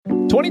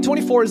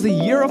2024 is the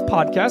year of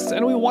podcasts,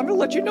 and we wanted to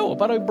let you know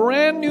about a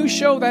brand new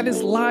show that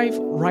is live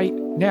right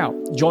now.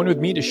 Join with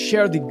me to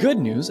share the good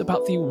news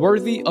about the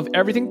Worthy of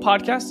Everything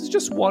podcast is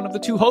just one of the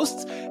two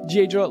hosts,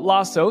 Jaedra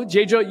Lasso.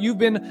 Jaedra, you've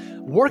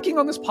been working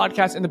on this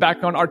podcast in the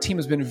background. Our team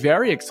has been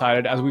very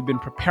excited as we've been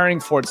preparing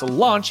for its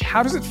launch.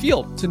 How does it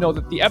feel to know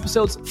that the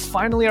episodes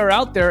finally are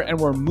out there and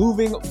we're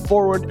moving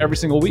forward every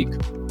single week?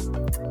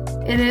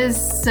 It is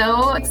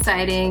so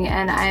exciting,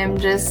 and I am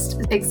just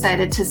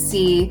excited to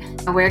see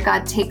where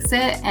God takes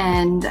it,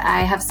 and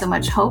I have so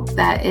much hope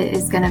that it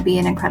is going to be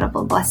an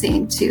incredible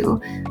blessing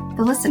to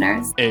the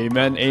listeners.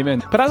 Amen,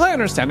 amen. But as I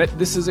understand it,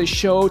 this is a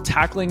show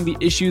tackling the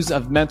issues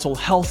of mental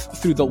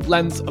health through the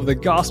lens of the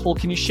gospel.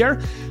 Can you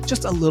share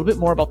just a little bit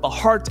more about the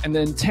heart and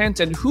the intent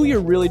and who you're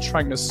really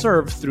trying to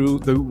serve through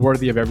the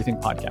Worthy of Everything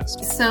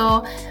podcast?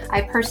 So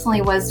I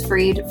personally was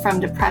freed from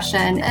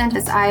depression, and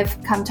as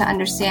I've come to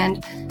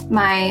understand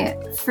my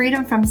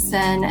freedom from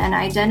sin and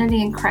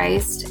identity in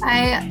Christ,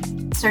 I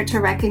start to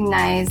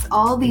recognize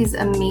all these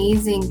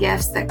amazing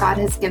gifts that God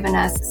has given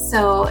us.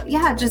 So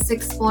yeah, just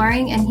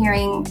exploring and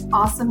hearing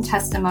awesome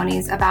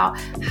testimonies about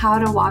how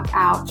to walk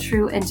out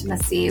true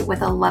intimacy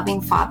with a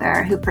loving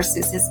Father who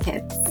pursues his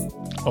kids.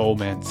 Oh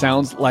man,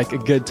 sounds like a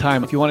good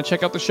time. If you want to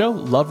check out the show,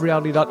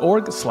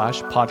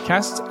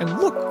 lovereality.org/podcasts and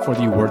look for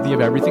the Worthy of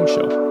Everything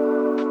show.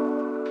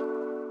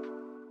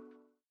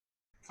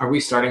 Are we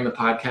starting the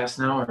podcast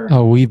now? Or?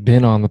 Oh, we've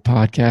been on the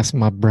podcast,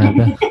 my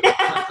brother.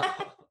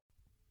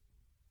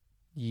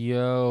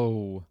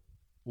 Yo,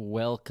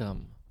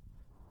 welcome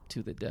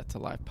to the Death to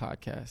Life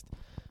podcast.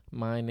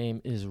 My name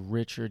is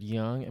Richard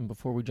Young, and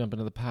before we jump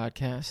into the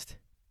podcast,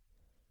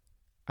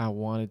 I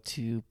wanted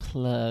to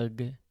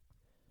plug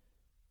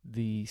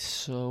the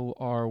So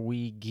Are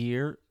We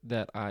gear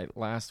that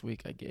last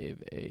week I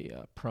gave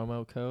a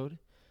promo code.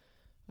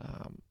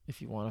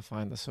 If you want to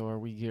find the So Are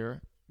We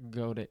gear,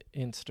 go to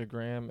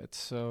Instagram. It's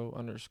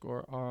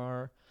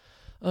so_are_we_,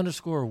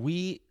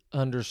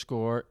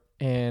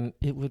 and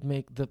it would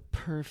make the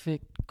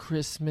perfect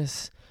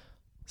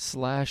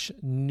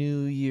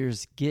Christmas/New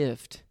Year's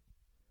gift.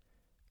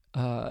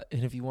 And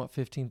if you want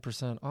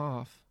 15%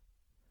 off,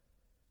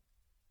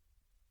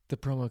 the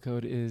promo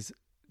code is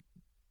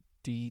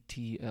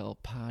DTL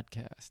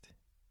Podcast.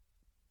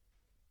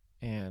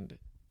 And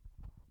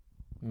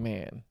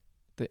man,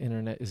 the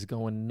internet is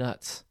going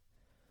nuts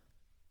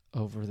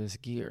over this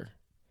gear.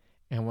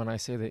 And when I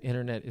say the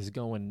internet is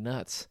going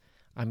nuts,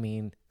 I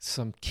mean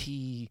some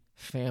key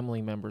family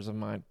members of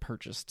mine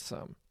purchased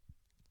some.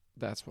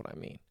 That's what I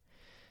mean.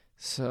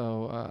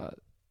 So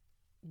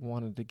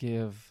wanted to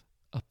give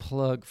a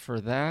plug for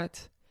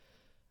that.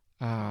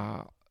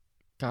 Got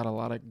a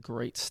lot of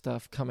great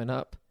stuff coming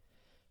up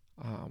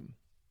on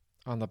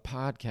the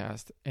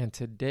podcast. And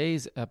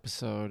today's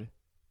episode,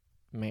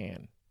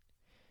 man,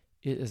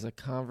 it is a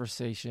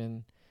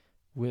conversation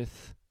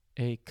with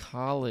a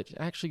college,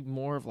 actually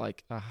more of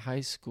like a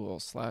high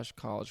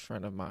school/college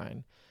friend of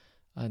mine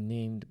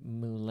named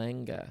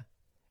Mulenga.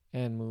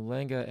 And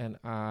Mulenga and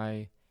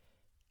I,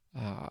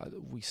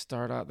 we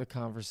start out the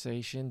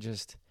conversation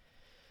just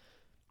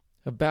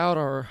about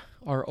our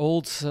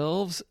old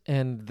selves,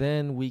 and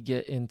then we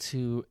get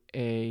into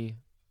a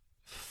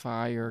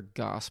fire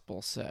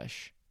gospel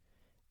sesh.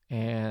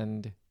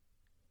 And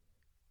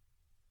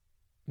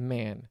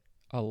man,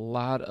 a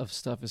lot of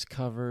stuff is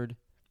covered.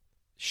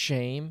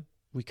 Shame.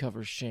 We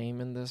cover shame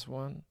in this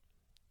one.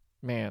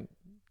 Man,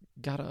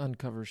 got to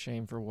uncover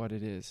shame for what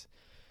it is.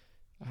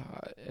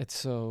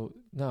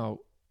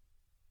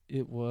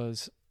 It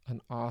was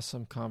an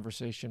awesome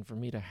conversation for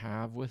me to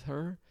have with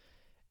her,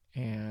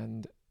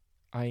 and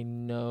I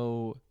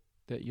know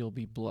that you'll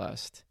be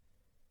blessed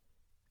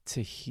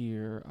to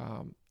hear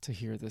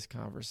this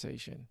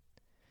conversation.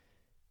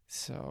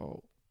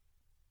 So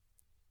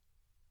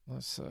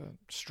let's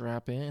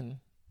strap in,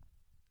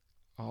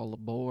 all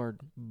aboard,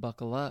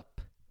 buckle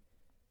up.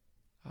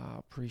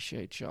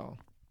 Appreciate y'all.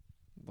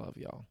 Love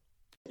y'all.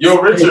 Yo,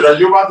 Richard, are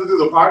you about to do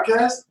the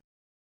podcast?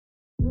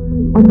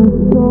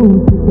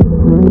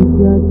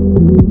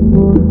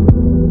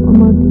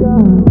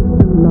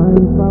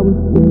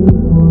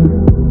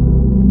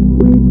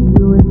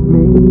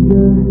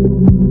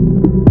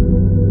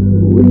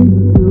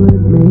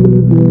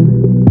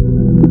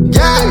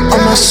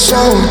 On my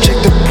soul, check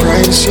the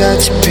price, yeah,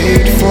 it's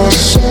paid for.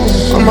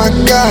 Oh my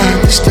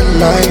God, it's the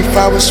life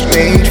I was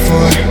made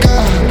for.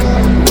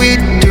 We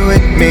do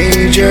it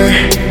major.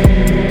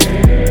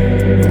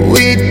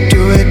 We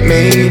do it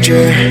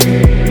major.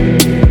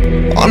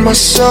 On my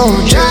soul,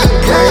 check the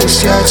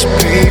price, yeah, it's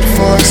paid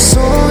for.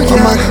 Oh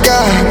my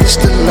God, it's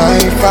the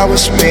life I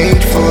was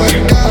made for.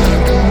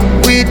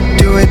 We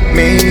do it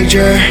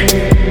major.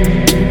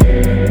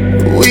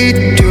 We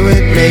do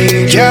it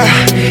major.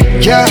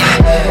 Yeah.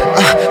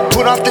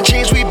 Put off the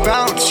chains, we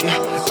bounce. Yeah.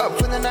 Up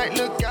for the night,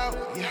 look out.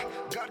 Yeah.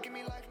 God, give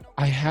me life.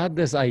 I had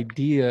this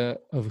idea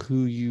of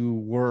who you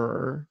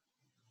were,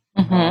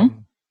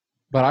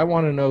 but I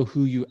want to know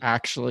who you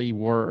actually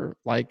were.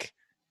 Like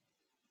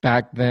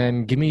back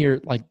then, give me your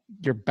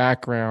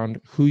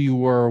background, who you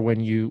were when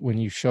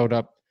you showed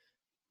up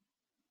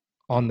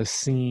on the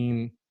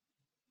scene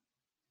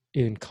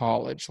in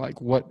college? Like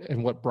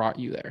what brought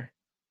you there?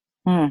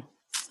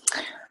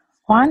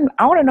 One,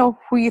 I want to know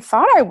who you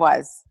thought I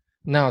was.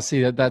 No,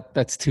 see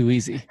that's too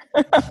easy.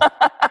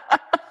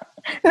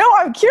 No,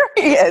 I'm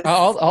curious.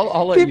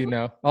 I'll let you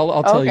know.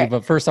 I'll tell you, Okay.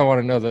 but first I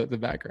want to know the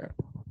background.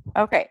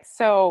 Okay,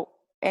 so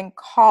in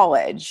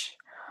college,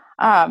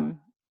 I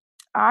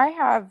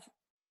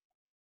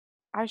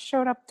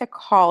showed up to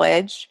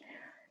college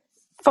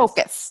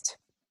focused.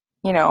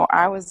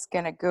 I was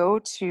going to go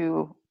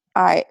to,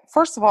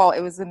 first of all,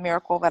 it was a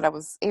miracle that I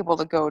was able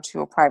to go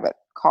to a private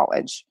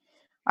college.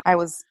 I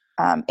was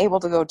able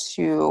to go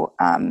to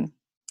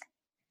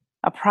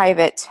a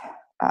private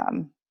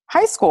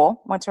high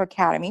school, went to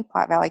academy,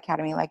 Platte Valley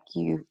Academy, like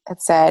you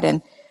had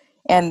said,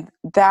 and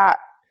that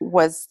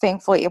was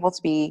thankfully able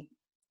to be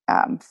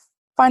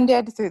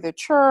funded through the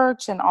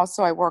church, and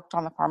also I worked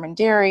on the farm and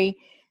dairy,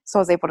 so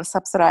I was able to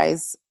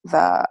subsidize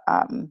the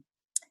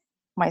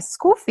my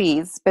school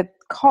fees. But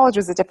college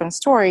was a different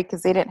story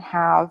because they didn't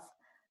have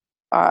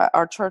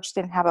our church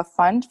didn't have a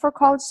fund for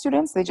college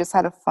students; they just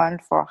had a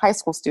fund for high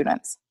school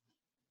students.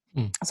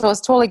 So it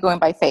was totally going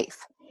by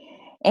faith.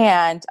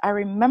 And I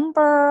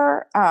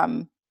remember,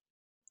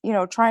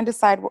 trying to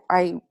decide.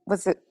 I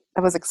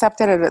was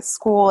accepted at a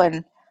school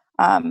in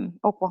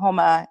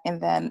Oklahoma,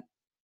 and then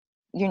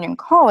Union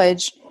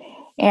College,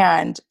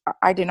 and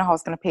I didn't know how I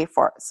was going to pay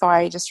for it. So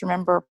I just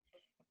remember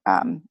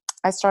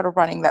I started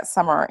running that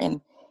summer,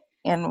 and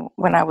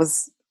when I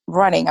was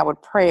running, I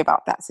would pray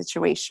about that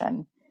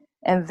situation.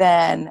 And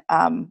then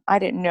I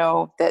didn't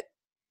know that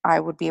I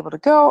would be able to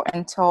go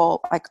until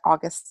like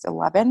August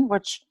 11,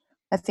 which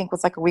I think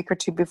was like a week or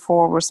two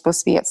before we're supposed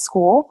to be at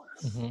school.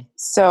 Mm-hmm.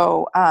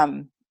 So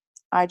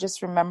I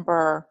just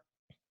remember,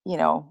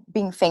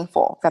 being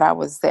thankful that I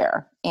was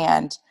there,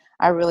 and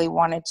I really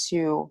wanted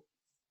to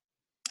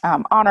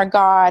honor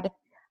God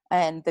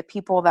and the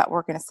people that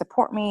were going to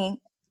support me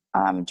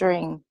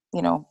during,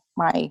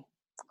 my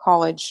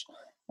college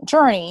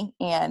journey.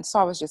 And so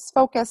I was just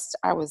focused.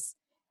 I was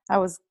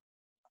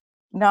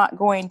not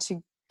going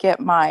to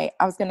I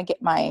was going to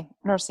get my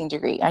nursing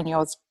degree. I knew I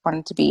was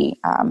wanting to be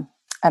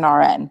an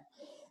RN.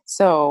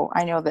 So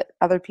I know that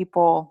other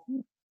people,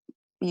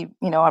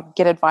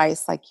 get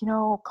advice like,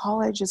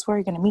 college is where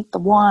you're going to meet the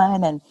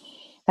one, and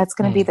that's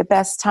going to be the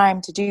best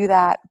time to do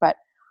that. But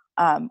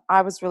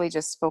I was really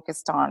just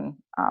focused on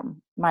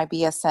my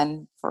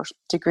BSN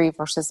degree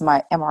versus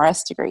my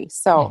MRS degree.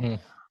 So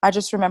I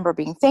just remember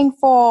being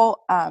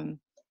thankful.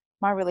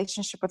 My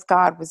relationship with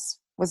God was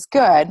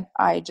good.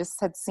 I just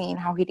had seen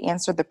how he'd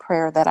answered the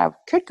prayer that I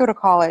could go to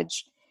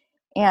college.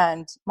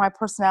 And my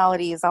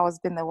personality has always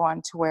been the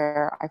one to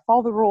where I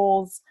follow the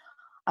rules.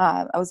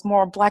 I was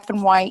more black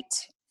and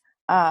white.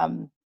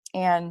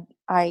 And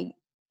I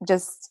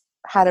just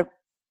had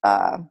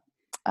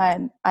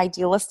an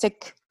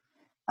idealistic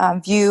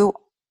view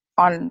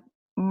on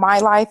my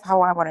life,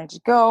 how I wanted to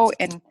go,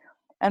 and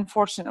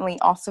unfortunately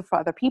also for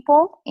other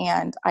people.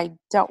 And I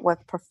dealt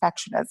with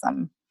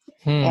perfectionism.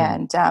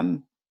 And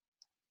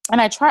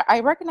I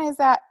recognize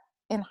that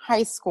in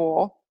high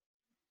school,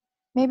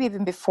 maybe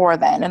even before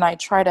then. And I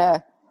try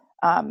to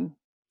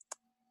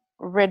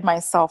rid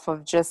myself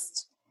of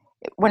just,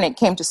 when it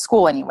came to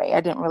school anyway,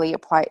 I didn't really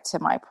apply it to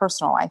my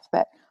personal life,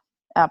 but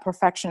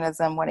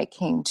perfectionism when it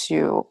came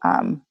to,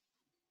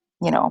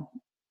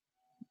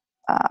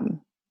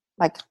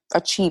 like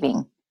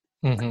achieving,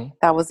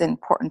 that was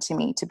important to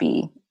me to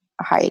be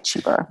a high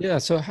achiever. Yeah.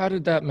 So how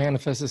did that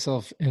manifest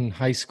itself in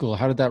high school?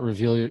 How did that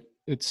reveal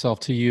itself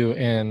to you?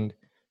 And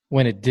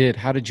when it did,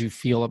 how did you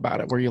feel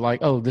about it? Were you like,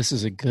 oh, this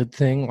is a good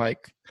thing?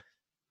 Like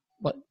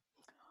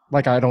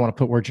I don't want to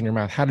put words in your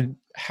mouth. How did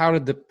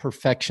the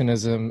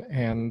perfectionism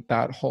and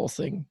that whole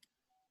thing,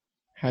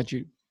 how'd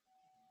you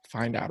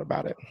find out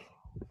about it?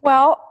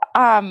 Well,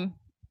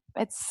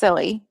 it's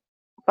silly,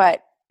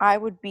 but I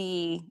would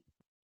be,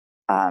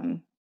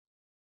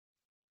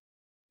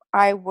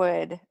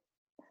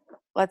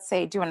 let's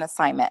say, do an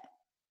assignment.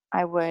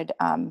 I would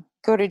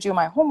go to do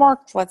my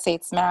homework. Let's say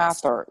it's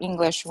math or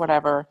English,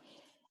 whatever.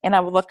 And I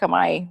would look at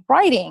my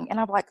writing and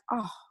I'm like,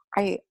 oh,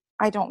 I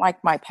don't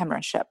like my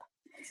penmanship.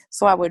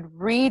 So I would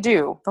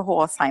redo the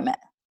whole assignment.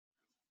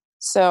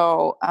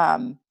 So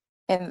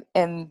in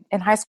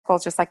high school,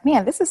 it's just like,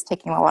 man, this is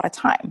taking a lot of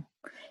time.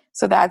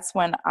 So that's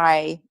when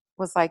I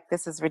was like,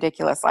 this is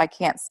ridiculous. I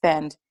can't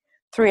spend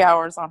 3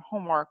 hours on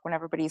homework when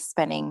everybody's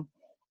spending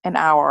an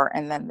hour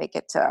and then they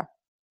get to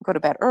go to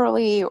bed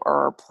early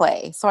or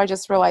play. So I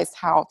just realized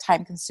how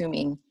time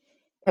consuming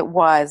it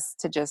was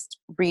to just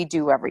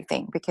redo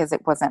everything because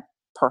it wasn't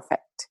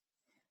perfect.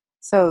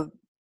 So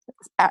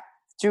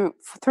through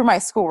my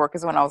schoolwork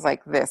is when I was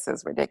like, this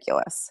is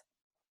ridiculous.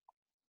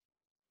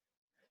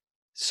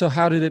 So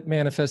how did it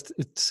manifest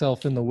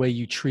itself in the way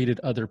you treated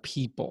other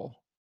people?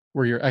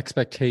 Were your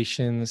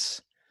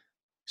expectations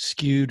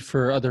skewed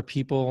for other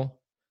people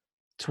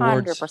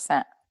towards?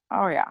 100%.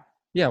 Oh yeah.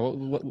 Yeah.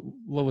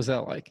 What was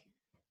that like?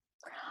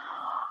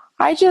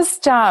 I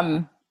just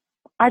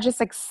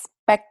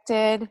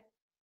expected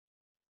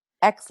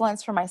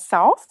excellence for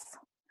myself.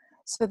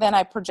 So then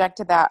I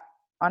projected that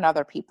on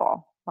other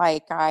people.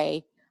 Like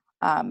I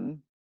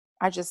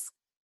just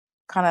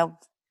kind of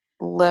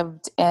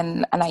lived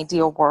in an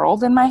ideal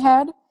world in my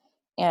head,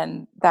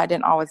 and that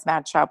didn't always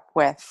match up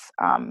with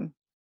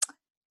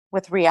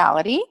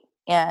reality.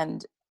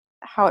 And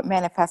how it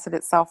manifested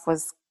itself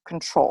was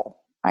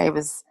control. I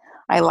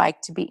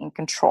like to be in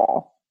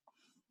control.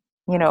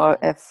 You know,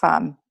 if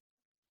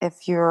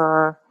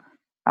you're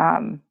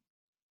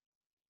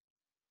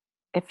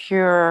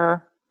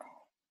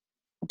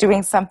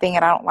doing something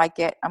and I don't like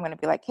it, I'm going to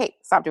be like, hey,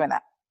 stop doing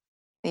that.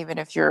 Even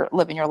if you're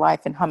living your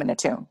life and humming a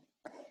tune.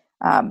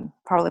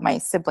 Probably my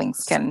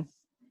siblings can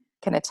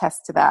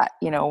attest to that.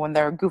 You know, when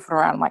they're goofing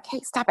around, I'm like,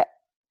 hey, stop it.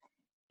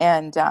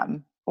 And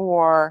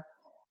or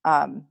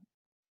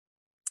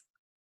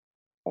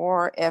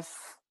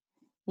if,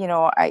 you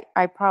know,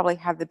 I probably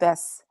have the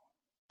best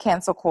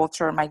cancel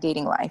culture in my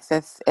dating life.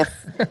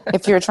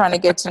 If you're trying to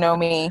get to know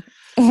me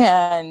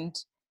and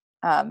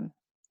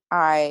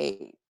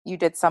you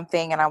did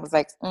something and I was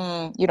like,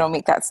 you don't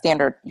meet that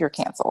standard, you're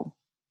canceled.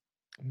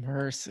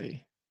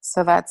 Mercy.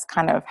 So that's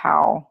kind of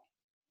how,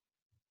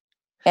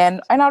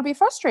 and I'd be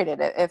frustrated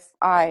if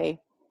I,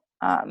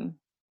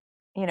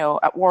 you know,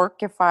 at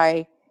work, if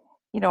I,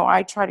 you know,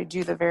 I try to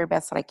do the very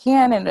best that I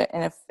can. And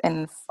if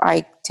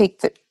I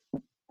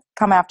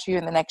come after you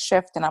in the next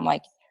shift and I'm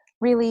like,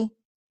 really,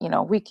 you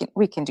know, we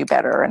can do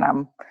better.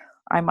 And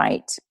I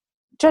might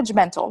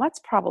judgmental.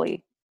 That's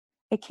probably,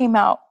 it came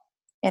out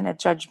in a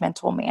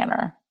judgmental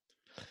manner.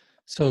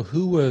 So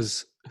who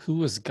was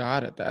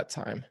God at that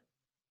time?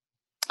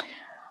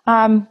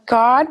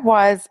 God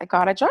was a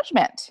God of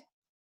judgment.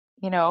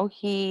 You know,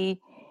 you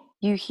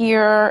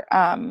hear,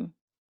 you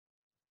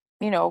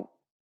know,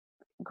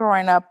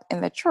 growing up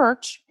in the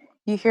church,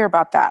 you hear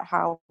about that,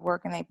 how we're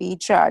going to be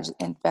judged,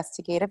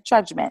 investigative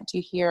judgment.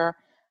 You hear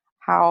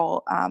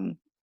how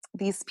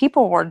these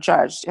people were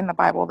judged in the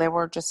Bible. They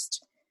were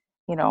just,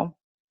 you know,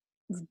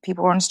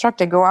 people were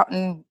instructed, go out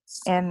and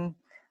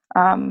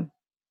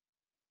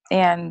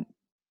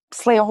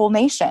slay a whole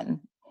nation.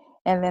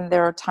 And then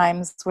there are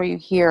times where you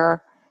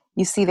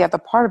see the other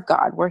part of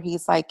God where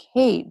he's like,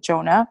 hey,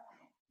 Jonah,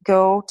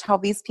 go tell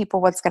these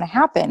people what's going to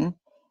happen.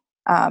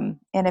 And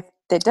if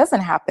it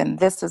doesn't happen,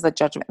 this is a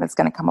judgment that's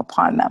going to come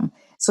upon them.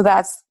 So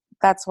that's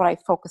what I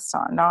focused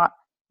on, not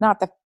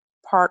the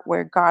part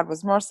where God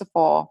was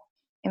merciful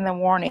in the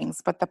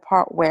warnings, but the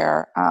part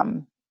where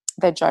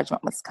the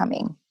judgment was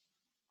coming.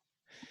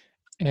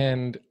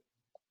 And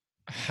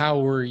how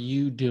were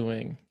you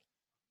doing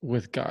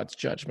with God's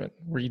judgment?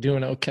 Were you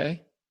doing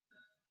okay?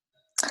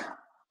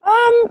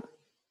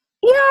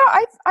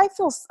 Yeah, I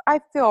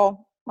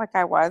feel like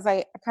I was.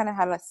 I kind of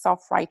had a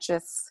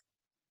self-righteous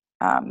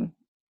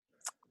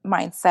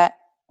mindset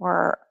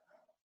where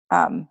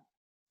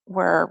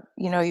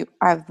you know,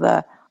 I have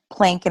the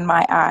plank in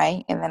my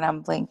eye, and then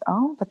I'm like,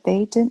 oh, but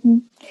they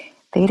didn't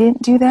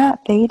do that.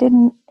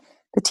 The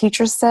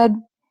teacher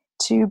said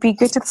to be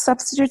good to the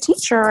substitute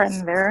teacher,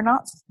 and they're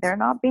not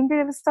being good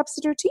to the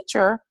substitute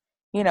teacher,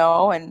 you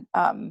know. And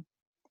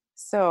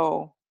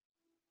so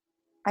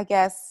I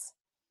guess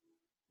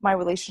my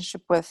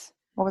relationship with,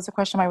 what was the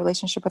question? My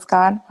relationship with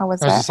God? How was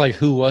that? I was just like,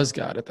 who was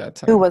God at that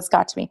time? Who was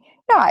God to me?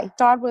 Yeah,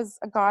 God was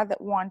a God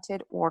that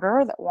wanted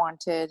order, that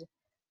wanted,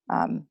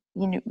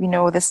 you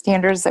know, the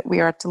standards that we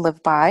are to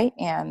live by.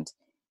 And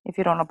if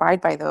you don't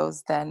abide by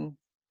those, then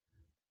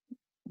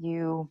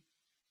you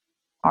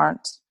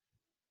aren't,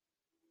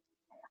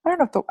 I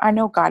don't know I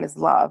know God is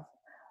love,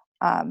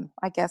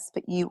 I guess,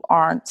 but you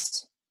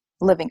aren't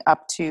living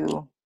up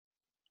to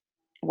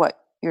what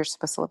you're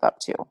supposed to live up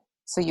to.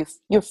 So you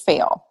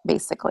fail,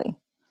 basically.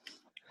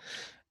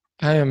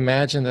 I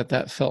imagine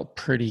that felt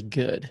pretty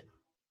good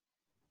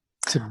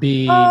to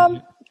be.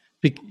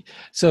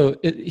 So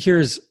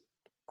here's,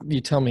 you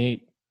tell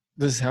me,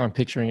 this is how I'm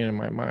picturing it in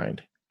my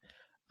mind.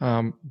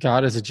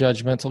 God is a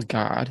judgmental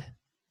God,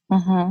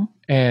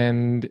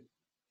 and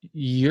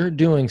you're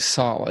doing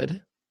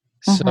solid.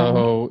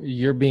 So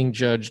you're being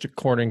judged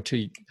according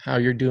to how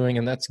you're doing,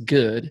 and that's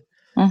good.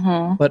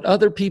 But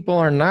other people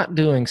are not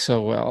doing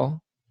so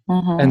well.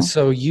 And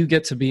so you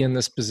get to be in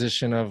this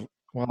position of,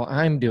 well,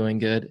 I'm doing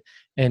good.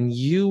 And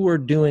you were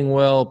doing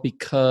well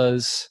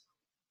because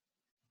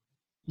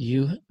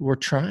you were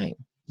trying.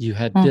 You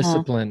had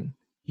discipline.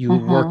 You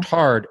worked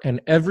hard.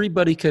 And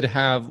everybody could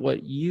have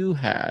what you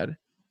had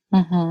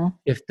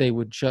if they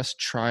would just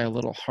try a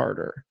little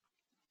harder.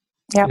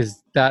 Yep.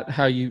 Is that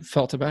how you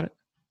felt about it?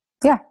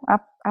 Yeah,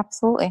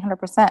 absolutely,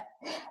 100%.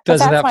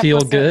 Doesn't that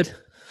feel good?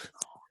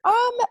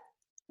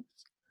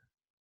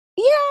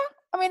 Yeah,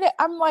 I mean,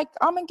 I'm like,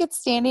 I'm in good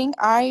standing.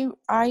 I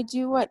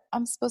do what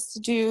I'm supposed to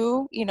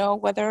do, you know,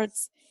 whether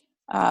it's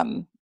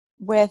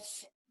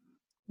with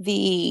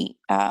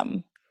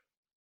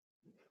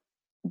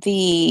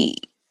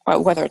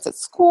whether it's at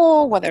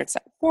school, whether it's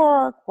at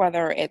work,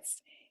 whether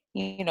it's,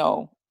 you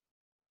know,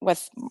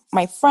 with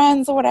my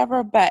friends or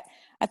whatever. But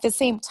at the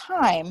same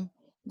time,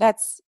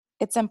 it's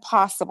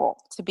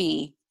impossible to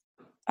be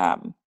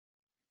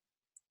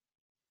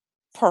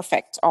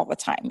perfect all the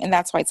time. And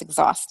that's why it's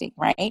exhausting,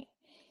 right?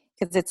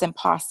 Because it's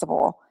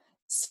impossible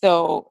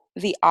So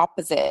the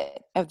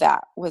opposite of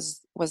that was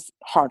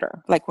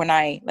harder. Like when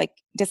I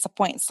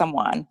disappoint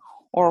someone,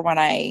 or when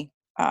I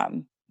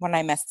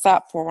mess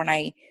up, or when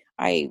I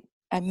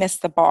miss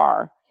the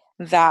bar,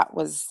 that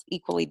was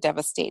equally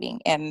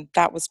devastating. And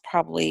that was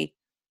probably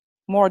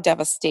more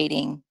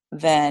devastating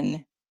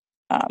than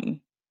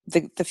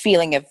the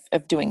feeling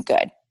of doing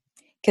good.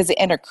 Because the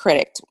inner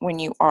critic, when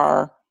you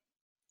are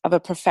of a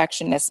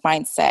perfectionist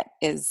mindset,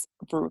 is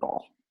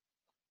brutal.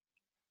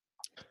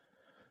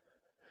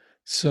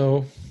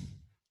 So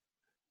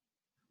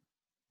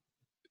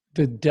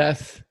the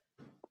death,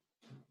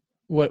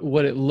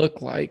 what it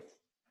looked like,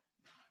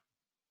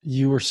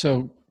 you were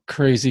so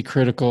crazy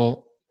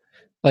critical.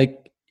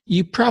 Like,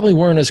 you probably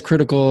weren't as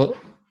critical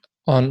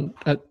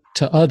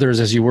to others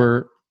as you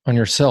were on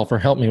yourself, or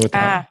help me with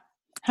that.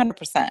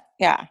 100%.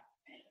 Yeah.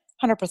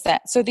 100%.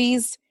 So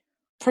these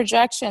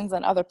projections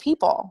on other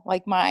people,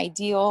 like my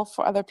ideal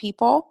for other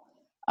people,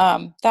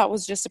 that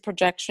was just a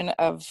projection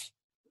of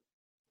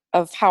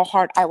how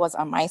hard I was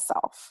on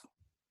myself.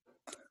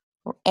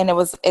 And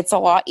it's a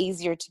lot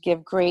easier to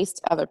give grace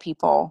to other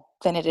people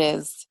than it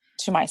is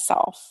to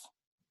myself.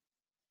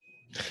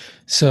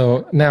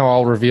 So now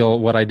I'll reveal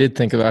what I did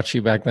think about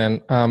you back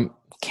then.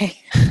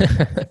 Okay.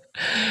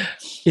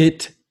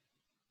 It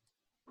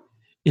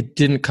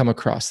didn't come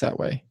across that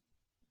way.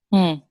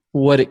 Hmm.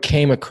 What it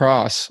came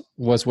across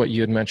was what you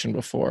had mentioned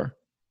before,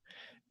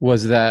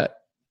 was that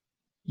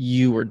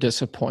you were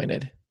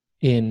disappointed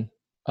in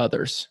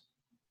others.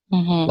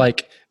 Mm-hmm.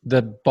 Like,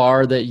 the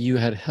bar that you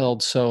had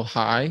held so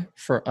high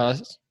for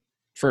us,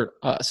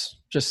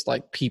 just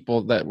like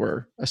people that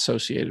were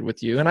associated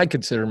with you. And I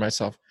consider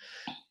myself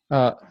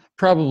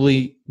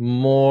probably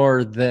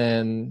more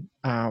than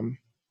an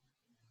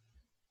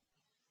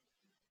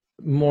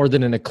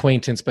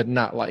acquaintance, but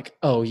not like,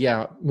 oh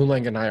yeah,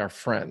 Mulenga and I are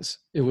friends.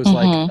 It was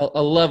like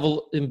a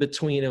level in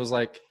between. It was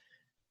like,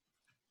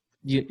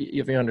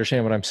 if you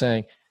understand what I'm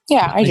saying.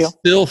 Yeah, I do.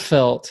 Still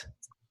felt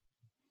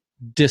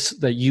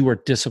that you were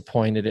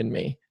disappointed in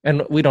me.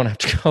 And we don't have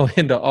to go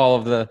into all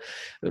of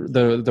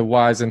the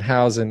whys and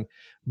hows,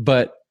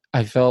 but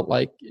I felt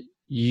like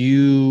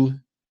you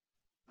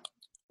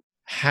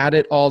had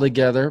it all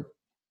together,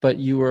 but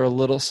you were a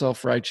little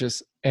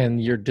self-righteous,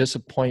 and your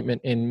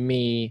disappointment in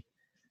me,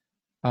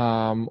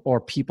 or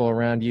people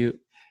around you,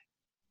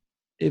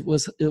 it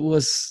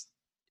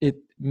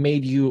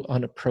made you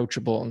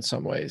unapproachable in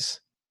some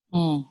ways.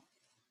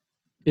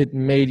 It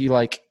made you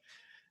like,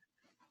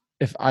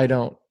 if I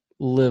don't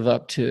live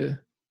up to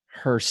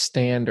her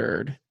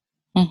standard,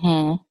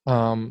 so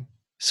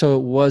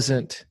it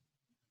wasn't,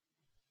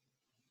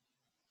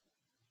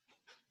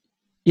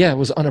 it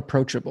was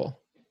unapproachable.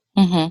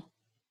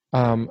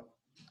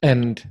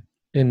 And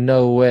in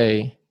no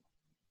way,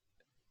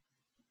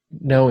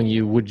 knowing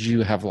you, would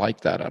you have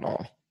liked that at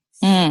all?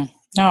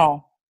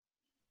 No,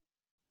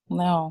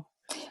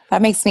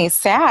 that makes me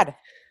sad.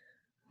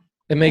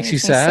 It makes you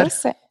sad?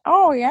 So sad.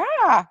 Oh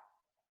yeah.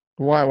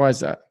 Why is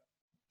that?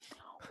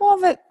 Well,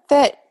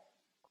 that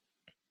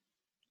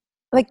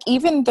like,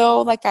 even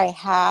though like I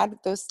had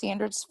those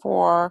standards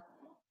for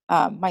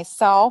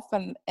myself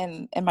and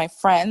my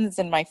friends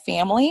and my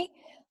family,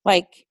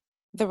 like,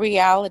 the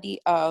reality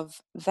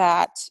of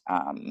that,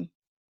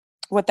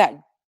 what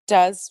that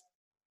does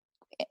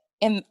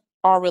in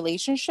our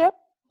relationship,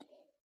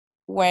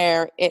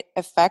 where it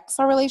affects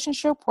our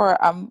relationship,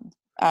 where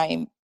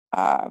I'm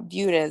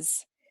viewed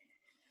as,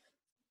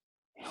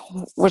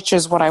 which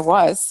is what I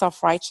was,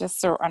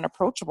 self-righteous or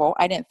unapproachable.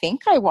 I didn't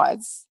think I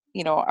was,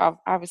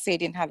 obviously I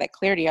didn't have that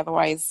clarity.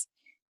 Otherwise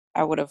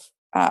I would have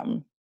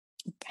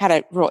had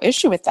a real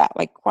issue with that.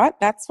 Like, what?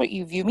 That's what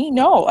you view me?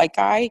 No, like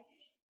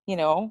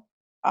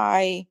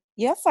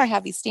yes, I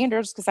have these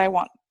standards because I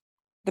want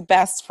the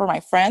best for my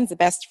friends, the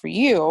best for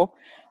you,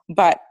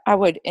 but I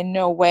would in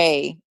no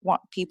way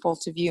want people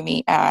to view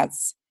me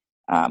as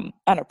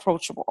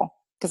unapproachable,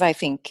 because I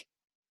think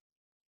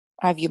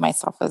I view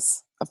myself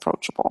as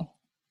approachable.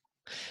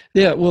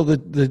 Yeah, well,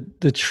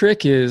 the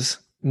trick is,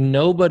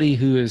 nobody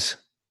who is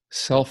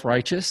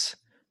self-righteous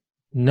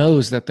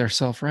knows that they're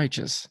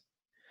self-righteous,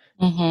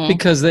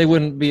 because they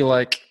wouldn't be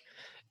like,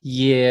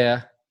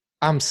 yeah,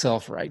 I'm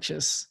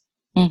self-righteous.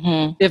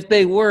 If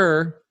they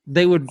were,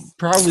 they would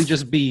probably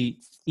just be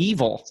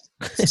evil.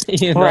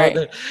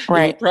 Right.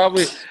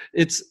 Probably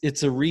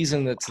it's a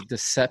reason that's a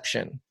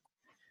deception.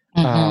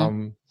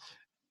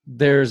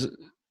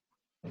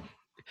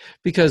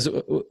 Because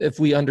if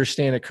we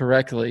understand it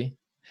correctly,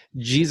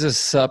 Jesus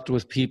supped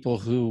with people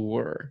who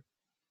were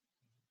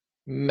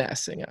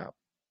messing up,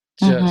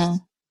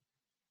 just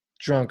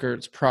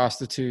drunkards,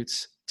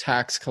 prostitutes,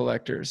 tax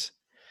collectors,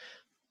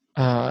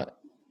 and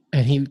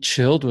he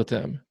chilled with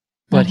them,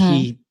 but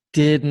he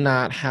did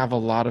not have a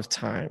lot of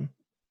time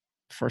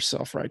for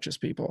self-righteous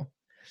people.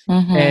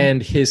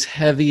 And his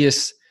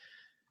heaviest,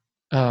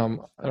 I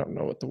don't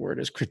know what the word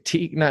is,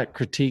 not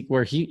critique,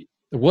 where he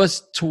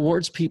was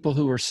towards people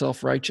who were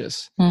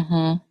self-righteous.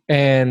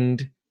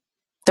 And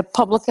the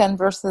publican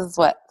versus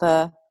what?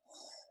 The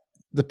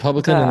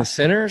publican and the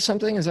sinner or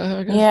something? Is that how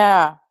it goes?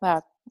 Yeah.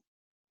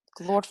 Because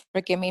Lord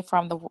forgive me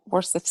from the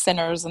worst of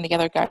sinners, and the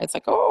other guy is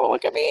like, oh,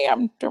 look at me,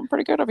 I'm doing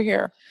pretty good over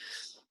here.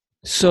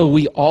 So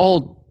we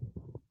all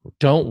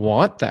don't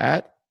want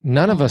that.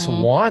 None of us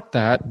want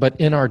that, but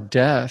in our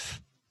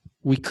death,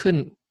 we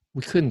couldn't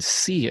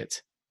see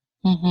it.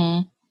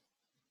 Mm-hmm.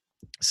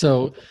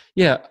 So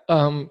yeah,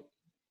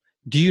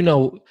 do you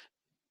know,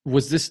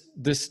 was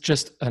this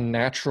just a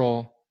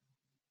natural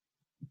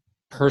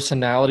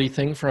personality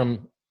thing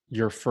from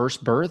your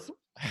first birth?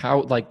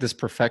 How, like, this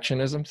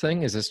perfectionism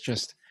thing, is this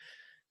just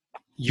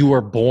you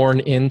were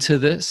born into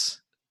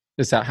this?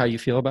 Is that how you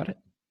feel about it?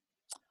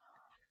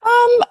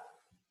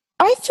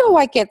 I feel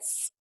like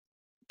it's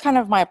kind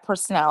of my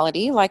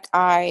personality. Like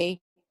I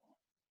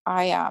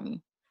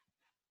am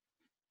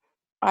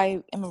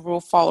a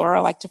rule follower. I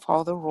like to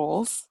follow the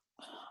rules.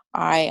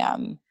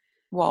 I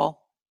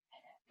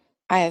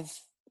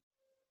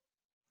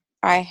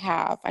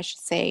should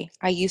say,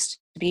 I used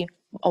to be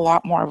a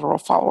lot more of a rule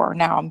follower.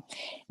 Now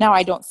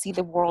I don't see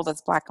the world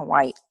as black and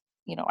white.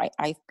 You know,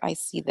 I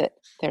see that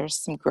there's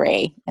some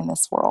gray in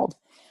this world.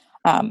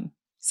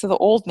 So the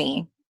old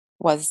me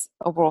was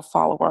a rule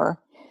follower,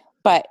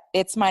 but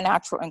it's my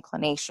natural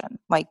inclination.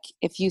 Like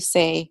if you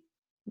say,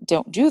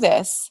 don't do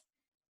this,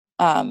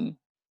 like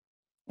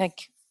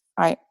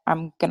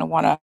I'm going to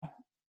want to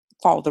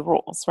follow the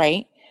rules.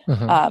 Right.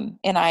 And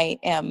I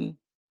am,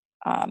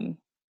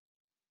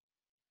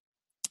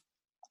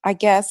 I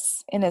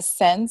guess in a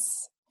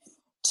sense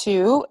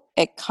too,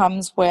 it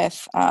comes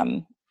with,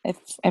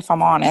 if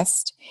I'm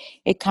honest,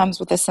 it comes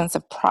with a sense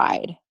of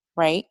pride,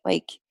 right?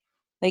 Like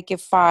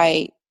if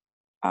I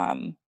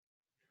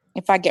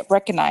get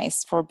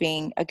recognized for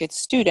being a good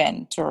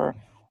student or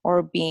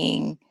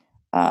being,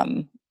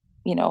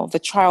 the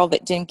child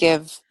that didn't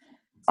give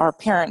our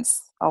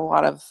parents a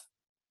lot of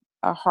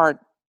hard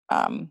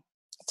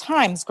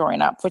times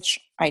growing up, which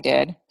I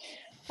did.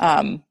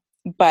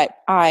 But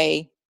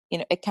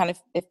it kind of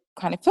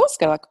feels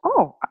good. Like,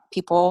 oh,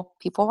 people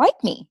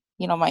like me.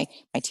 You know, my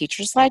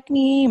teachers like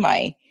me,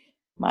 my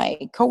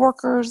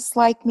coworkers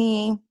like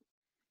me,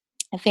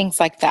 and things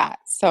like that.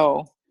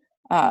 So,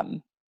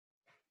 I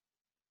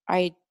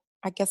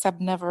guess I've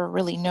never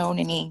really known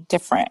any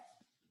different.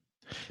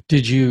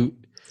 Did you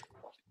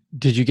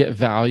get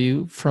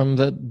value from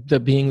the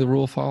being the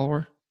rule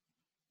follower?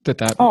 That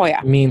oh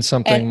yeah means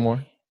something and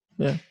more?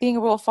 Yeah. Being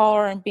a rule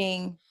follower and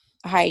being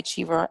a high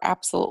achiever,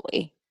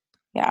 absolutely.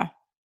 Yeah.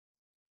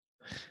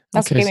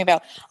 That's what gave me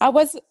value. I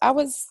was,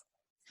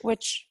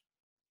 which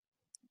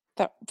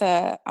the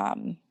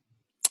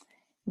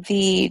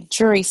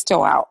jury's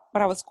still out,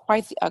 but I was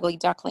quite the ugly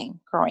duckling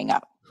growing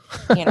up.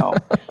 You know,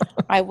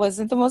 I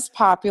wasn't the most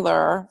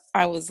popular.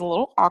 I was a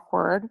little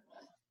awkward.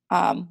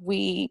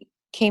 We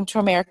came to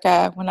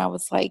America when I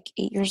was like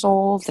 8 years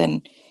old,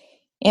 and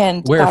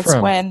Where that's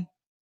from?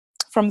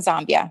 From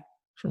Zambia.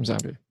 From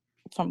Zambia.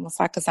 From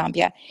Lusaka,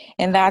 Zambia.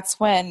 And that's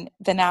when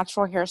the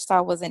natural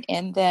hairstyle wasn't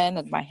in then,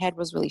 and my head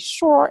was really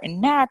short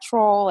and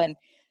natural. And,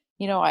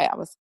 you know, I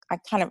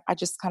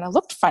just kind of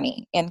looked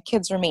funny, and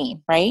kids are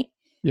mean, right?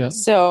 Yeah.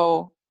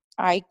 So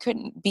I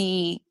couldn't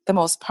be the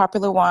most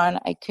popular one.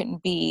 I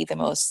couldn't be the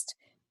most,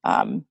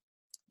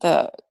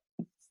 the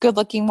good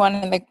looking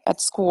one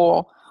at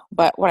school.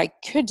 But what I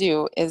could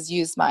do is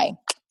use my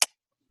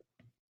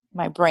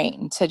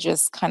brain to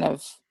just kind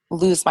of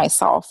lose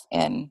myself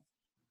in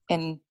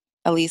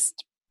at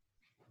least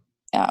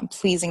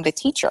pleasing the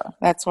teacher.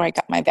 That's where I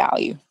got my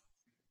value.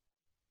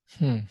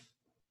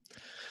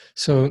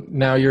 So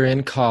now you're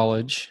in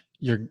college.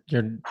 You're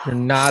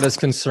not as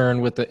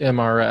concerned with the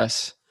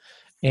MRS,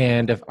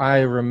 and if I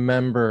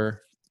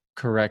remember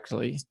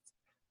correctly,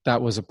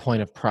 that was a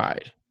point of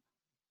pride.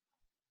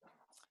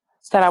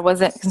 That I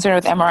wasn't concerned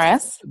with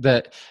MRS?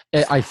 That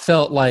I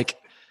felt like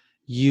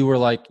you were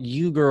like,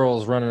 you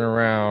girls running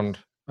around,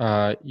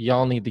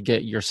 y'all need to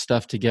get your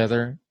stuff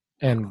together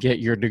and get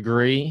your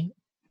degree,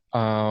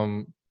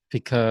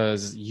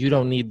 because you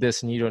don't need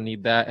this and you don't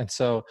need that. And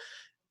so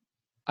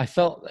I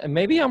felt, and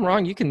maybe I'm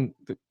wrong, you can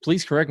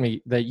please correct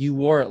me, that you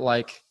wore it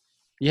like,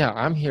 yeah,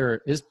 I'm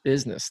here, it's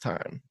business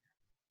time.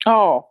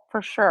 Oh,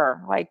 for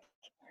sure. Like,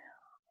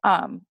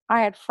 I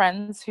had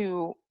friends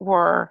who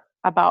were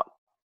about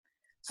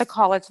the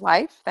college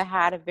life that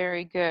had a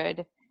very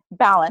good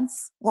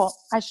balance. Well,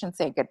 I shouldn't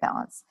say a good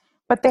balance,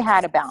 but they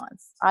had a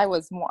balance. I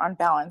was more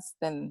unbalanced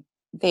than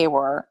they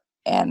were.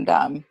 And,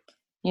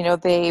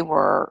 they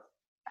were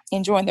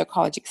enjoying their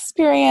college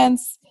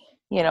experience,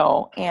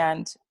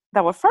 and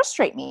that would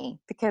frustrate me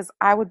because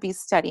I would be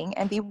studying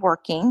and be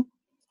working,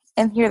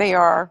 and here they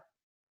are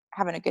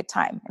having a good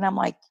time. And I'm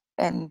like,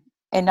 and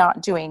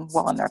not doing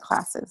well in their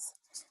classes.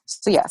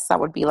 So yes, that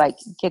would be like,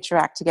 get your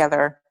act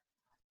together.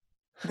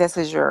 This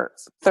is your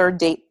third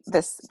date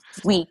this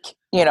week,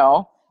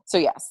 So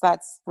yes,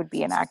 would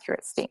be an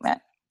accurate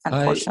statement,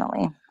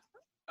 unfortunately.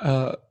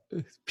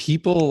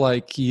 People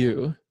like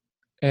you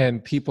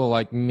and people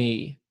like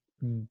me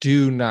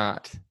do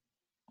not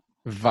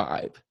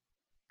vibe,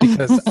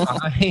 because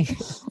I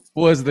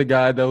was the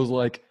guy that was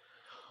like,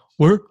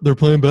 they're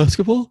playing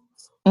basketball?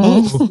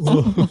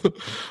 Oh,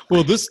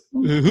 well, this,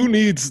 who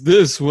needs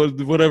this?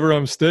 Whatever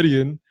I'm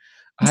studying.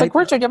 It's like,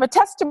 Richard, you have a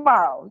test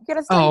tomorrow. You got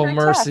to study Oh, for a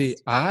mercy.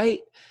 test.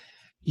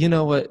 You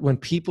know what? When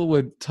people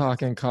would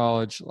talk in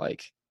college,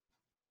 like,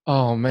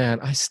 oh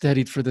man, I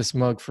studied for this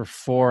mug for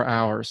 4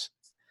 hours.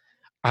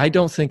 I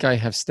don't think I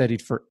have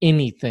studied for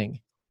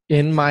anything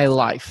in my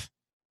life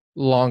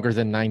longer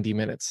than 90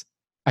 minutes.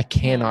 I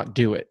cannot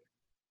do it.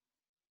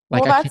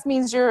 Like, well, that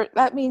means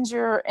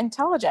you're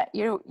intelligent.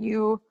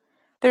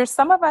 There's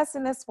some of us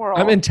in this world.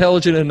 I'm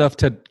intelligent enough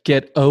to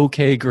get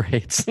okay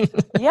grades.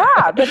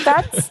 Yeah, but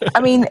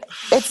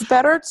it's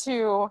better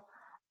to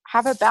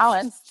have a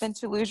balance than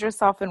to lose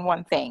yourself in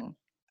one thing,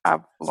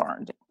 I've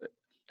learned.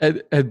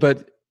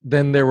 But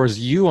then there was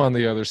you on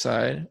the other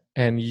side,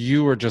 and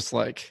you were just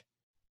like,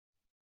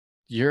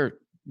 you're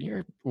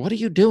what are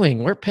you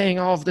doing? We're paying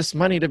all of this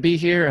money to be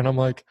here. And I'm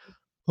like,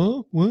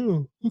 oh,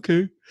 wow,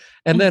 okay.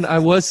 And then I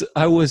was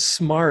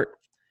smart,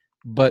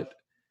 but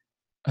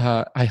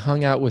I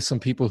hung out with some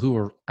people who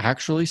were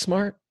actually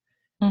smart.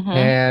 Mm-hmm.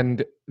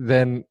 And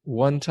then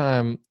one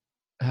time,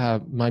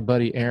 my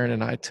buddy Aaron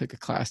and I took a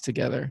class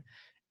together,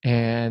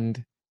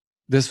 and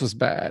this was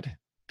bad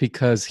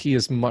because he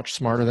is much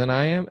smarter than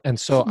I am. And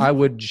so I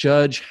would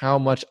judge how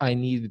much I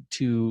needed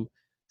to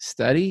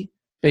study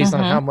based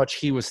on how much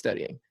he was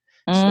studying.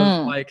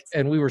 So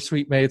and we were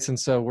suite mates, and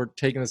so we're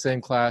taking the same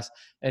class,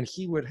 and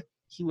he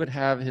would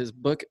have his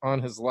book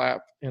on his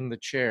lap in the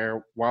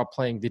chair while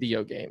playing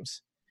video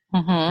games.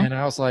 And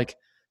I was like,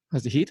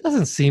 he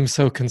doesn't seem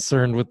so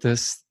concerned with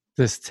this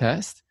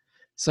test.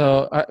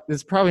 So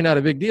it's probably not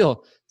a big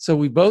deal. So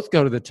we both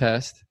go to the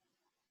test,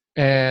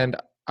 and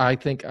I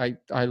think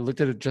I looked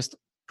at it just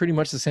pretty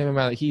much the same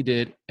amount that he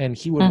did, and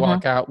he would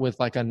walk out with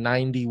like a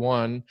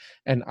 91,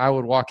 and I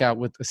would walk out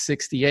with a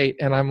 68,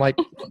 and I'm like,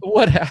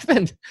 what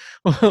happened?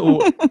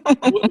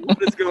 what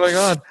is going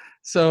on?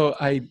 So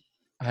I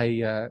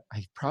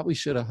probably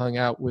should have hung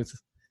out with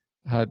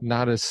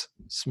not as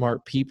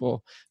smart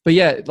people. But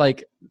yeah,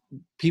 like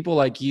people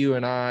like you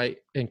and I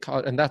in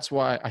college, and that's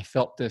why I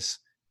felt this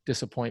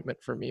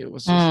disappointment from you. It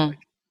was just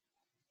like,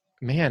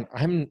 man,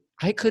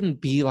 I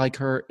couldn't be like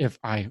her if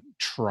I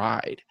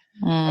tried.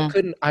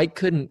 I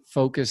couldn't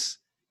focus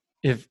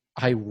if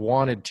I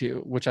wanted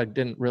to, which I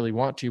didn't really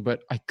want to,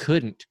 but I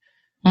couldn't.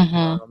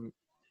 And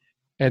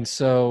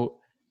so,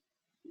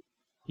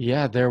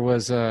 yeah, there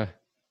was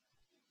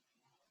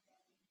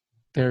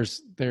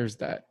there's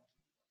that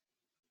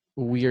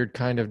weird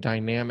kind of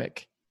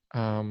dynamic.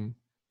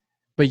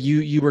 But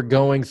you were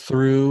going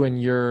through, and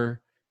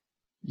you're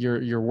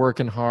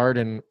working hard,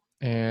 and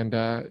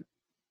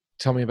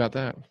tell me about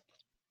that.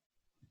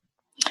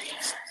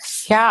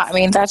 Yeah, I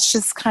mean, that's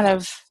just kind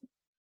of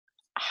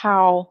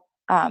how,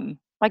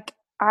 like,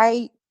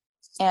 I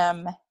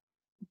am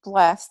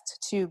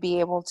blessed to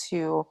be able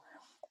to,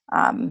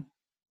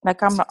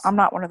 like, I'm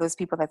not one of those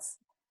people that's,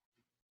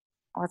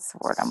 what's the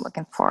word I'm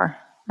looking for?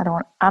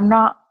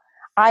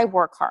 I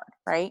work hard,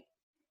 right?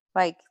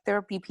 Like, there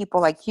would be people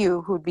like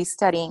you who would be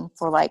studying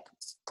for like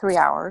 3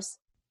 hours,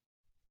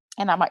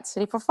 and I might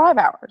study for 5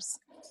 hours,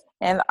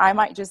 and I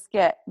might just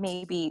get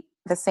maybe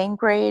the same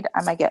grade.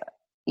 I might get,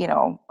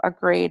 a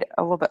grade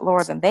a little bit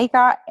lower than they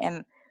got.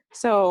 And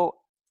so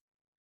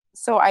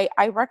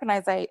I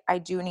recognize I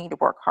do need to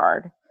work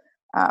hard,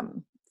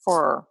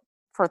 for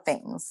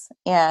things.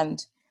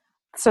 And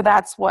so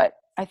that's what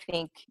I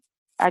think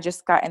I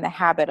just got in the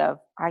habit of.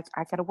 I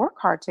got to work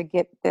hard to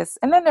get this.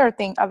 And then there are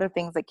other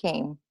things that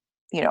came,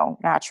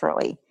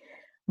 naturally.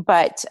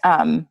 But,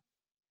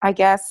 I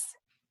guess,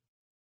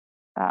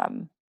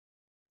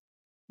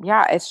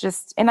 yeah, it's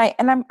just, and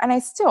I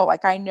still,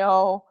 like, I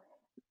know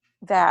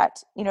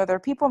that, there are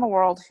people in the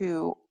world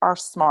who are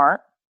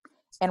smart,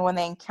 and when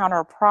they encounter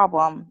a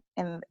problem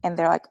and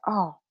they're like,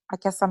 oh, I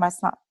guess I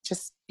must not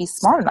just be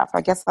smart enough.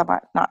 I guess I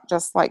might not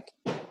just like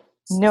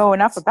know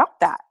enough about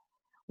that.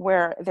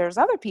 Where there's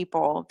other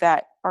people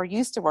that are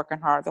used to working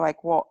hard. They're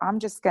like, well, I'm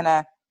just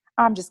gonna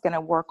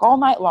work all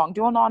night long,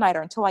 do an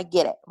all-nighter until I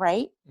get it,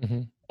 right?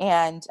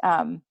 And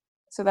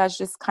so that's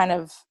just kind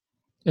of.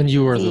 And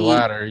you were the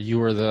latter. You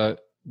were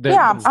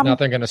there's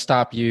nothing going to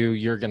stop you.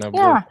 You're going to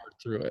work hard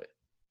through it.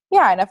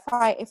 Yeah, and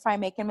if I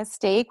make a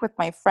mistake with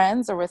my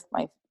friends or with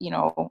my,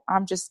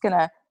 I'm just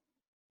gonna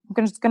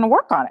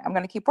work on it. I'm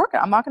gonna keep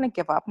working. I'm not gonna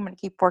give up. I'm gonna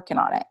keep working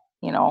on it.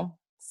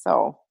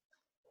 So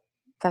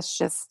that's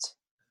just.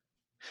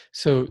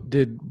 So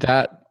did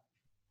that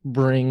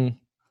bring,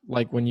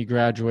 like, when you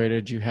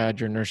graduated, you had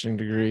your nursing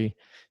degree?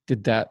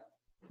 Did that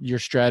your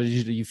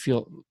strategy? Do you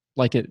feel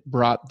like it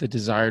brought the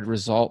desired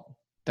result,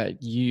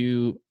 that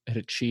you had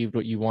achieved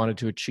what you wanted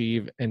to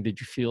achieve, and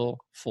did you feel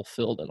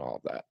fulfilled in all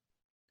of that?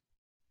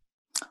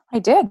 I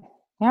did.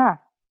 Yeah,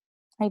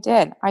 I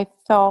did. I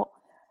felt,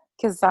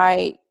 because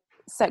I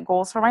set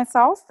goals for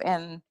myself,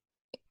 and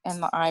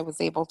I was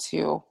able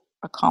to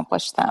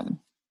accomplish them.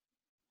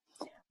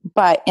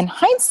 But in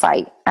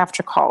hindsight,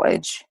 after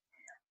college,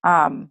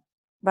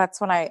 that's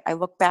when I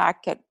look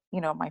back at,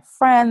 my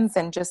friends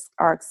and just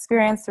our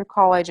experience through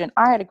college. And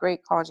I had a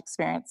great college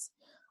experience.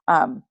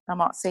 I'm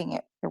not saying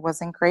it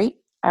wasn't great.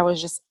 I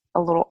was just a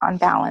little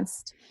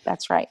unbalanced.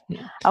 That's right.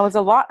 I was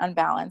a lot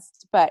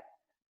unbalanced, but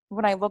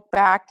when I look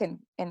back and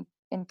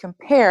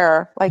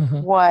compare like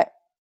what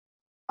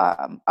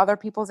other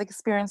people's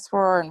experience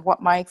were and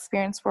what my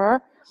experience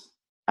were,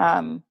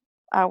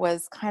 I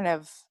was kind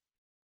of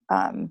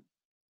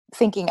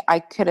thinking I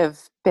could have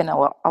been a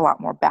lot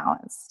more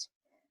balanced.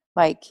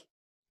 Like,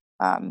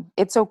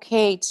 it's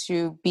okay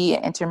to be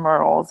in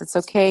intramurals. It's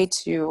okay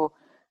to,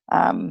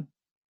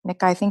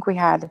 Nick, I think we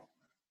had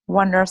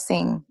one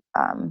nursing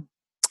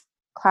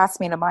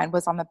classmate of mine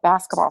was on the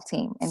basketball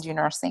team and do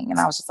nursing. And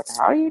I was just like,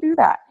 how do you do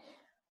that?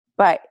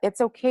 But it's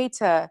okay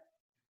to,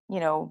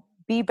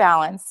 be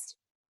balanced,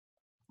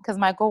 because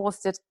my goal was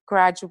to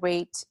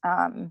graduate.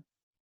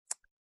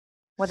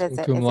 What is it? Is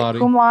it cum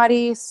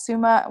laude,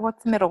 summa?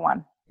 What's the middle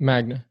one?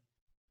 Magna.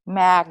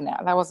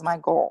 That was my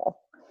goal.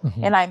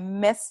 And I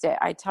missed it.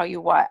 I tell you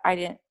what,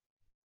 I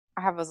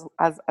have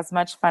as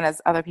much fun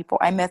as other people.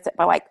 I missed it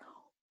by like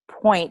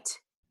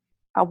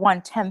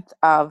 1/10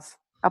 of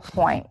a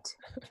point.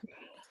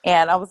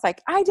 And I was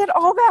like, I did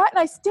all that and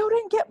I still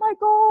didn't get my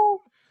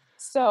goal.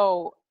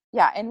 So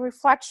yeah, in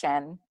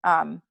reflection,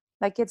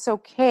 like it's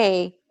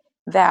okay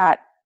that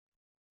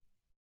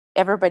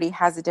everybody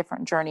has a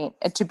different journey,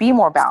 and to be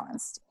more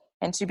balanced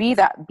and to be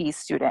that B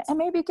student and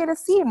maybe get a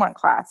C in one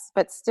class,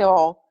 but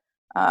still,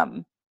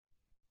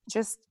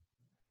 just,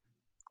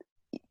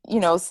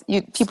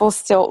 people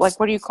still, like,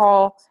 what do you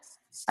call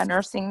a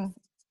nursing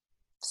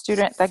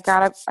student that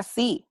got a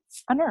C?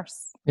 A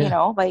nurse,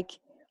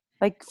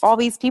 like all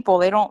these people,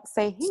 they don't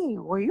say, hey,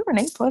 were you an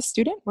A+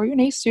 student? Were you an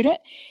A student?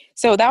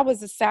 So that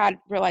was a sad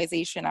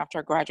realization after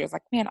I graduated. I was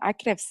like, man, I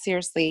could have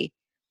seriously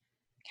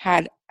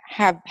have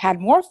had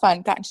more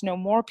fun, gotten to know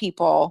more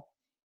people.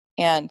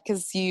 And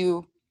because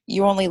you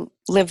only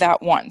live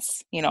that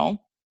once,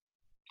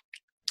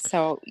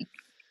 so you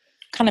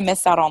kind of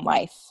miss out on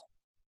life.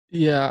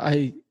 Yeah.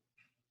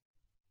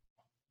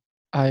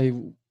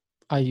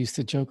 I used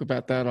to joke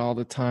about that all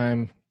the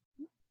time.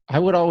 I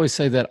would always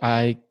say that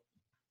I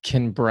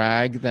can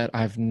brag that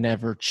I've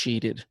never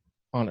cheated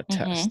on a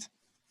test.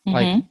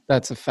 Like,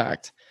 that's a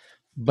fact.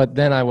 But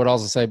then I would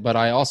also say, but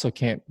I also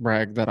can't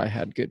brag that I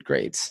had good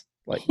grades.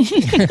 Like,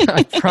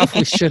 I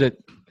probably should have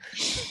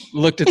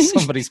looked at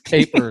somebody's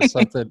paper or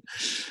something.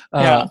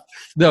 No,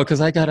 because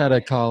I got out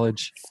of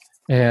college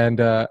and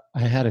I'm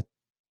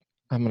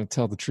going to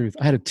tell the truth.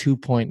 I had a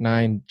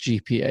 2.9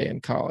 GPA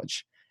in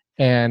college.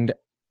 And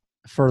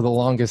for the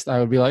longest, I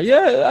would be like,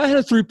 yeah, I had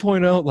a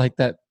 3.0, like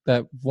that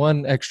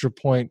one extra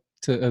point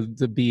to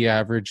the B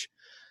average.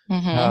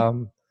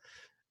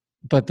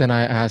 But then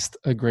I asked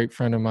a great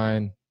friend of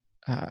mine,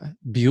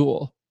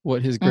 Buell,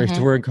 what his grades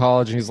were in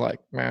college. And he's like,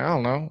 man, I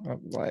don't know.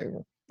 I'm like,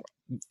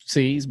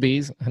 C's,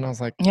 B's. And I was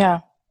like, yeah,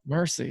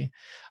 mercy.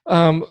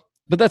 But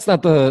that's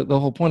not the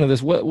whole point of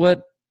this.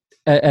 What,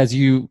 as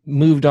you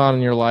moved on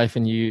in your life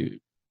and you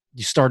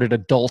started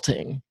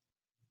adulting,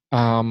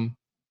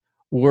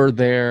 were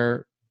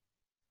there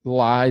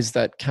lies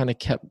that kind of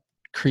kept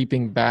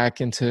creeping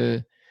back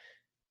into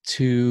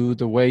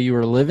the way you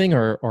were living,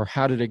 or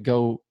how did it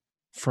go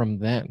from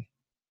then?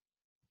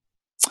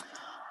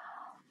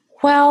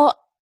 Well,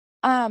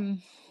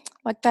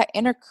 like that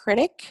inner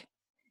critic,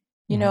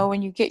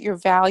 when you get your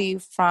value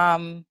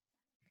from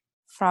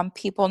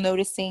people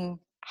noticing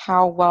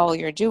how well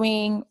you're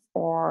doing,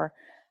 or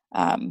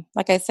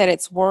like I said,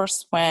 it's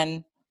worse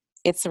when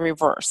it's the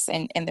reverse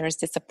and there's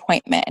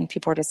disappointment and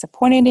people are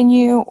disappointed in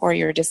you, or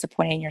you're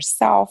disappointed in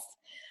yourself.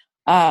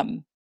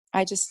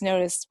 I just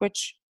noticed,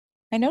 which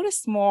I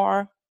noticed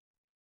more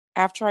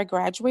after I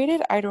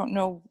graduated. I don't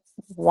know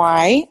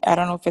why. I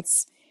don't know if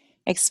it's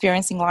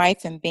experiencing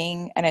life and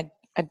being an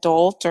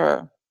adult,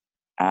 or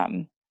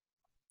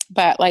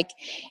but like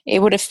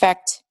it would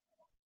affect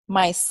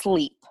my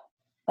sleep.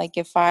 Like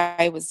if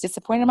I was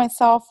disappointed in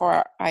myself,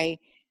 or I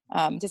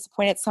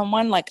disappointed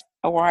someone, like,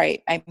 or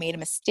I made a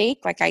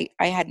mistake, like I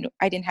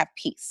didn't have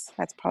peace.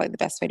 That's probably the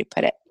best way to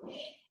put it,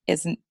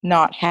 is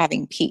not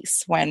having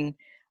peace when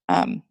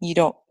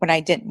when I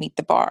didn't meet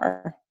the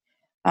bar.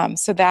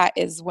 So that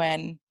is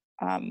when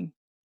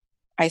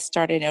I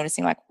started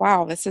noticing, like,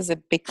 wow, this is a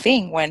big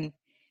thing when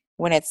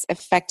it's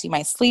affecting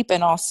my sleep.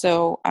 And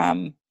also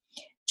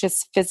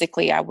just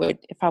physically,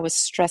 if I was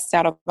stressed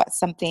out about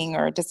something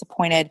or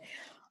disappointed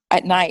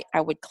at night,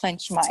 I would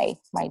clench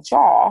my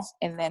jaw,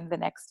 and then the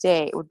next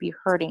day it would be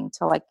hurting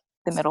till like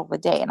the middle of the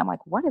day. And I'm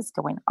like, what is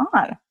going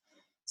on?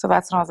 So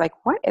that's when I was like,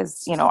 what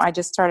is, I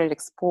just started to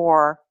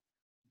explore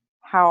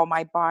how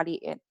my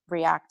body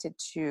reacted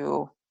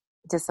to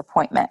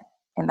disappointment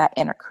and that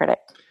inner critic.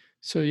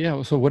 So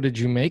yeah. So what did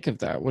you make of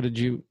that? What did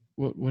you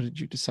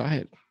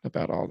decide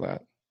about all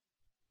that?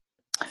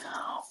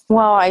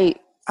 Well,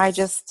 I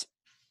just,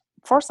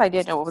 first I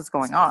didn't know what was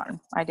going on.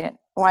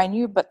 I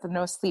knew, but the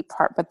no sleep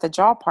part, but the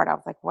jaw part, I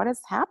was like, what is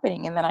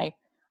happening? And then I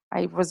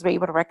was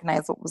able to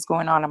recognize what was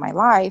going on in my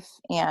life.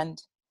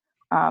 And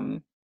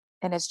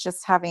it's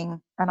just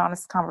having an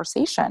honest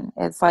conversation.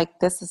 It's like,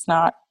 this is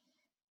not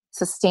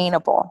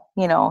sustainable.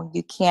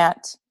 You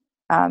can't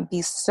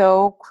be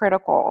so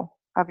critical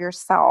of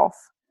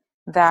yourself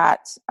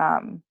that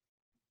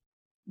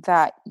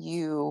that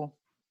you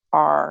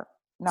are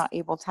not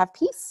able to have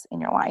peace in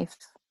your life.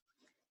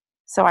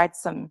 So I had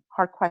some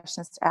hard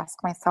questions to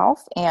ask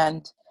myself,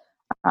 and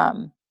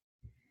I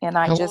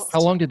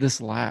how long did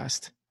this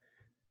last?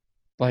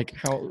 Like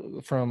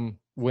from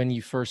when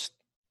you first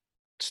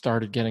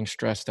started getting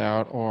stressed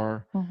out,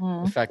 or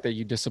the fact that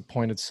you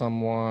disappointed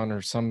someone,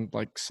 or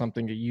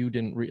something that you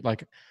didn't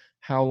like,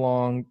 how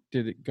long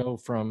did it go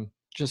from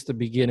just the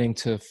beginning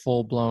to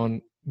full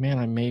blown, man,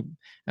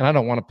 and I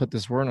don't want to put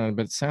this word on it,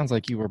 but it sounds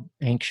like you were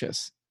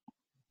anxious.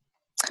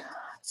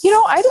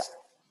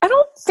 I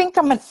don't think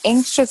I'm an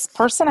anxious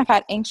person. I've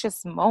had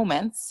anxious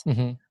moments,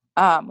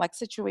 like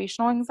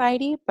situational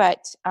anxiety,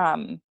 but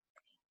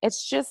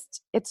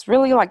it's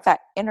really like that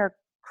inner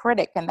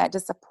critic and that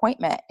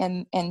disappointment,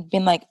 and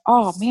being like,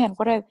 oh man,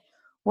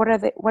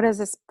 what is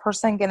this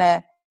person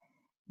gonna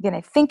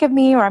think of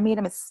me? Or I made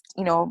a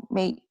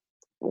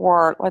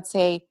or let's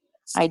say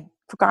I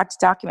forgot to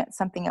document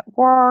something at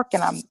work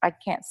and I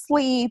can't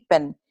sleep,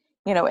 and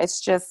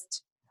it's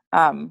just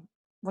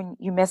when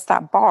you miss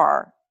that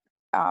bar.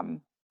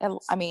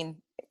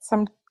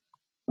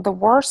 The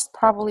worst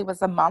probably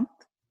was a month,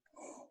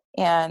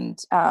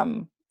 and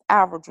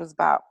average was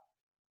about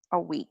a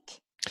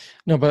week.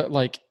 No, but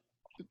like,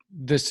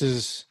 this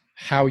is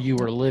how you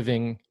were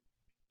living,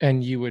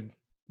 and you would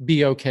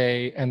be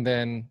okay and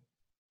then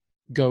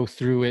go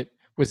through it.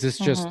 Was this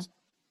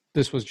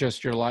this was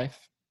just your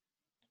life?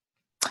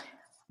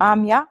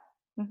 Yeah.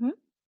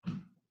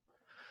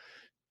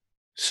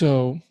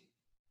 So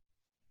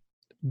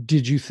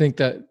did you think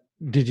that,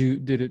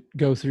 did it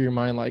go through your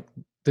mind like,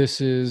 this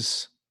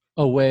is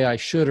a way I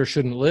should or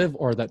shouldn't live,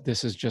 or that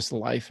this is just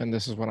life and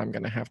this is what I'm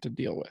going to have to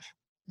deal with?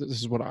 This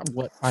is what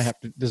I have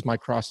to, this is my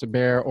cross to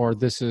bear, or I'm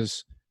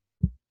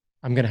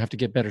going to have to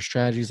get better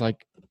strategies.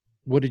 Like,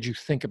 what did you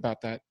think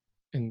about that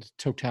in the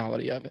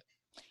totality of it?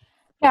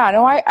 Yeah,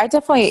 no, I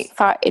definitely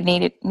thought it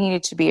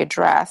needed to be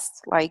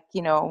addressed. Like,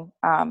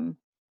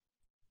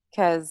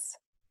 because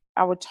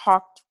I would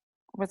talk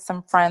with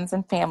some friends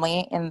and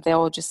family, and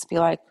they'll just be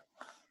like,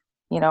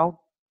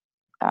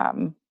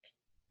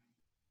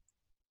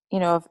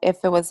 if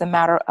it was a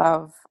matter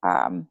of,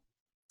 I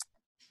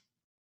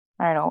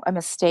don't know, a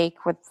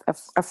mistake with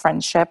a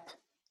friendship,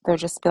 they'll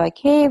just be like,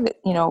 hey,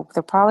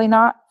 they're probably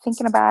not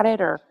thinking about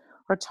it, or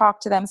talk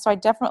to them. So I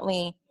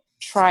definitely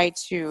try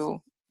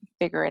to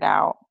figure it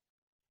out.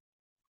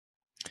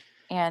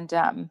 And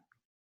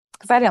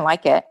because I didn't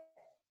like it.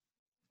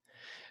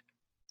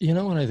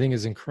 What I think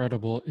is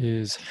incredible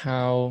is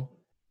how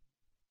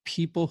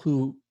people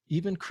who,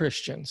 even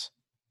Christians,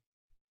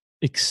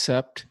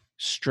 accept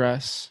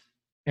stress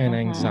and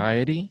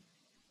anxiety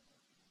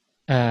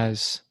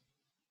as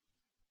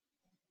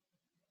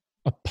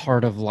a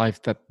part of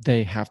life that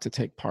they have to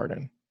take part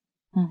in.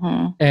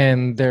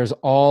 And there's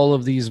all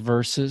of these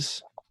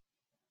verses,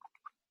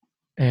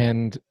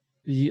 and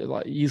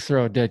you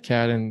throw a dead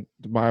cat in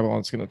the Bible, and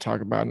it's going to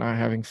talk about not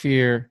having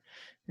fear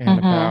and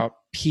about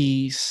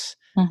peace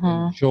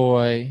and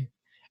joy.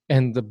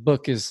 And the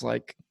book is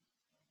like,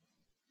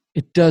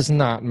 it does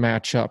not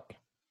match up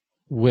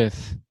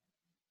with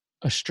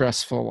a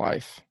stressful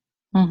life.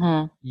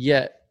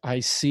 Yet I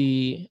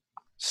see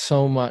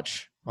so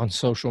much on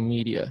social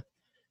media,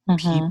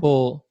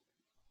 people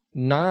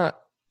not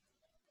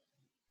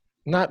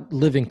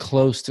living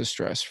close to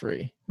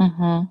stress-free,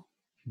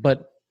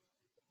 but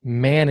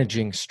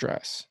managing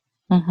stress,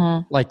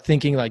 like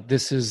thinking like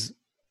this is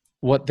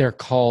what they're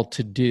called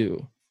to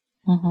do,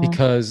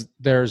 because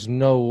there's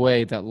no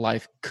way that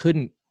life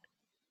couldn't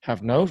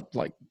have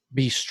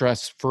be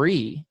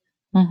stress-free,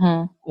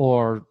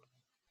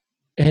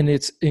 and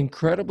it's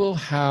incredible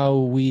how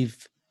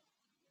we've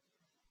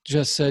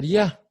just said,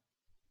 yeah,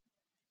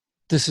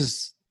 this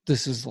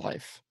is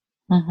life,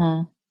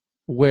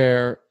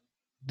 where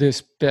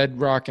this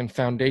bedrock and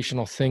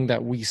foundational thing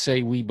that we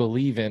say we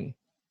believe in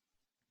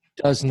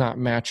does not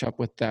match up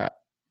with that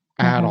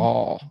at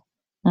all.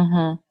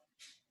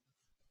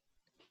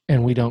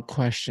 And we don't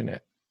question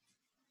it.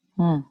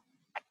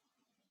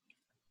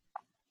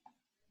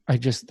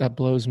 That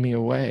blows me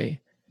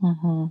away,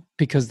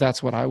 because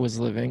that's what I was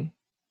living.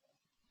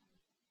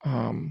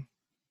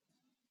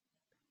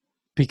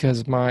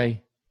 Because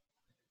my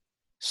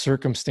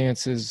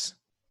circumstances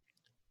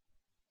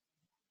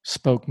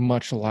spoke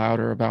much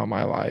louder about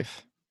my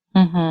life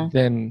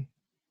than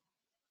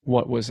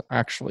what was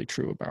actually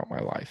true about my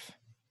life.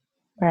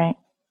 Right.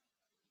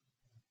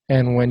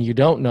 And when you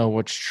don't know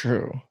what's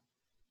true,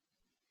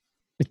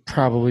 it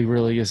probably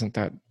really isn't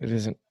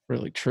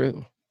really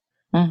true.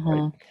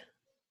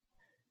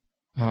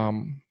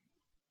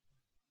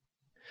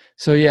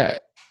 So yeah,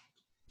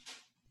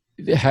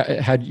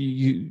 had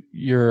you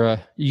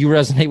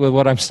resonate with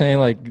what I'm saying?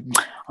 Like,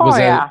 was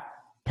that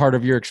part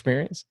of your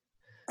experience?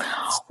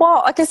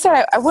 Well, like I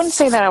said, I wouldn't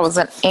say that I was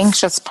an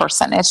anxious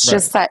person. It's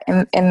just that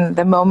in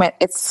the moment,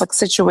 it's like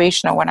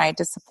situational. When I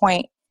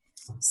disappoint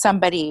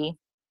somebody,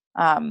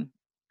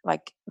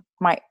 like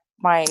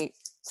my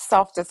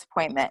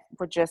self-disappointment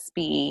would just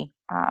be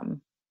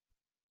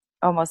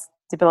almost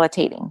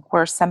debilitating,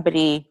 where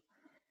somebody,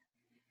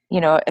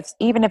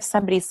 even if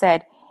somebody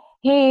said,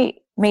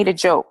 hey, made a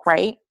joke,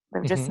 right? They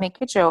would just Mhm.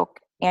 make a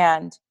joke,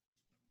 and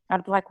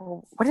I'd be like,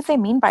 well, what did they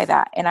mean by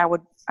that? And I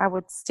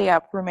would stay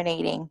up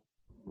ruminating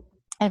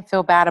and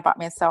feel bad about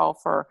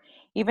myself, or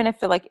even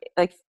if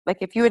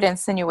if you had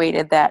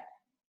insinuated that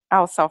I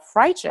was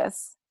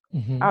self-righteous, I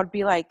Mhm. would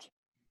be like,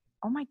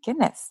 oh my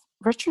goodness,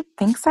 Richard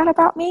thinks that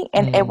about me,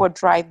 and it Mm. would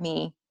drive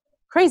me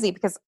crazy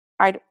because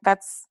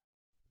that's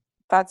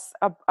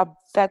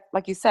that,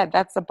 like you said,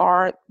 that's a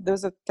bar.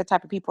 Those are the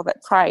type of people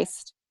that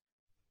Christ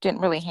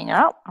didn't really hang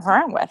out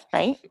around with,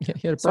 right? Yeah,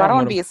 he had a So I don't problem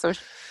want with to be him.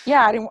 associated.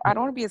 Yeah, I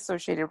don't want to be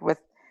associated with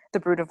the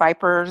brood of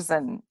vipers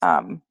and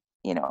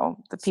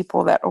the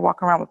people that are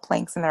walking around with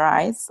planks in their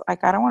eyes.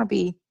 Like, I don't want to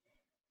be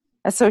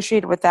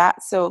associated with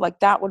that. So like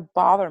that would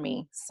bother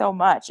me so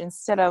much.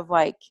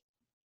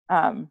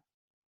 Um,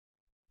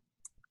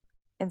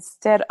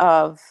 instead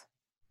of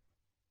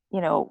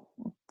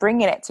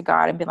bringing it to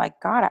God and being like,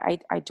 God,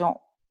 I don't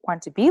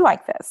want to be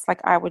like this.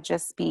 Like, I would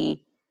just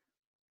be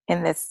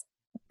in this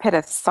pit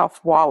of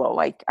self-wallow.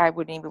 Like, I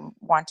wouldn't even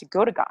want to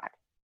go to God,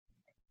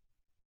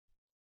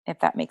 if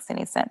that makes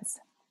any sense.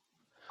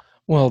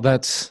 Well,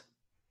 that's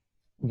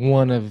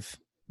one of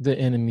the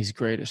enemy's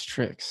greatest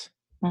tricks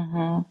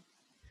Mm-hmm.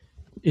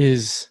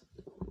 is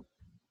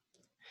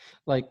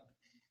like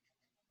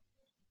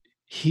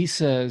he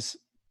says,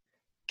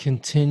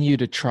 continue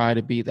to try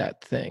to be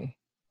that thing.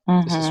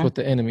 This is Mm-hmm. what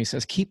the enemy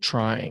says. Keep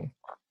trying,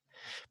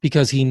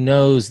 because he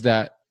knows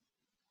that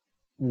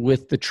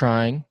with the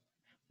trying,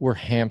 we're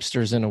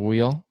hamsters in a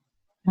wheel,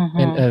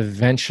 and Mm-hmm.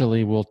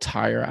 eventually we'll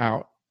tire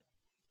out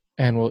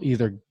and we'll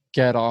either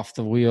get off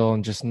the wheel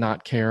and just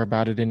not care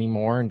about it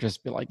anymore and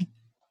just be like,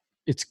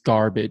 it's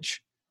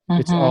garbage.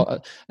 It's Mm-hmm.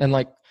 all, and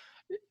like,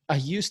 I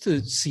used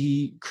to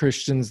see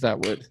Christians that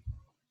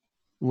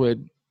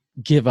would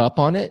give up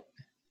on it.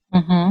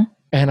 Mm-hmm.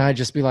 And I'd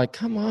just be like,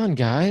 come on,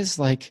 guys,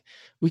 like,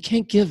 we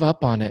can't give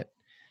up on it.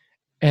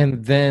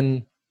 And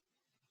then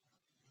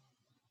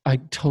I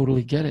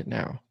totally get it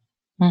now,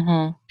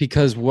 Mm-hmm.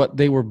 because what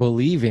they were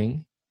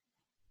believing,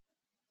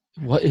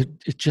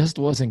 it just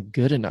wasn't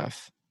good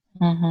enough.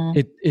 Mm-hmm.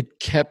 It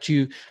kept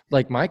you,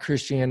 like, my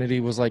Christianity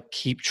was like,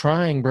 keep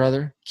trying,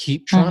 brother,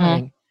 keep Mm-hmm.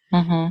 trying.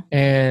 Mm-hmm.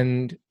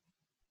 And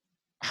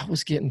I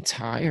was getting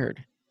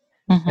tired.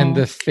 Mm-hmm. And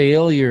the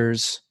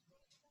failures,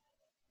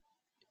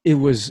 it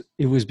was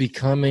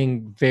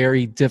becoming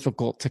very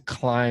difficult to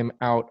climb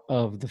out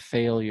of the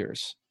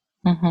failures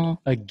Mm-hmm.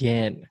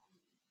 again,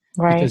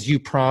 Right. because you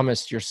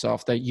promised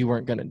yourself that you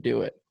weren't going to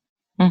do it.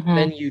 Mm-hmm.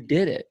 Then you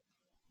did it.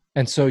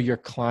 And so you're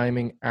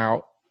climbing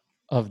out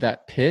of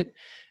that pit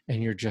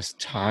and you're just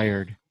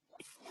tired.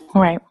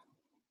 Right.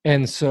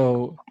 And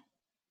so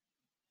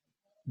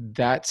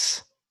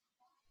that's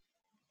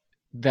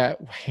that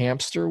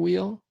hamster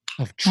wheel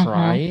of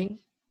trying.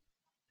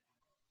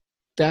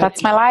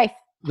 That's my life.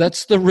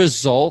 That's the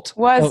result.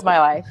 Was my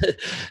life.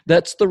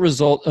 That's the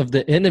result of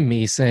the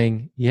enemy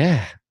saying,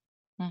 yeah,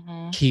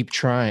 Mm-hmm. keep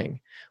trying.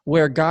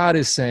 Where God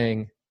is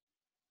saying,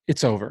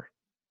 it's over.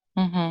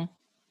 Mm-hmm.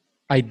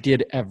 I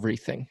did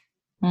everything.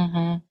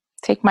 Mm-hmm.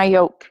 Take my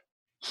yoke.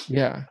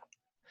 Yeah.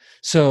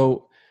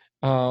 So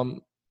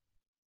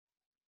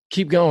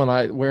keep going.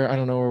 I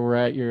don't know where we're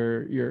at.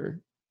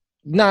 You're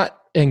not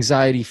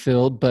anxiety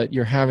filled, but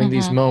you're having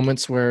these Mm-hmm.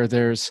 moments where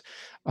there's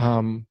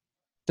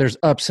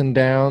ups and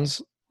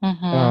downs.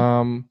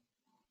 Mm-hmm.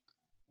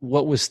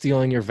 What was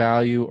stealing your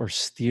value or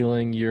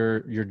stealing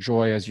your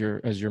joy as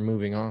you're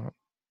moving on?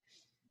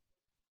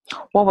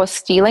 What was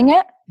stealing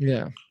it?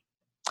 Yeah.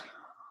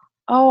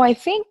 Oh, I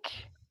think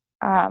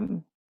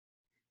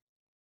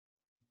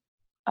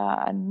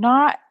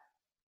not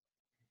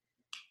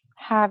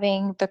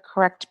having the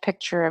correct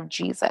picture of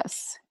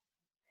Jesus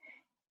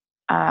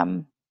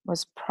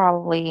was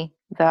probably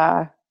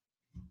the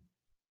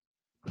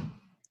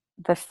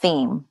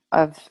theme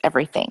of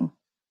everything.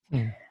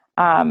 Mm.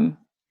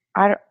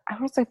 I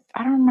was like,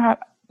 I don't know,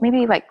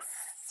 maybe like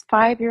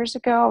 5 years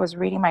ago, I was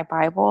reading my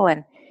Bible,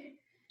 and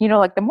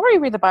like, the more you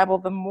read the Bible,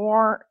 the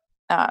more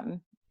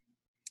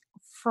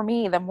for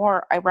me, the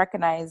more I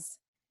recognize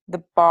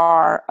the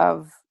bar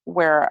of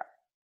where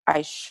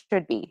I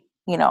should be,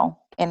 and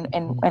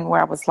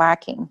where I was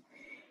lacking.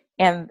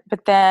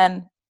 But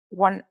then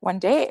one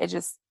day it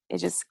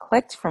just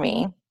clicked for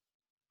me.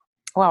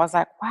 Well, I was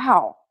like,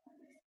 wow,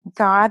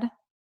 God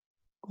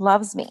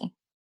loves me.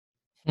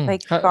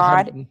 Like,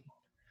 How did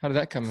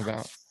that come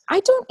about? I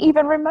don't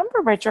even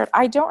remember, Richard.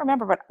 I don't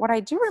remember. But what I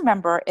do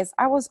remember is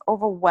I was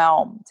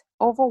overwhelmed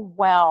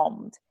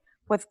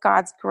with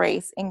God's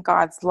grace and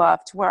God's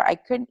love, to where I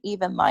couldn't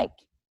even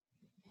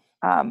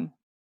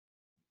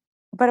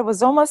but it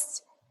was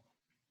almost,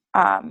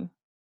 I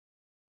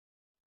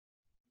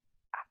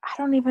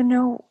don't even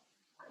know.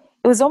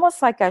 It was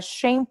almost like a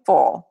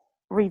shameful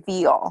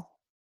reveal.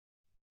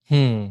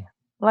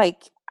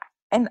 Like,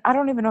 and I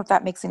don't even know if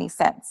that makes any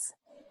sense,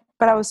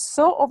 but I was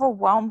so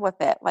overwhelmed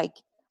with it. Like,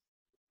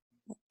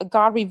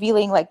 God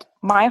revealing like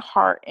my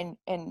heart and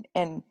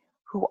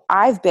who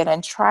I've been,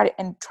 and try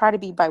to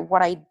be by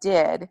what I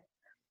did.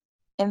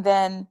 And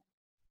then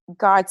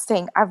God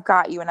saying, I've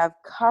got you and I've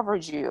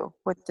covered you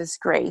with this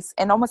grace,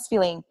 and almost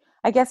feeling,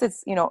 I guess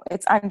it's,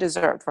 it's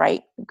undeserved,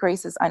 right?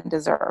 Grace is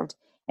undeserved.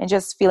 And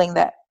just feeling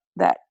that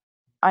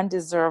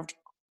undeserved,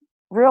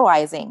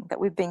 realizing that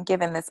we've been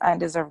given this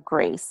undeserved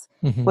grace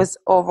was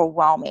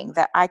overwhelming,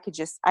 that I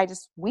just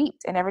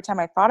wept. And every time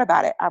I thought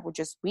about it, I would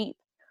just weep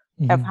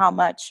of how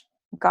much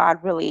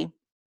God really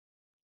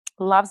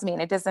loves me.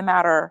 And it doesn't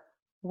matter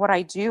what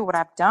I do, what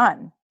I've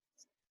done,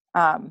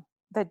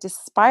 that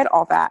despite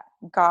all that,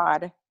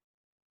 God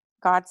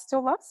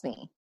still loves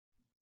me.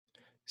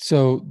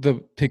 So the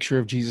picture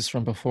of Jesus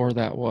from before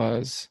that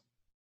was,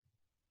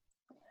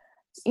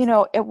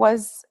 it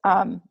was,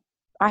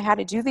 I had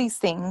to do these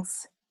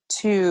things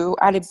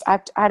I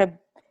had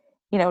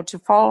to, to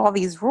follow all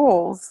these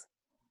rules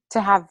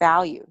to have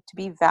value, to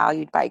be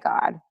valued by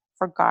God,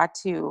 for God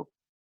to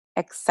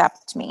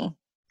accept me.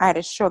 I had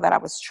to show that I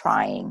was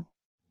trying.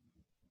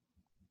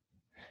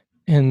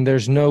 and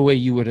there's no way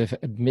you would have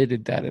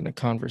admitted that in a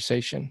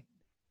conversation.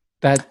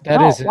 That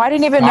No, is I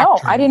didn't even know.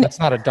 That's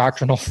not a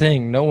doctrinal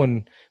thing. No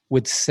one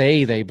would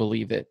say they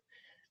believe it.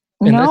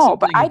 And No,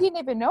 but I didn't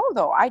even know,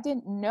 though. I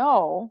didn't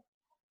know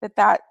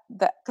that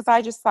because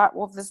I just thought,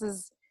 well, this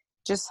is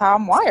just how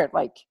I'm wired.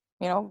 Like,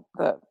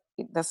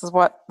 this is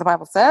what the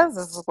Bible says.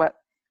 This is what,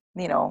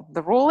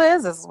 the rule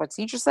is. This is what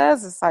teacher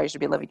says. This is how you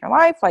should be living your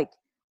life. Like,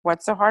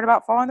 what's so hard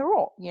about following the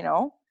rule,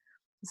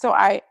 So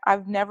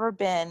I've never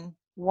been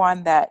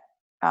one that,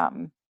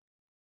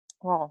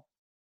 well,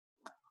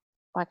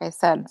 like I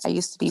said, I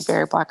used to be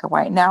very black and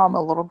white. Now I'm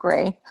a little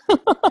gray.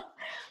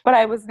 But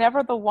I was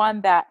never the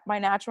one that my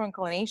natural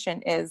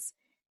inclination is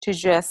to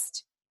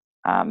just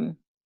follow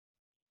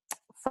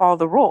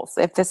the rules.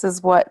 If this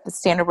is what the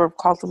standard we're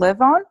called to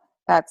live on,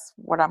 that's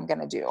what I'm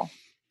going to do.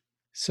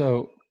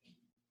 So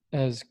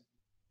as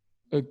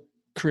a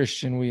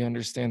Christian, we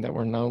understand that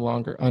we're no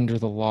longer under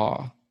the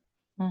law.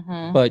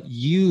 But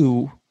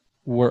you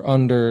were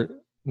under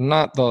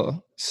not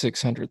the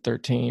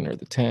 613 or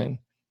the 10.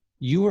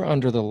 You were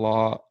under the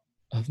law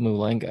of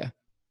Mulenga.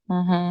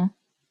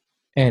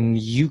 And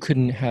you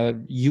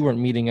weren't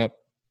meeting up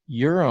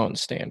your own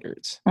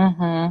standards.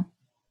 And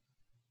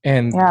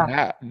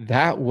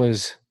that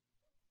was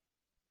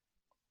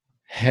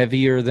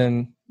heavier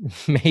than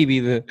maybe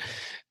the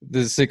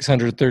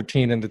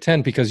 613 and the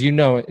 10, because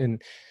in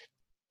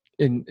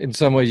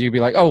some ways you'd be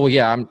like, oh well,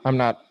 yeah, I'm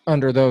not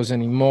under those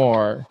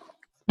anymore.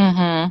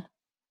 But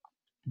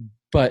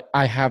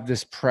I have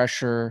this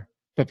pressure,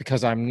 but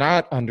because I'm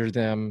not under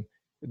them,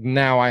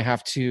 now I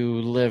have to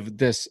live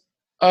this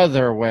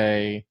other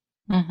way.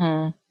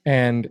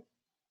 And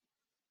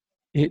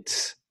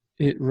it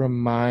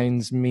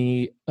reminds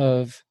me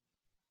of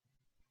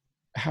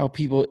how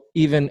people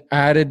even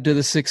added to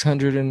the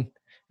 600, and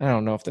I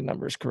don't know if the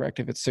number is correct,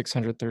 if it's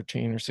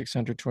 613 or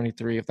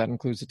 623, if that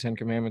includes the 10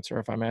 Commandments or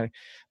if I'm adding,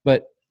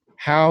 but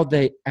how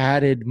they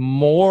added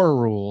more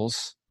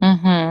rules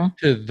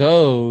to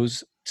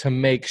those to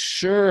make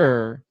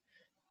sure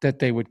that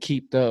they would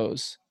keep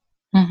those.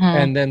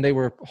 And then they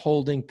were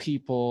holding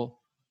people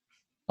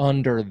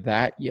under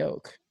that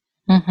yoke.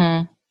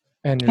 And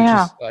you're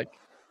just like,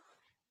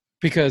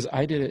 because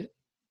I did it.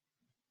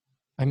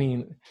 I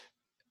mean,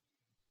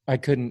 I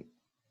couldn't,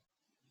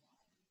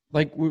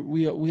 like,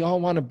 we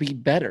all want to be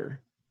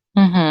better.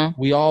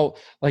 We all,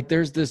 like,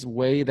 there's this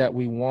way that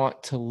we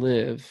want to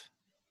live,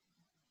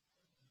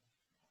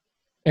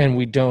 and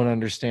we don't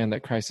understand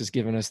that Christ has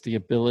given us the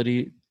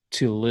ability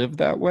to live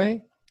that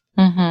way.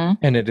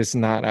 And it is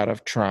not out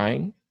of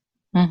trying.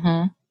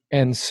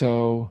 And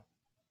so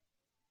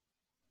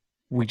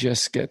we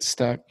just get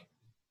stuck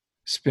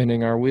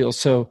spinning our wheels.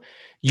 So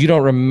you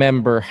don't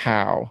remember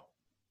how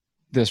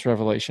this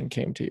revelation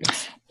came to you?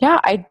 Yeah,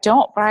 I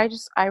don't, but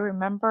I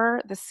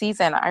remember the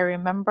season. I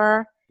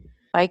remember,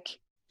 like,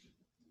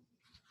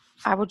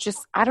 I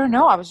don't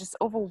know, I was just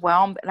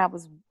overwhelmed, and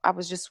I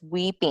was just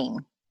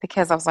weeping,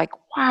 because I was like,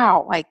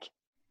 wow, like,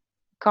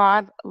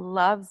 God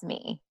loves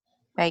me,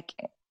 like,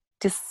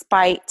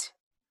 despite,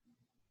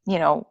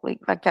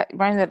 like that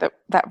reminds me of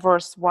that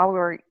verse, while we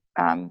were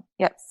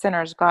yet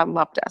sinners, God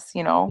loved us,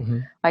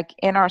 like,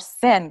 in our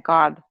sin,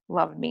 God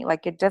loved me.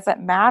 Like, it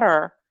doesn't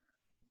matter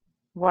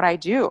what I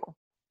do.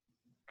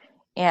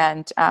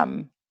 And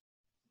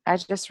I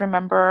just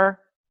remember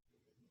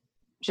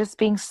just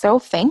being so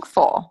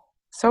thankful,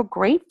 so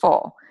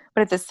grateful,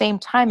 but at the same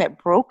time, it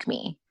broke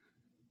me.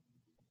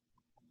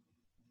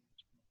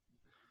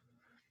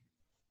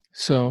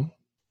 So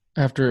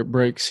after it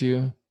breaks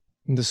you,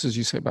 and this is,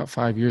 you say, about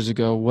 5 years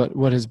ago,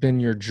 what has been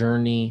your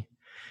journey?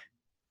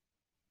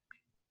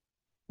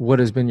 What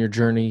has been your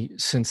journey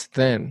since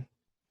then?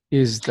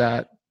 Is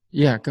that,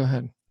 yeah, go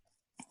ahead.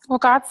 Well,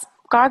 God's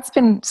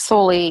been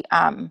slowly,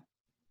 trying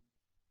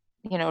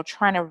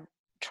to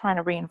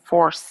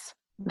reinforce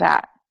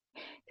that,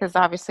 because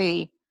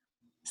obviously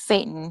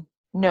Satan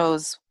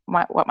knows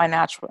what my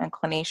natural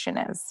inclination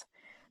is.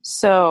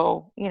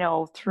 So,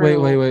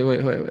 through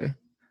Wait.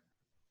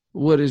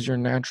 What is your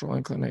natural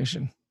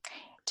inclination?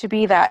 To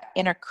be that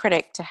inner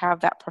critic, to have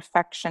that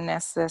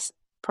perfectionistic,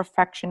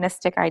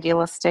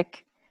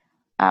 idealistic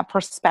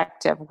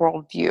perspective,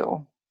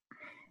 worldview.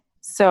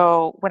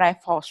 So when I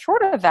fall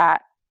short of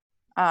that,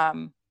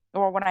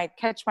 or when I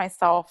catch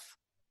myself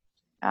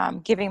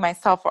giving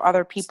myself or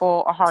other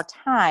people a hard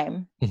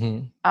time,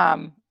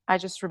 I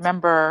just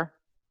remember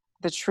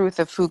the truth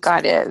of who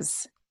God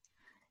is.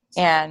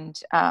 And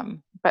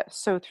but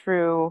so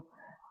through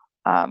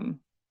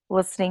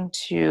listening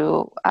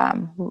to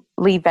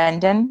Lee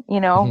Venden,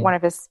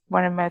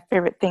 one of my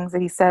favorite things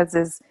that he says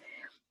is,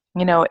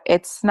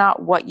 it's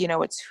not what you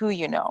know, it's who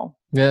you know.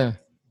 Yeah.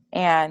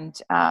 And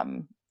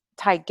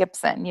Ty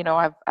Gibson,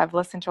 I've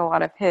listened to a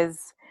lot of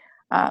his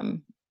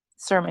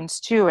sermons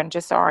too, and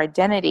just our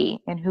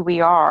identity and who we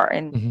are,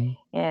 and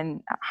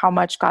how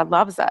much God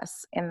loves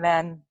us. And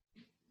then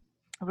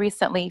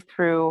recently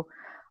through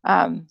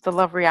the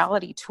Love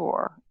Reality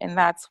Tour, and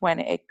that's when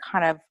it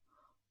kind of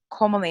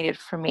culminated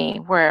for me,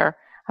 where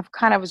I've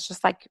kind of was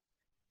just like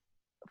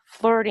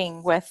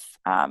flirting with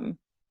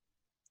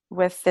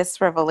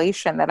this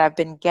revelation that I've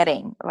been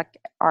getting, like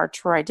our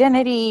true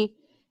identity.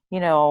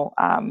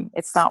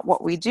 It's not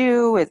what we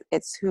do,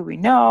 it's who we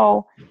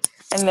know.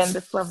 And then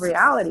this Love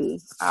Reality,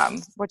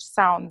 which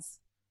sounds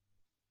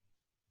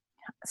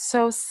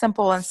so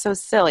simple and so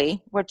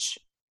silly, which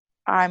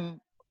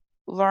I'm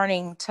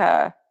learning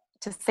to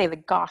say the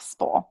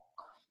gospel.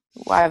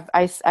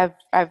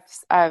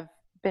 I've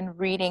been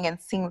reading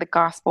and seeing the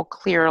gospel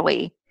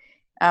clearly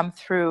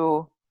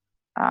through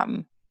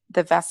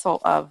the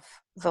vessel of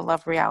the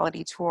Love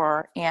Reality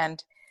Tour,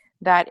 and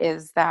that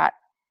is that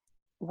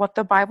what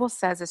the Bible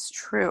says is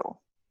true.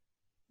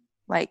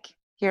 Like,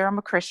 here I'm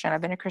a Christian.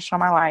 I've been a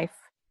Christian all my life.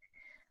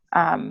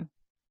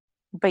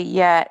 But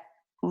yet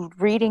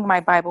reading my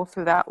Bible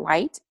through that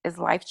light is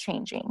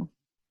life-changing.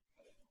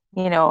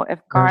 If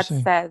God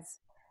says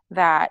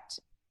that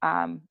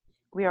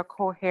we are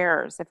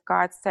co-heirs, if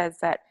God says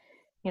that,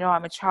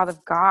 I'm a child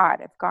of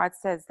God, if God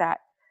says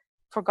that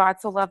for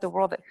God so loved the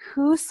world that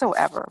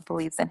whosoever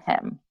believes in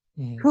him,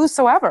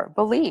 whosoever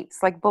believes,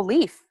 like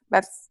belief,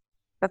 that's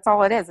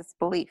all it is. It's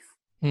belief.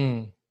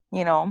 Will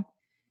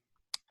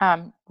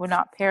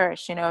not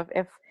perish.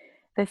 If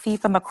the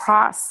thief on the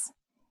cross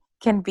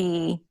can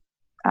be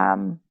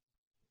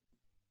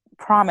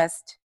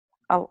promised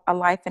a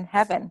life in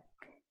heaven,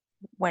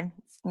 when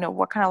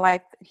what kind of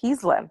life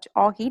he's lived,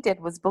 all he did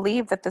was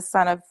believe that the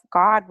Son of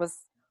God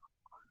was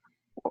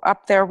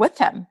up there with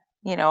him.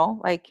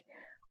 Like,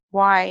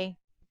 why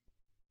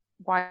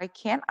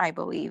can't I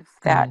believe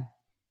that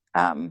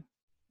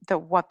that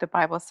what the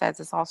Bible says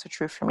is also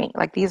true for me?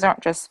 Like, these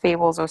aren't just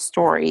fables or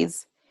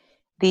stories.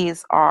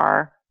 These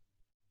are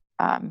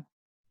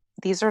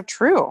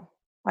true.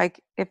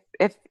 Like,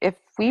 if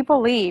we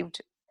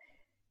believed,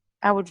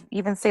 I would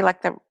even say,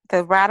 like,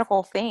 the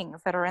radical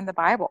things that are in the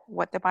Bible,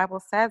 what the Bible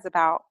says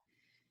about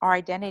our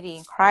identity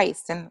in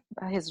Christ and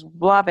his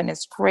love and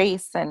his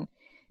grace, and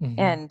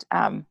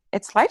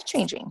it's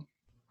life-changing,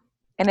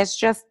 and it's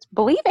just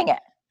believing it.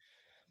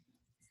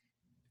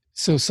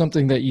 So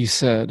something that you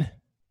said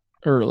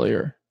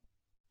earlier,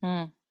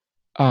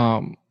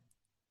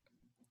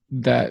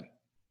 that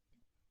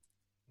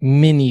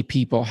many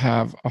people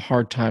have a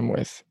hard time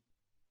with,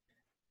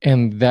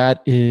 and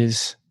that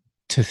is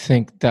to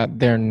think that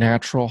their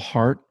natural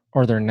heart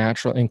or their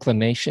natural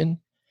inclination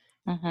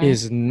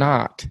is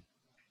not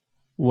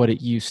what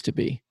it used to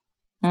be.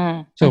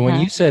 So when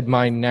you said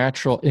my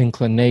natural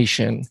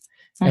inclination,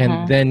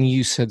 and then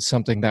you said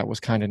something that was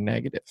kind of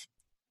negative,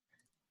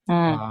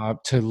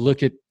 to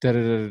look at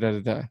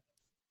da-da-da-da-da-da.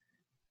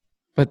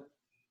 But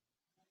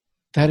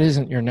that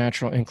isn't your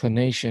natural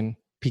inclination,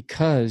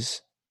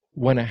 because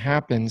when it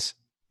happens,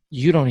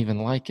 you don't even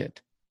like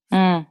it.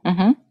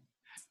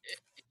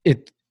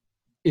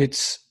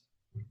 It's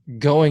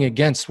going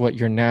against what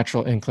your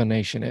natural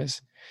inclination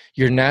is.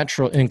 Your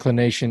natural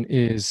inclination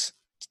is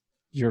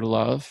your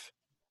love.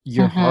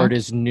 Your heart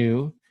is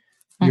new.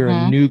 You're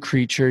a new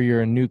creature.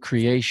 You're a new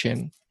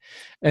creation.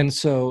 And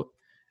so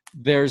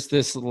there's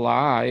this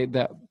lie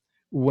that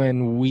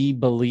when we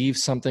believe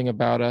something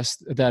about us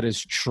that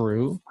is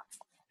true,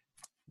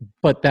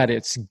 but that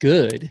it's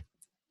good,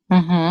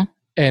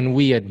 and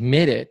we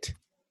admit it,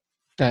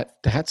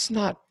 that's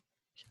not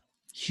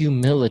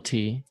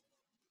humility.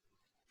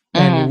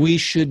 And we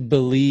should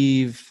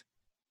believe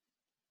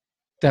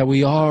that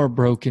we are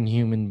broken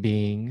human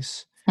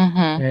beings,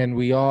 and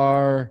we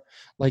are,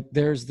 like,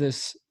 there's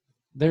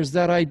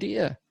that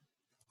idea.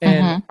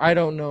 And I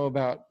don't know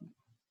about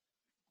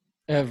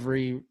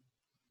every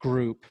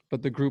group,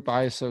 but the group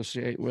I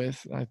associate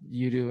with,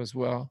 you do as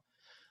well,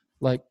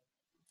 like,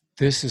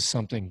 this is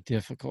something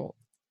difficult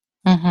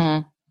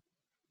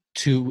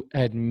to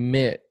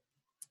admit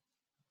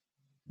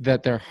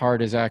that their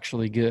heart is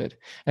actually good.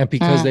 And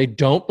because they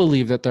don't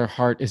believe that their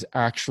heart is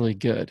actually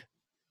good,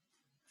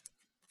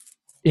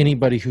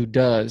 anybody who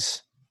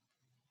does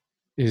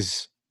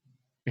is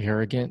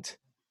arrogant,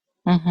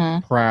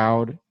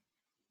 proud.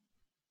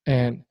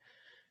 And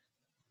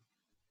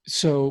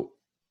so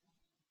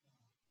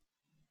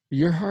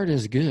your heart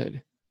is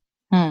good.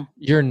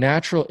 Your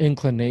natural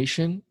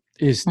inclination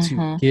is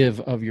to give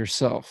of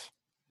yourself.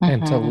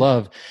 and to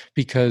love,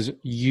 because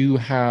you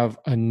have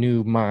a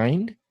new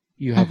mind,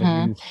 you have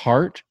a new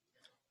heart.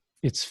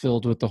 It's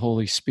filled with the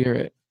Holy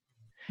Spirit.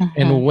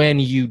 And when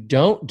you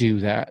don't do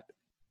that,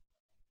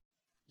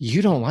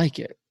 you don't like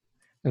it.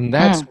 And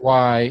that's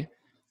why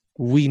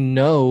we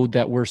know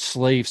that we're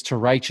slaves to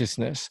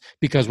righteousness,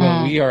 because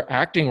when we are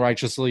acting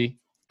righteously,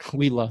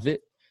 we love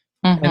it.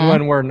 And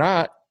when we're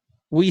not,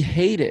 we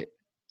hate it.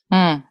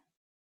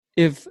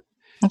 If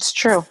It's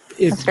true.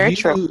 It's very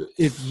true.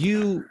 If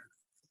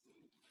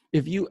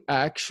you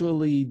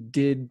actually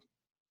did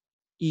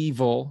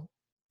evil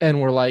and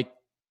were like,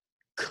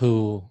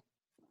 cool,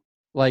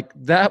 like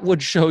that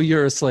would show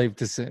you're a slave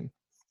to sin.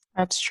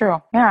 That's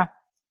true. Yeah.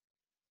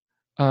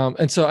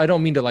 And so I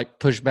don't mean to like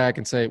push back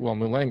and say, well,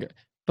 Mulenga,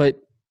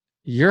 but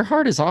your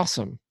heart is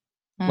awesome.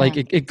 Like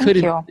it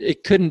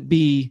couldn't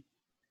be,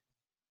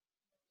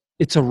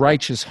 it's a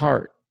righteous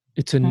heart.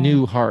 It's a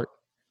new heart.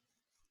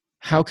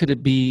 How could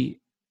it be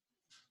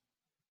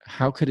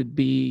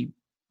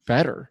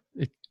better?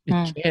 It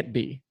can't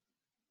be.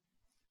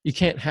 You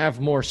can't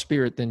have more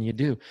spirit than you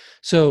do.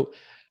 So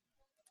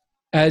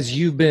as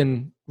you've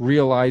been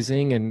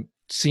realizing and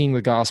seeing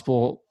the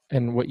gospel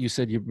and what you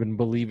said, you've been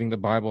believing the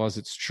Bible as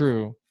it's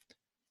true,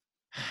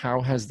 how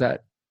has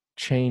that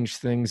changed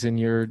things in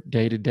your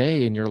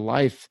day-to-day, in your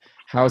life?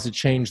 How has it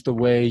changed the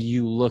way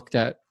you look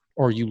at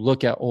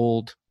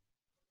old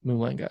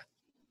Mulenga?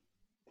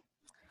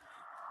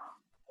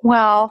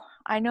 Well,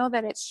 I know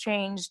that it's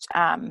changed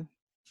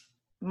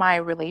my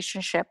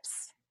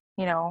relationships.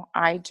 You know,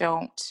 I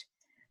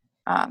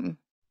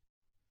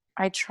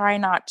try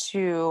not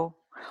to,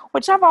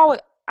 which I've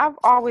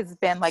always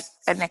been like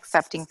an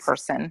accepting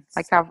person.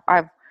 Like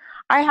I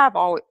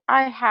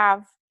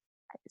have,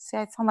 see,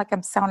 I sound like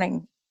I'm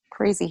sounding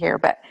crazy here,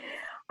 but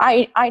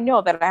I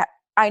know that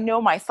I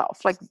know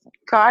myself. Like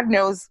God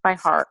knows my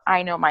heart.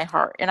 I know my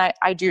heart, and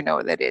I do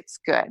know that it's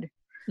good.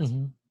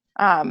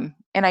 And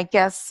I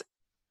guess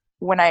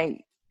when I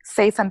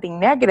say something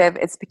negative,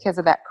 it's because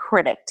of that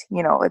critic.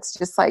 You know, it's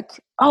just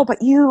like, oh, but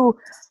you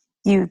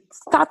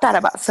thought that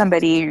about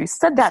somebody, or you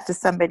said that to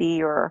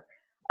somebody, or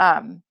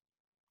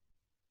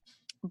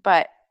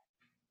but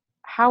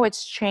how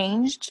it's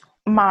changed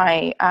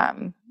my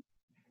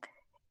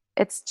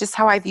it's just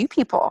how I view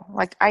people.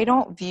 Like I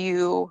don't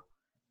view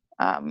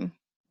I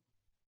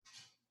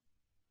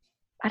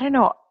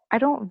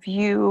don't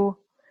view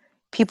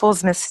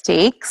people's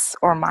mistakes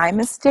or my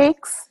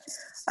mistakes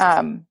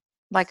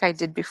like I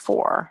did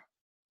before.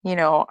 You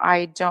know,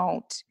 I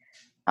don't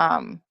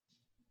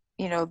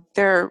you know,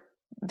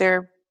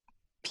 they're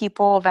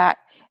people that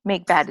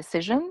make bad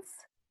decisions,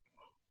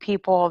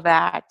 people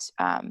that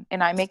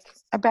and I make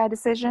a bad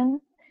decision,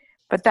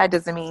 but that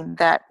doesn't mean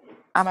that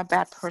I'm a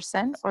bad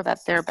person or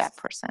that they're a bad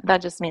person.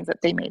 That just means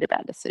that they made a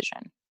bad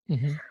decision.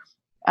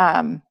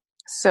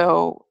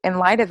 So in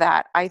light of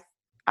that,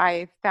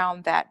 I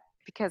found that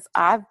because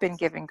I've been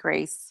given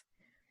grace,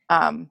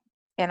 and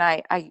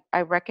I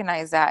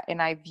recognize that,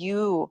 and I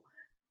view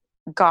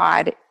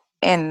God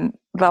in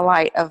the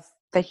light of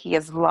that He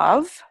is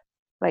love,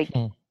 like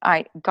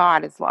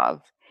God is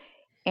love,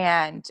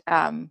 and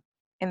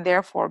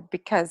therefore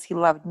because He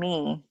loved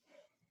me,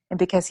 and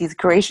because He's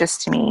gracious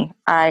to me,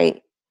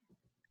 I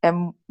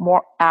am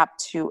more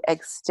apt to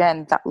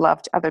extend that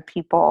love to other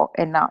people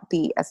and not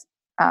be as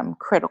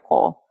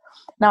critical.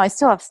 Now I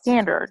still have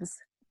standards,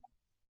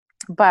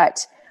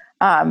 but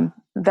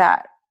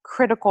that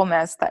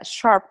criticalness, that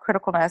sharp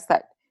criticalness,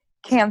 that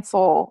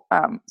cancel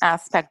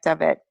aspect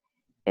of it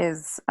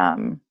is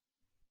in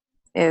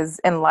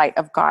light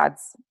of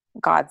God's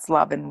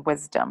love and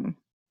wisdom.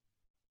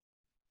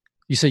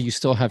 You say you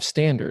still have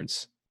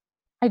standards.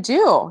 I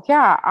do.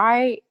 Yeah.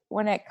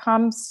 When it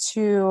comes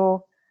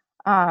to,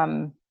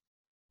 I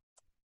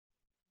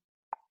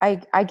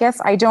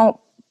guess I don't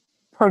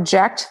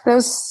project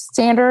those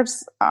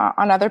standards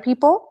on other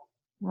people,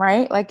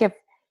 right? Like if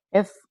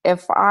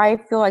I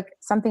feel like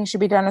something should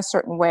be done a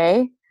certain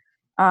way,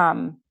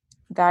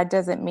 that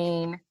doesn't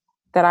mean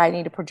that I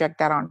need to project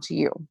that onto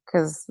you,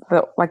 because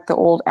like the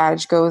old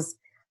adage goes,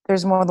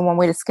 there's more than one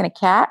way to skin a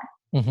cat.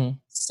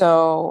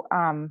 So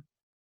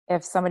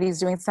if somebody's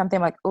doing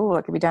something like, oh,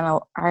 it could be done,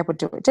 I would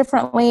do it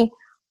differently.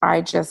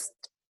 I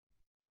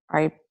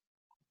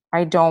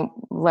don't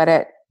let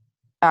it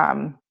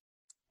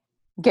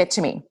get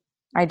to me.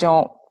 I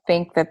don't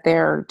think that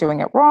they're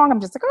doing it wrong.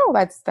 I'm just like, oh,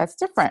 that's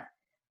different.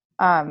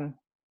 And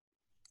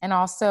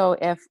also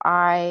if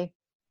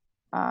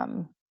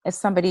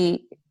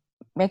somebody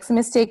makes a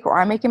mistake or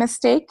I make a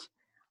mistake,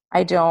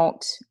 I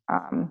don't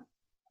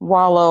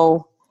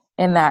wallow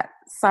in that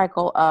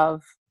cycle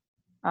of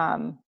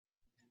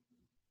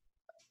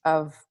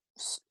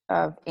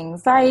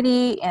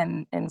anxiety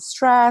and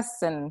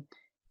stress,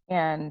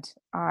 and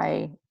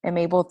I am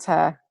able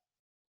to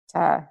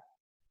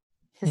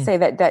say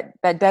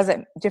that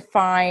doesn't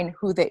define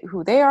who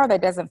they are.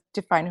 That doesn't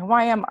define who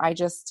I am. I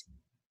just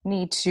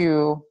need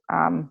to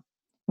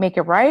make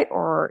it right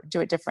or do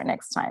it different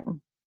next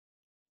time.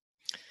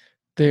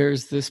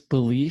 There's this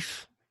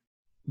belief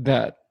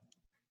that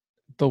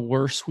the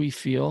worse we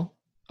feel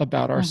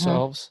about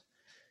ourselves,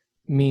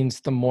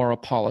 means the more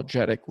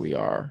apologetic we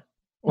are,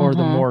 or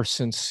the more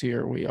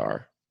sincere we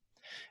are.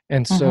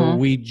 And so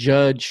we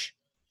judge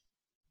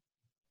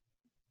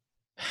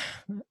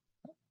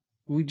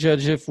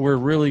if we're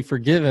really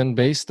forgiven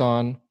based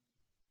on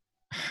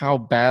how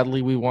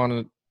badly we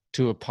wanted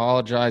to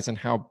apologize and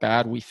how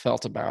bad we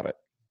felt about it,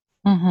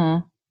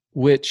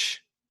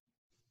 which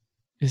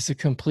is a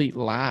complete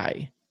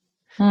lie.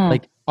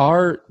 Like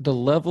the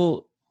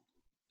level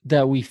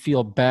that we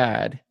feel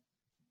bad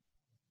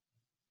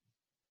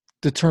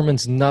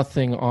determines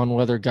nothing on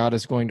whether God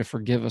is going to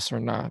forgive us or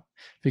not,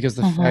 because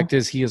the fact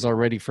is he has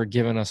already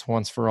forgiven us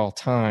once for all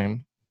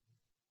time.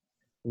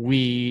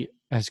 We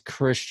as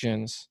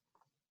Christians,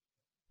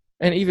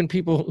 and even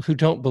people who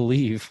don't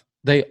believe,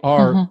 they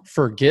are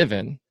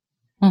forgiven.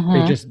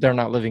 They're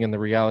not living in the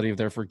reality of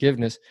their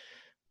forgiveness,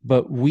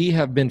 but we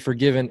have been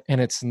forgiven, and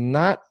it's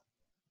not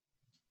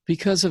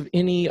because of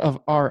any of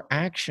our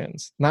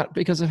actions, not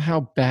because of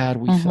how bad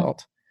we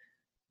felt,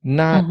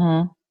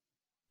 not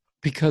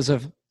because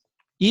of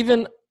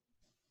even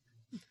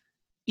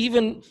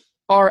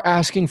our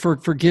asking for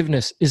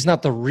forgiveness is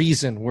not the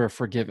reason we're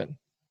forgiven.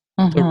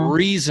 The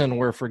reason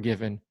we're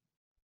forgiven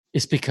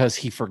is because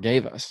he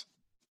forgave us.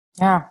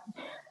 Yeah.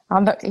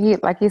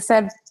 Like he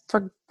said,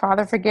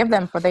 Father, forgive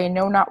them, for they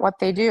know not what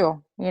they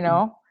do, you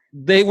know?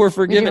 They were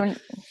forgiven.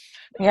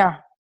 Yeah.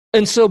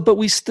 And so, but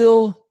we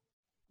still,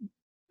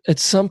 at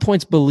some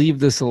points, believe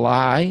this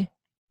lie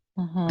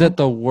that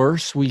the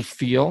worse we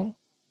feel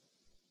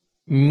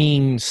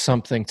means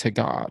something to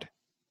God.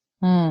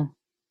 And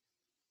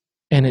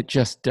it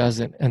just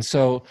doesn't. And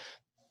so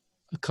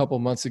a couple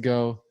months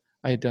ago,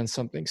 I had done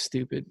something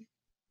stupid,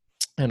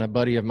 and a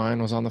buddy of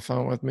mine was on the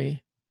phone with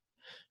me,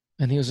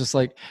 and he was just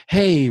like,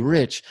 "Hey,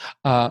 Rich,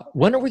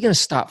 when are we going to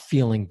stop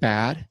feeling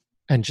bad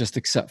and just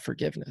accept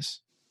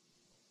forgiveness?"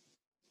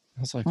 I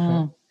was like,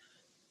 huh?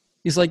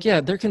 He's like, "Yeah,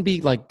 there can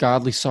be like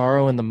godly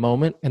sorrow in the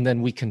moment, and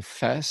then we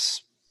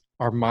confess.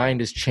 Our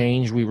mind is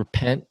changed. We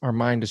repent. Our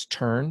mind is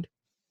turned.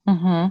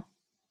 When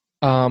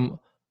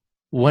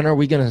are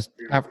we going to,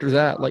 after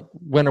that, like,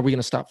 when are we going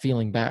to stop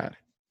feeling bad?"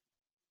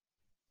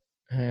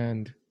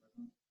 And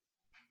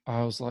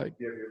I was like,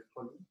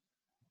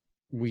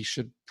 we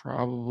should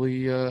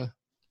probably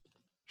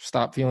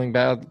stop feeling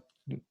bad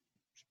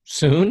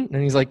soon.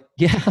 And he's like,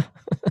 yeah.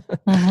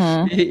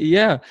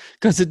 Yeah,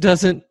 because it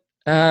doesn't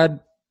add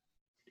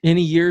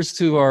any years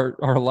to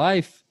our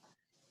life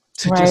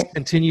to just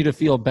continue to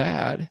feel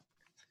bad.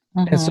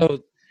 And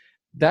so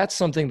that's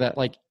something that,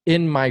 like,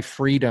 in my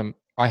freedom,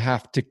 I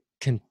have to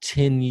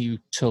continue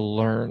to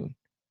learn.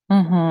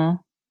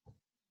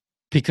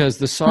 Because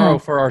the sorrow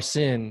for our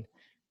sin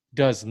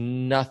does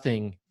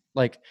nothing.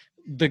 Like,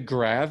 the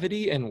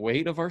gravity and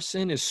weight of our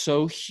sin is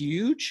so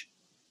huge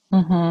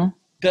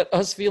that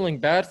us feeling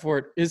bad for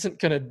it isn't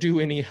going to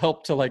do any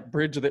help to, like,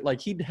 bridge it. Like,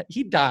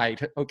 he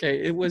died.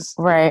 Okay. It was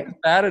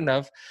bad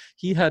enough.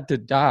 He had to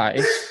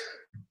die.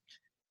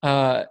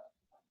 Does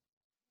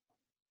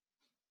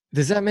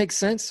that make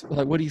sense?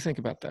 Like, what do you think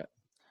about that?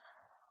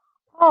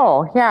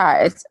 Oh,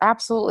 yeah, it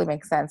absolutely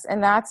makes sense.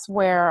 And that's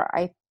where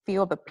I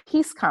feel the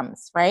peace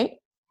comes, right?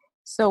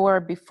 So where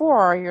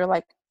before you're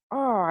like, oh,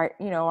 I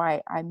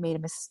made a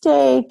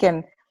mistake,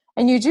 and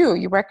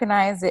you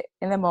recognize it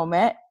in the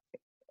moment,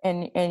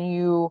 and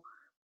you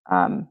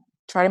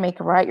try to make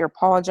it right, you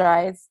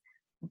apologize,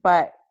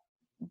 but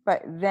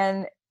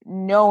then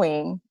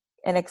knowing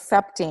and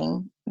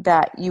accepting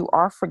that you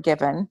are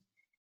forgiven,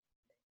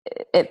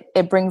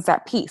 it brings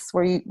that peace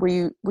where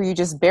you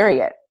just bury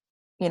it.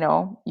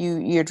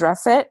 You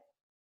address it,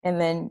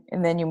 and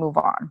then you move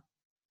on.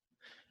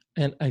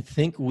 And I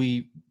think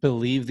we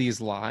believe these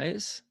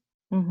lies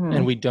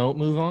and we don't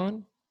move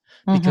on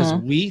because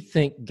we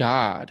think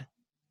God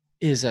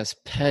is as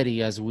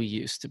petty as we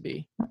used to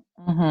be.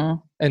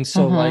 And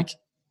so, like,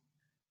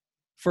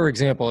 for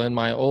example, in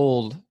my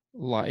old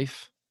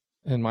life,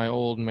 in my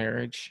old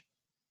marriage,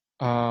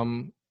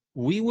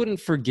 we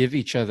wouldn't forgive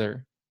each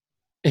other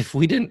if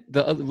we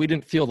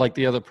didn't feel like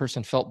the other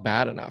person felt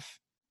bad enough.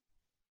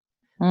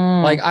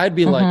 Like, I'd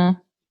be like,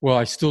 well,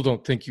 I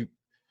don't think you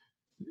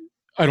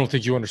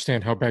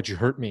understand how bad you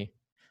hurt me,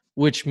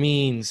 which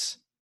means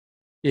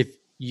if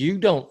you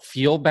don't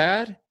feel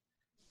bad,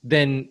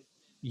 then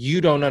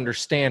you don't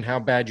understand how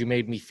bad you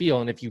made me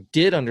feel. And if you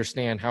did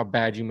understand how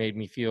bad you made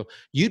me feel,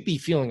 you'd be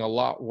feeling a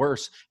lot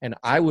worse. And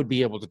I would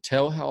be able to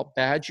tell how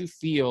bad you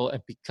feel.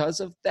 And because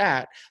of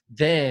that,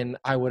 then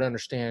I would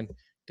understand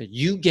that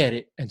you get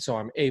it. And so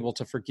I'm able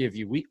to forgive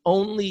you.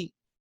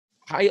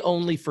 I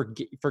only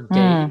forgave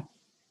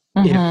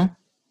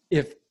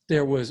if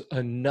there was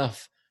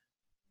enough,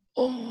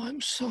 oh,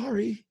 I'm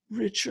sorry,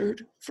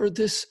 Richard, for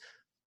this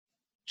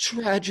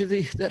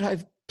tragedy that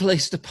I've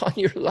placed upon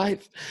your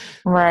life.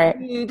 Right.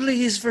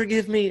 Please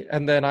forgive me.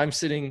 And then I'm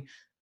sitting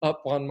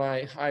up on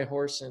my high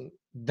horse, and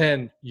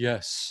then,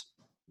 yes,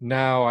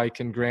 now I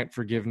can grant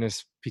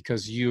forgiveness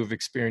because you have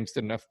experienced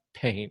enough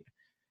pain.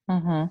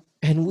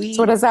 And we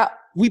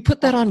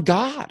put that on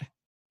God.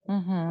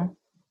 What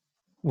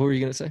were you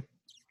going to say?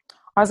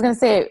 I was going to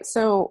say,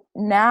 so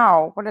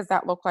now, what does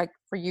that look like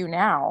for you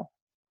now?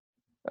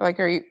 Like,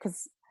 are you,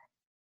 because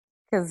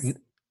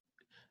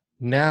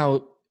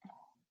Now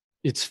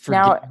it's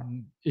now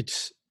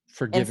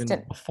forgiven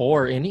instant.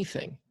 before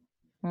anything.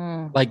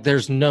 Mm, Like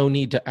there's no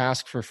need to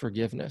ask for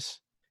forgiveness.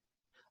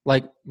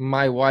 Like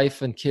my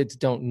wife and kids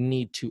don't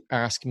need to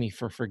ask me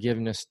for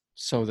forgiveness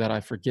so that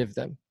I forgive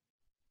them,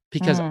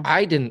 because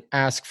I didn't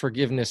ask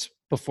forgiveness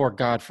before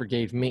God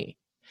forgave me.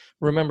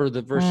 Remember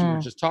the verse you were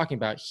just talking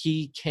about?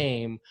 He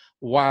came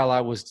while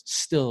I was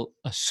still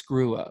a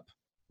screw up,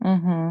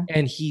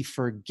 and he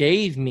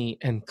forgave me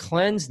and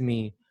cleansed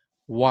me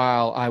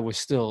while I was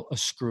still a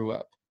screw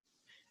up.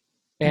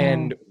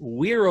 And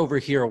we're over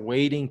here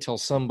waiting till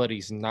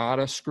somebody's not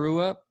a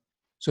screw up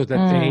so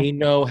that they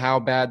know how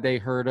bad they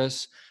hurt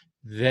us.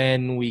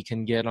 Then we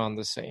can get on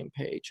the same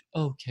page.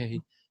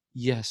 Okay,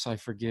 yes, I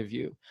forgive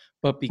you.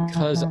 But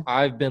because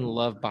I've been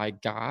loved by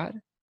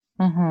God,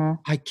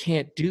 I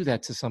can't do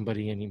that to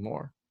somebody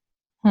anymore.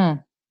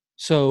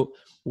 So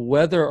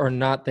whether or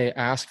not they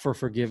ask for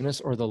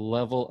forgiveness or the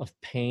level of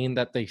pain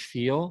that they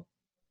feel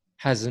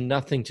has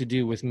nothing to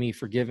do with me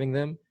forgiving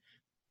them,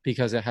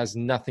 because it has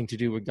nothing to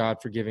do with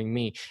God forgiving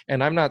me.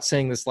 And I'm not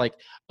saying this like,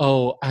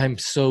 oh, I'm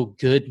so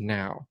good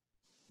now.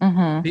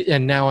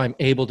 And now I'm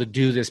able to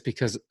do this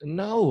because,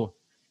 no,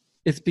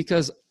 it's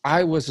because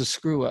I was a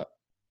screw up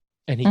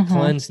and he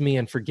cleansed me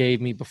and forgave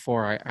me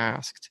before I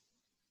asked.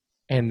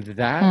 And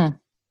that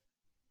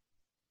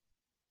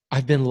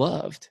I've been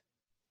loved.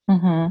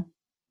 And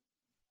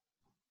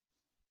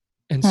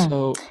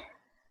so,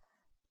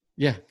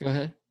 yeah, go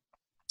ahead.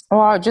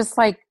 Well, just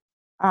like,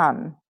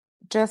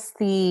 just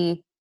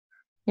the,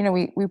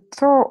 we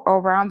throw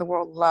around the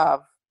word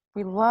love.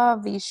 We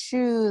love these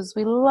shoes.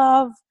 We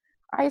love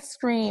ice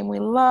cream. We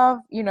love,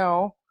 I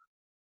don't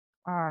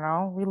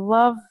know, we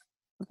love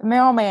the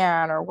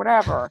mailman or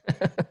whatever.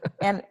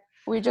 And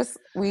we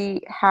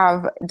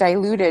have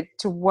diluted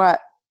to what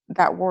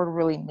that word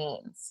really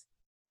means.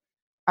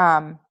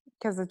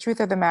 Because the truth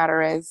of the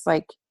matter is,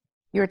 like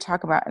you were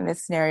talking about in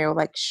this scenario,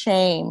 like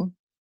shame,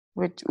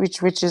 which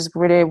is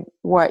really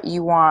what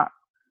you wanted,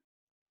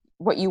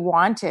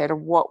 or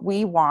what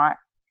we want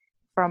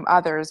from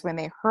others when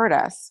they hurt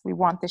us. We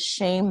want to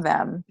shame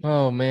them.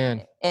 Oh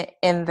man,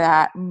 in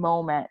that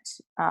moment.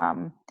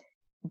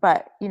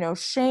 But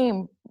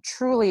shame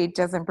truly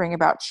doesn't bring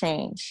about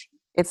change.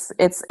 It's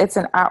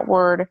an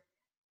outward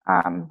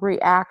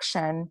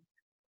reaction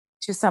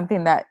to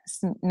something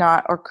that's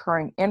not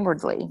occurring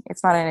inwardly.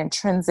 It's not an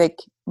intrinsic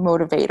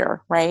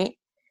motivator, right?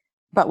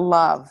 But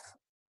love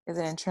is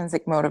an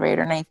intrinsic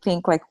motivator. And I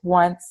think like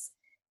once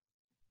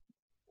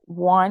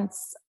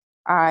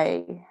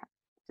I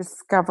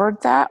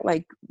discovered that,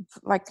 like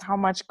how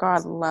much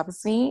God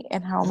loves me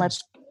and how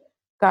much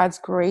God's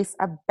grace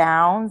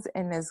abounds,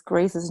 and his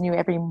grace is new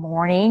every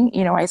morning.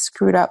 I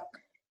screwed up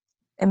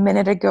a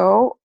minute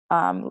ago,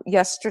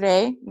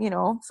 yesterday.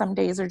 Some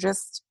days are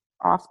just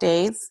off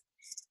days,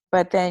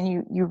 but then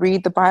you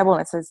read the Bible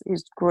and it says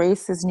his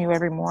grace is new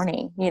every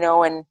morning,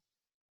 and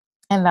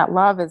that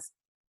love is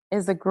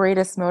the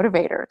greatest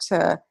motivator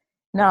to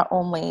not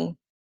only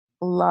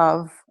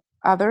love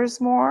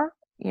others more,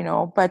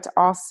 but to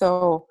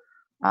also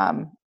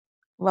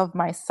love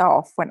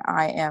myself when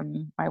I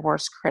am my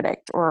worst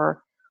critic,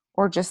 or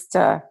just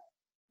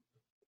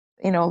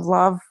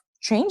love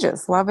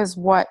changes. Love is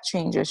what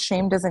changes.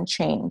 Shame doesn't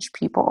change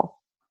people.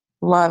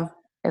 Love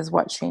is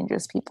what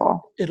changes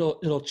people.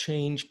 It'll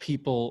change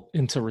people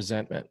into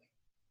resentment,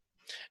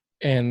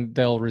 and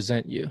they'll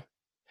resent you.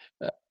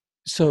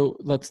 So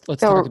let's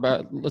talk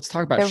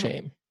about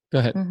shame. Go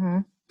ahead.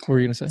 What were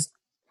you gonna say?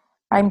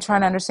 I'm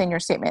trying to understand your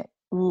statement.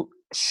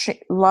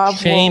 Love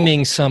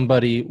shaming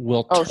somebody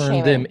will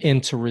turn them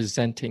into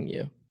resenting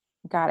you.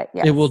 Got it.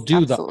 Yes, it will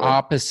do absolutely. the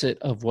opposite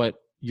of what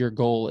your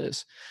goal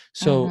is.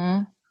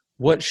 So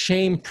what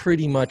shame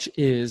pretty much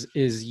is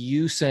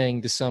you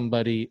saying to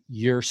somebody,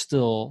 you're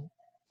still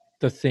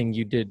the thing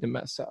you did to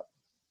mess up.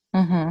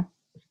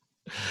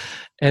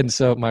 And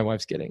so my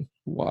wife's getting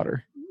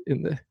water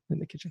in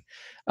the kitchen.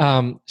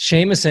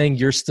 Shame is saying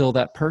you're still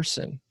that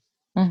person.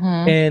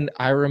 And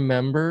I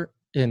remember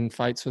in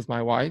fights with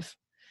my wife,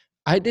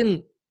 I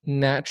didn't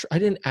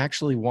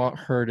actually want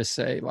her to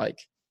say like,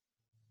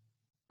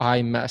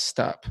 I messed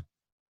up.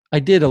 I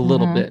did a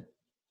little bit.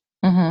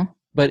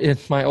 But in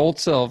my old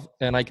self,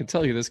 and I can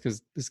tell you this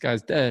because this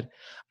guy's dead,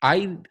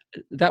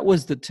 that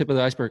was the tip of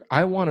the iceberg.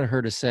 I wanted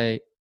her to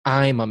say,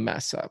 I'm a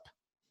mess up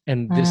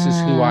and this is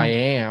who I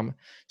am,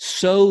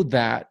 so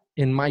that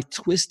in my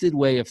twisted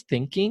way of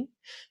thinking,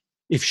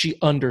 if she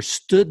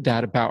understood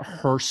that about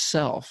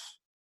herself,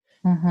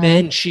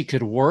 then she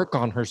could work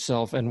on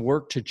herself and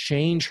work to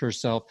change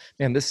herself.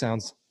 Man, this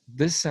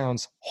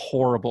sounds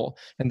horrible.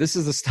 And this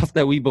is the stuff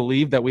that we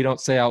believe that we don't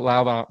say out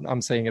loud.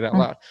 I'm saying it out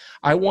loud.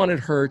 I wanted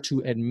her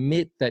to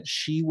admit that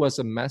she was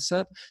a mess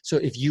up. So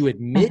if you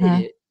admitted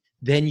it,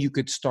 then you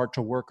could start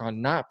to work on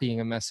not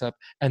being a mess up.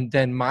 And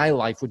then my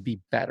life would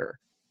be better.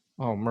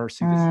 Oh,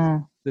 mercy.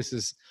 This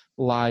is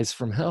lies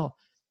from hell.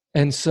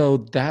 And so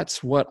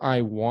that's what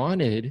I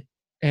wanted.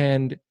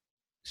 And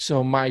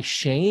so my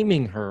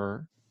shaming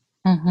her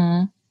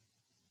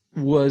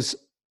was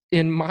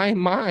in my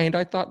mind,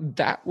 I thought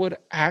that would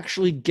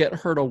actually get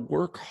her to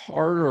work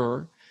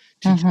harder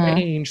to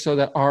change so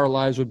that our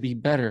lives would be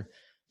better.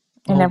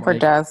 It never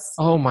does.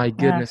 Oh my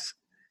goodness.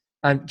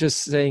 I'm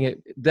just saying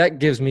it. That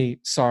gives me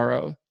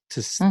sorrow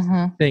to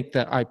think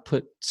that I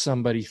put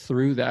somebody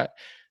through that.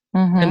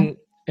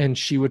 And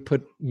she would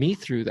put me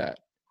through that.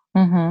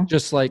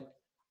 Just like,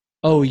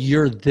 oh,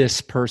 you're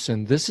this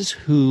person. This is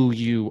who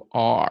you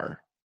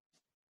are.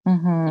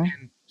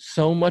 And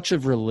so much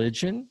of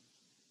religion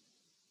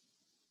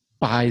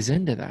buys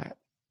into that.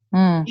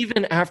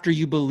 Even after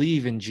you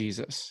believe in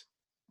Jesus,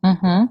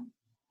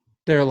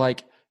 they're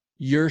like,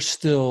 you're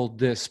still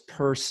this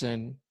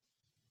person.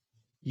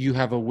 You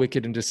have a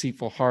wicked and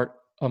deceitful heart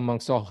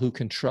amongst all who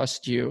can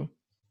trust you.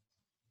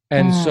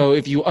 And so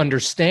if you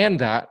understand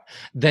that,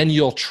 then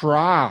you'll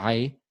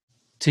try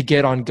to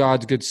get on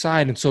God's good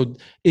side. And so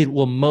it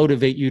will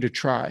motivate you to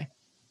try.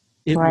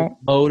 It will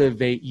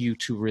motivate you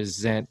to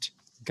resent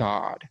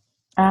God.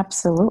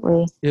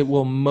 Absolutely. It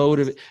will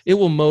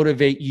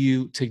motivate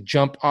you to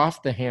jump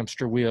off the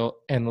hamster wheel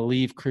and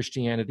leave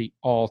Christianity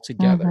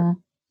altogether.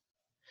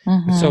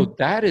 So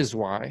that is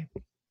why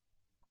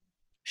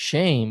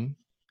shame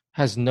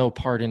has no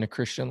part in a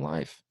Christian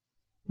life.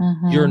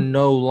 You're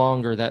no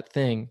longer that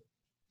thing.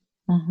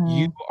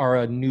 You are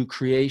a new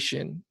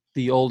creation.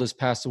 The old has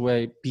passed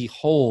away.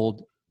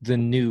 Behold, the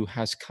new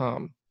has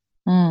come.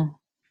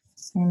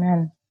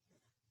 Amen.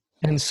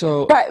 And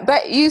so,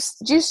 but you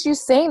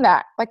saying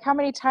that, like, how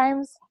many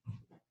times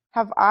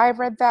have I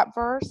read that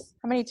verse?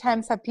 How many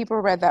times have people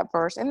read that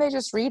verse and they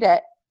just read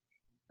it,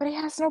 but it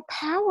has no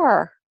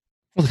power?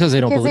 Well, because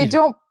they don't believe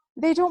it.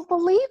 They don't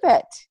believe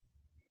it.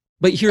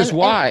 But here's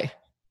why.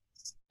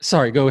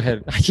 Sorry, go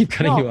ahead. I keep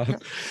cutting you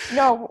off.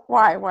 No,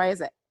 why? Why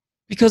is it?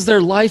 Because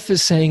their life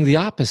is saying the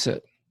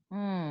opposite.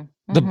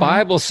 The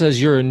Bible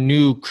says you're a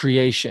new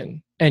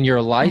creation, and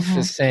your life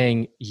is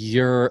saying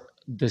you're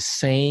the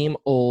same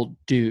old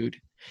dude.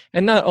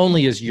 And not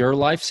only is your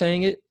life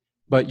saying it,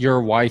 but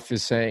your wife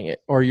is saying it,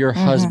 or your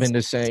husband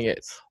is saying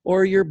it,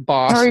 or your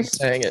boss is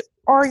saying it.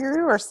 Or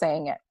you are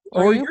saying it.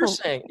 Or you're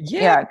saying it.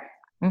 Yeah.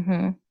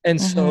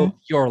 And so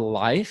your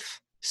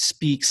life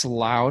speaks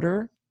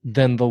louder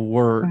than the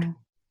word.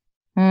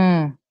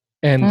 And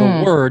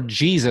the word,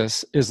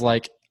 Jesus, is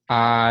like,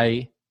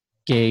 I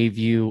gave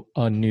you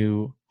a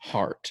new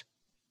heart.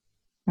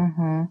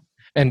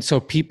 And so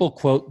people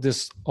quote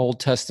this Old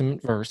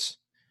Testament verse.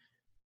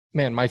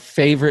 Man, my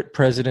favorite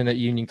president at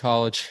Union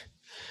College,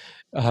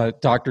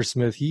 Dr.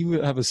 Smith, he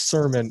would have a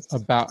sermon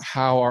about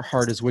how our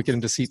heart is wicked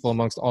and deceitful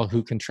amongst all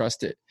who can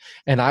trust it.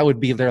 And I would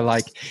be there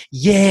like,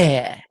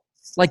 yeah,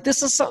 like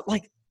this is so,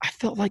 like, I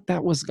felt like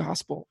that was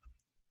gospel.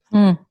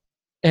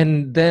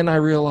 And then I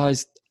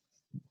realized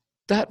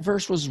that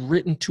verse was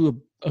written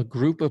to a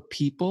group of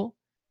people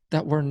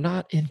that were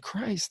not in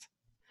Christ.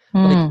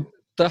 Like,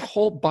 the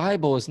whole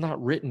Bible is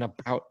not written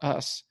about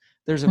us.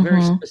 There's a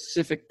very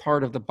specific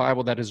part of the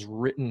Bible that is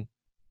written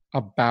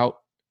about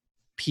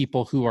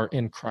people who are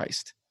in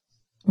Christ.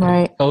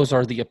 Right. And those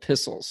are the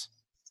epistles.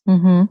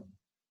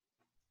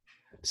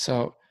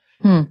 So,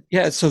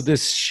 yeah, so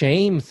this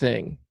shame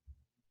thing,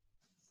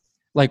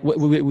 like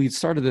we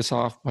started this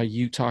off by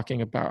you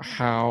talking about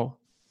how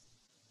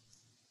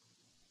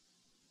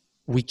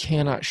we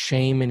cannot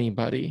shame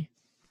anybody.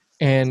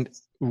 And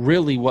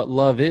really what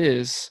love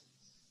is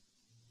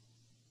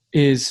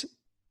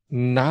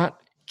not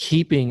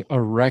keeping a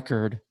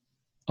record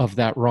of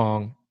that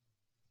wrong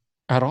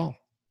at all.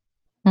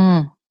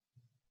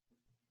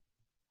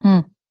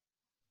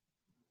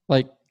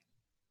 Like,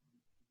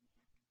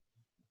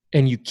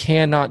 and you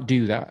cannot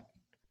do that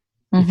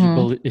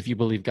if you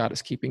believe God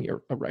is keeping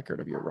a record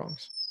of your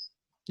wrongs.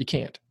 You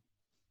can't.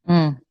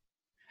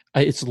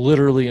 It's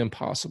literally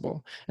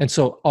impossible. And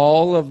so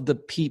all of the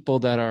people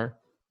that are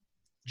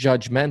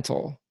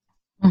judgmental,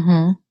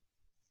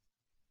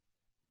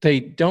 they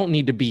don't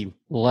need to be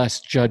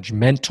less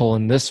judgmental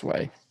in this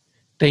way.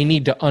 They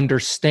need to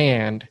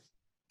understand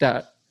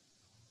that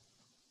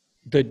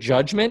the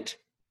judgment,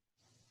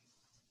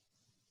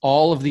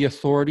 all of the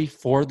authority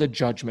for the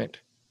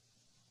judgment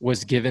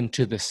was given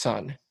to the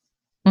Son.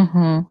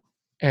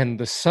 And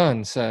the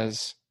Son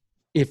says,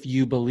 if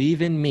you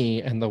believe in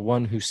me and the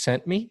one who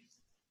sent me,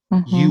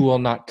 you will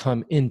not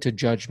come into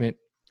judgment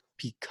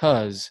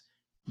because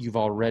you've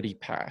already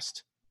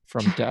passed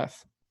from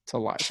death to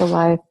life. To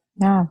life,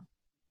 yeah.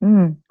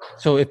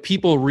 So if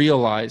people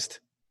realized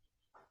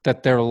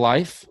that their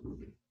life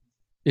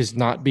is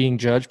not being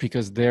judged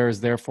because there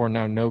is therefore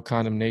now no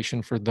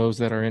condemnation for those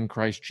that are in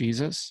Christ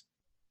Jesus,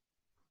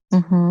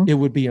 it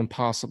would be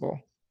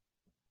impossible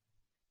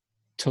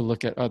to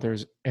look at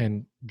others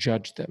and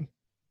judge them.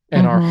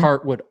 And our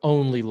heart would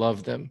only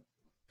love them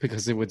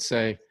because it would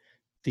say,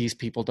 these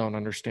people don't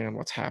understand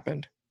what's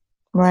happened.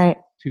 Right.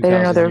 They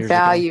don't know their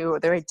value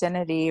or their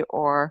identity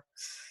or,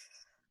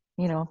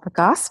 the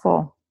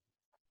gospel.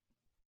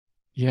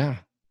 Yeah.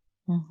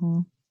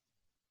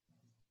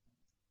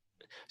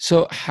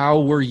 So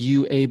how were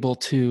you able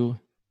to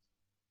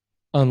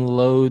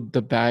unload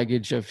the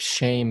baggage of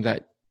shame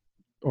that,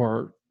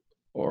 or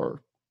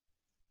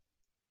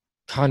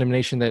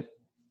condemnation that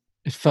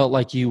it felt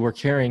like you were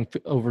carrying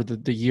over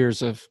the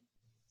years of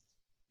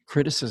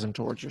criticism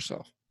towards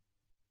yourself?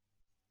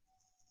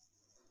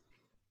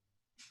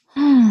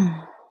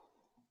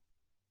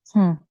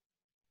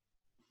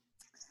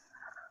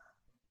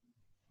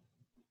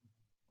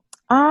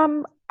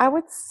 I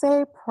would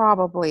say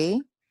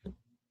probably.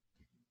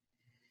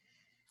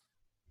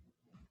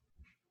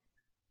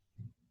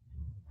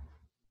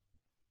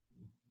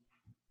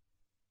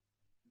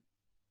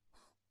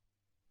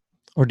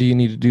 Or do you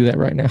need to do that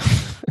right now?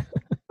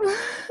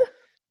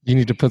 You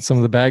need to put some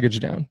of the baggage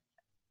down.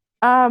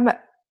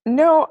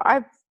 No,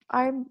 I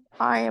am,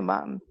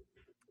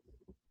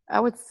 I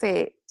would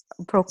say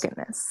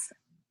brokenness.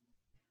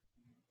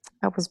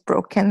 I was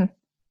broken.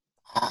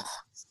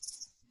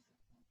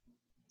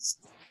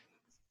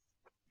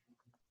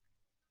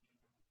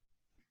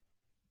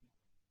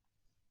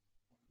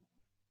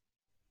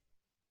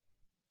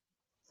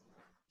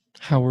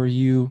 How are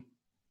you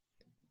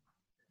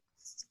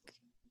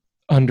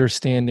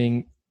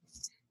understanding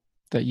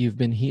that you've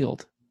been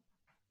healed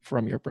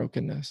from your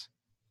brokenness?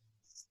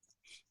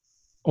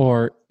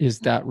 Or is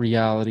that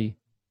reality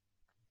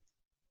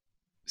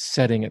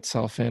setting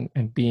itself in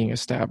and being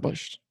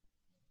established?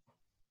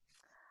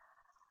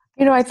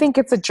 I think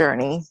it's a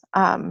journey,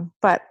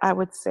 but I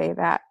would say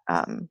that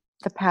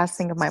the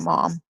passing of my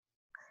mom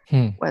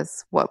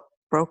was what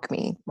broke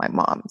me. My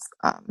mom's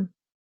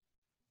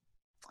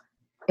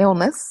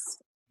illness.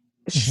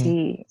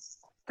 She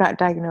got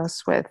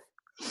diagnosed with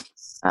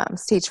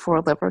stage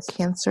 4 liver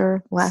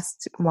cancer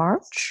last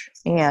March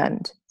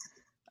and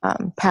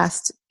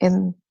passed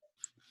in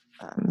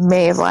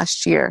May of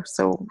last year.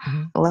 So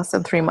less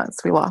than 3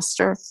 months, we lost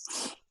her.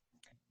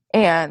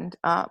 And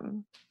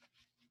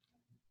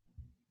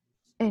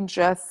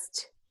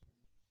just,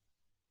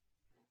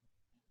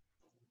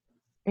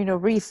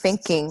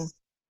 rethinking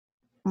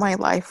my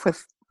life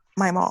with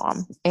my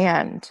mom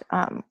and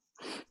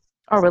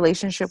our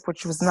relationship,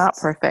 which was not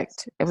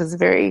perfect. It was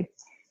very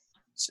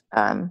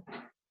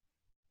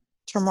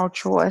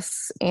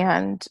tumultuous,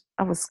 and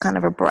I was kind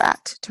of a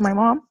brat to my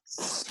mom.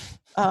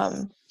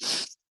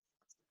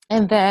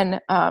 And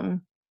then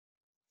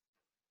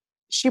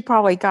she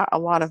probably got a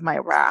lot of my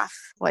wrath.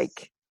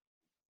 Like,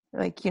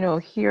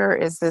 here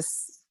is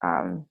this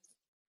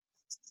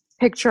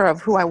picture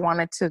of who I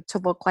wanted to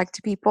look like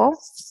to people.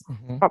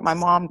 But my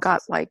mom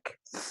got like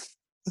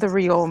the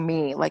real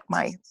me, like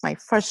my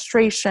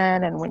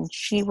frustration. And when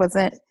she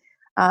wasn't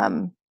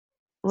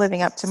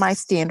living up to my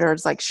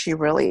standards, like she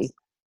really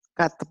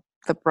got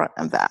the brunt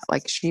of that.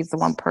 Like she's the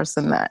one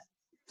person that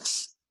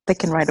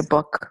can write a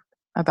book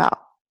about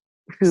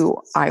who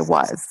I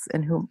was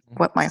and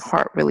what my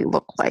heart really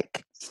looked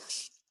like.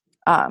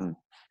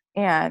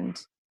 And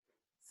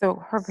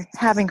so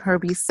having her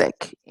be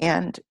sick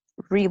and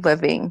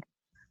reliving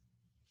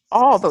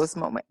all those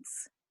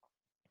moments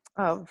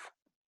of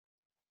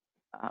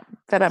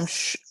that I'm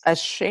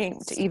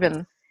ashamed to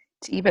even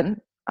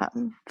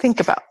think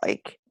about,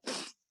 like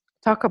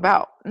talk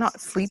about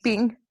not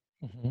sleeping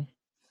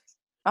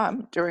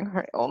during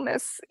her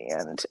illness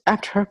and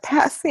after her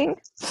passing.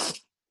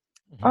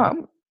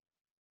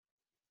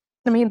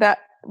 I mean, that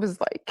was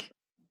like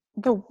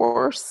the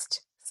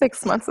worst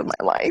 6 months of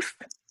my life.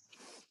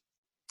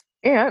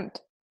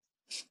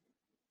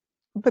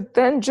 But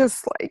then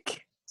just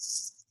like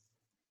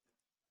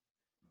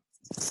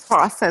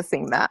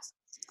processing that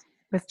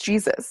with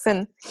Jesus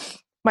and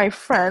my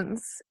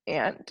friends,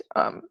 and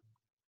I'll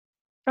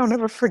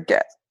never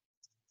forget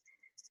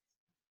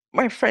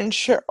my friend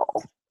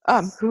Cheryl,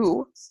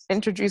 who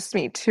introduced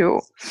me to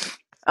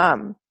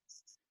the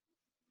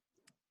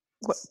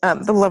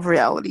Love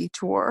Reality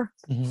tour.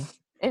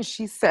 And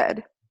she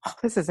said, "Oh,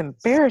 this is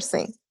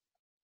embarrassing.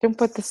 Don't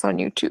put this on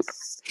YouTube."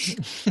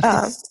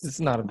 It's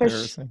not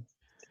embarrassing.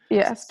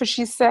 Yes, but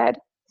she said,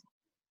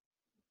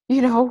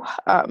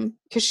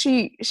 because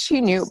she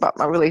knew about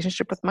my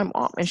relationship with my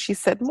mom, and she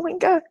said,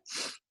 "Malinga,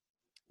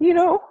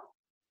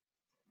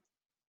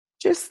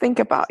 just think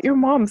about your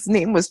mom's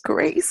name was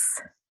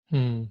Grace,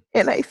 and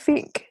I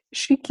think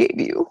she gave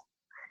you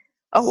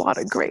a lot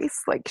of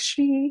grace. Like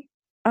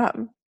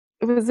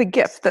it was a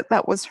gift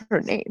that was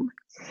her name,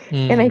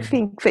 and I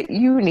think that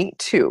you need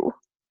to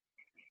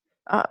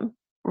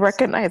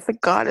recognize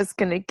that God is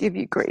going to give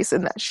you grace,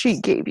 and that she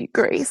gave you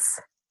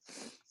grace."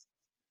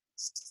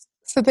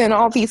 So then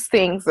all these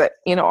things that,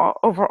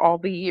 over all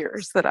the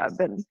years that I've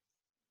been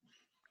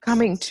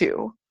coming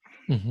to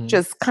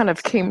just kind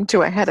of came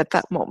to a head at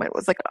that moment. It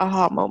was like an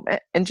aha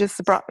moment, and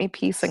just brought me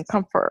peace and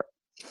comfort.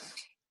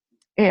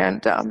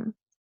 And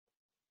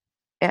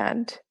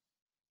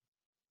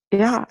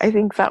yeah, I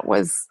think that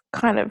was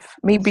kind of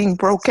me being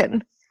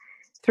broken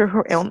through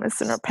her illness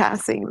and her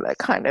passing that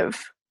kind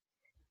of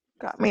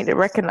got me to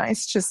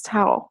recognize just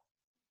how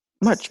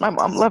much my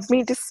mom loved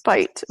me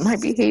despite my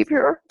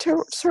behavior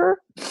towards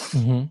her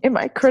and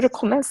my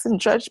criticalness and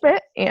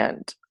judgment,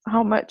 and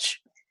how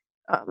much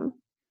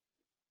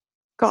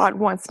God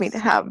wants me to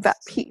have that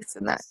peace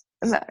and that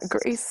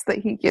grace that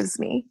he gives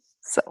me.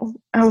 So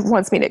he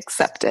wants me to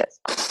accept it.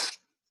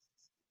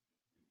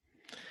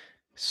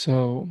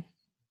 So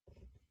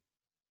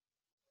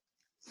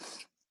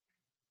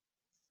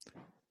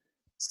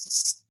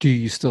Do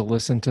you still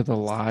listen to the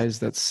lies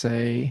that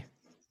say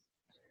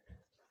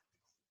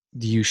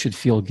you should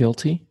feel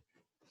guilty?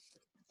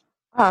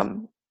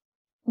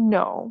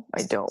 No,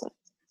 I don't.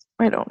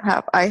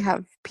 I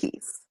have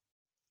peace.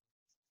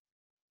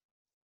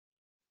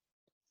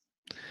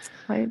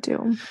 I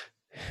do.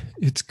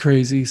 It's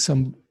crazy.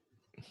 Somebody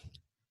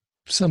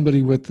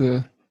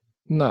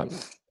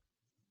not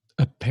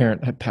a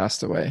parent had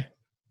passed away.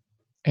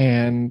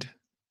 And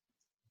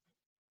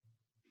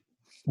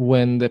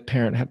when the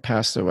parent had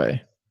passed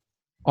away,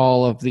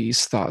 all of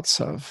these thoughts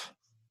of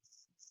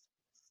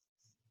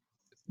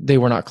they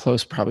were not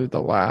close probably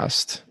the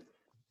last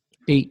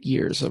 8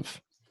 years of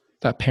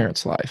that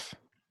parent's life.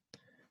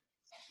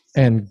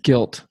 And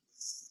guilt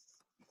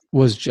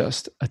was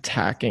just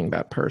attacking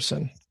that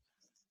person.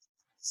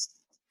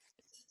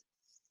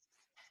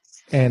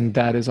 And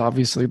that is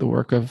obviously the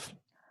work of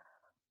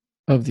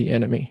the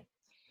enemy.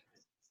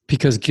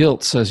 Because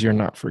guilt says you're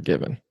not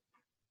forgiven.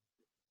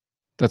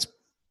 That's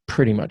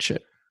pretty much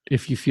it.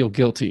 If you feel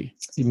guilty,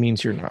 it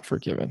means you're not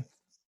forgiven.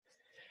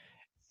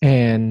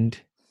 And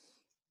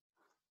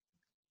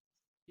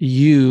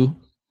you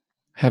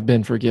have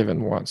been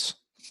forgiven once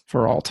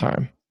for all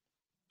time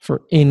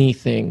for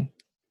anything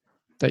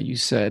that you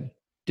said,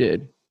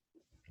 did,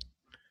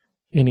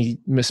 any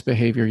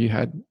misbehavior you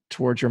had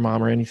towards your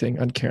mom or anything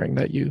uncaring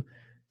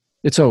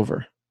it's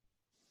over.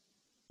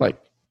 Like,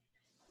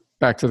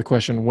 back to the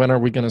question, when are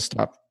we going to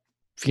stop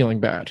feeling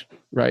bad,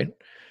 right?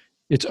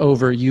 It's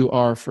over. You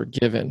are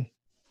forgiven.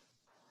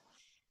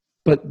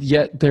 But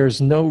yet there's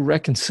no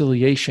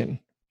reconciliation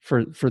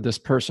for this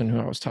person who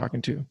I was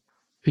talking to,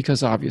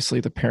 because obviously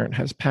the parent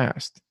has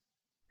passed.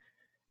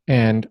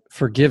 And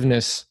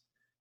forgiveness,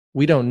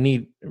 we don't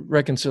need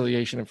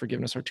reconciliation and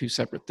forgiveness are two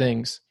separate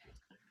things.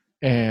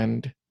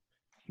 And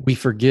we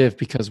forgive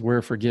because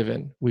we're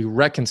forgiven. We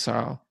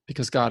reconcile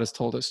because God has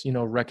told us,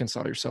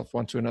 reconcile yourself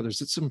one to another.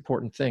 It's an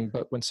important thing,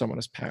 but when someone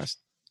has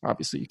passed,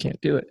 obviously you can't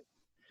do it.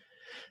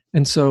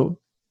 And so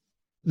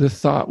the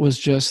thought was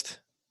just,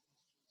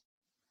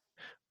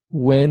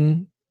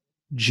 when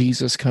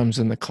Jesus comes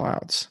in the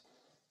clouds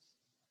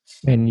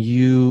and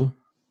you,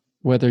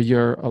 whether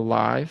you're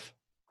alive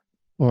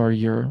or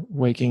you're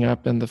waking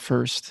up in the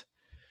first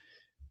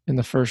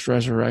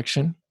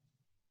resurrection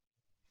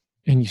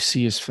and you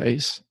see his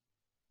face,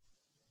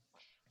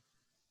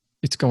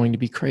 it's going to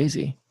be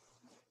crazy.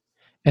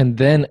 And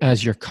then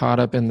as you're caught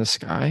up in the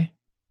sky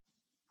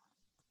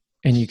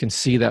and you can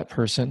see that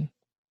person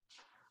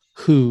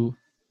who,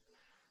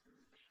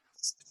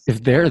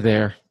 if they're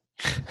there,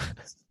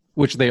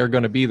 which they are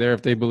going to be there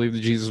if they believe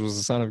that Jesus was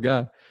the Son of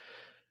God,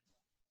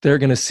 they're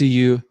going to see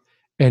you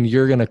and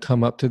you're going to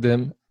come up to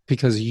them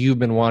because you've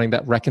been wanting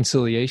that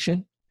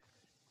reconciliation.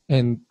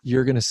 And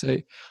you're going to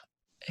say,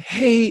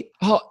 hey,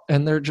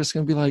 and they're just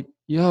going to be like,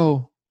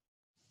 yo,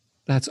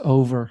 that's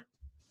over.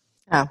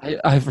 Yeah.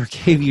 I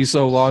forgave you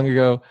so long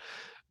ago.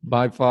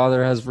 My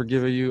Father has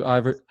forgiven you.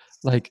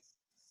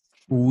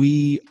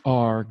 We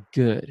are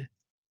good.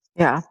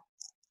 Yeah.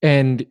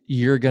 And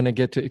you're going to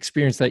get to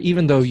experience that,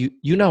 even though you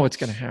know it's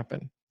going to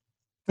happen.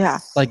 Yeah.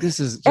 Like, this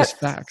is just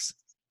facts.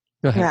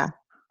 Go ahead. Yeah.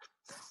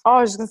 Oh,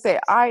 I was just going to say,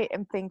 I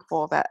am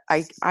thankful that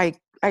I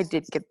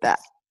did get that.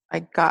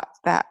 I got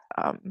that,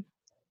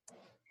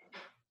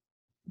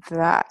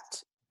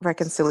 that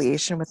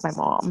reconciliation with my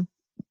mom.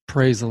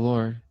 Praise the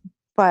Lord.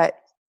 But,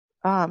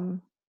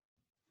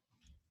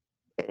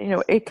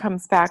 it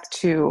comes back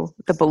to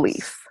the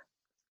belief.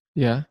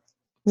 Yeah.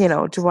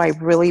 Do I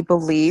really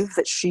believe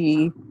that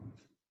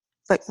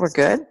we're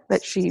good,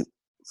 that she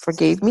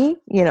forgave me,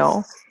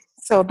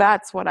 So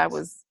that's what I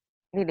was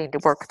needing to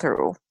work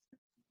through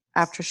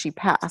after she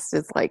passed,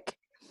 is like,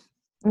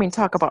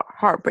 talk about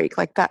heartbreak.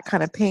 Like, that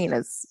kind of pain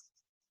is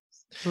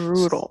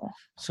brutal.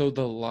 So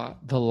the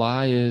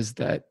lie is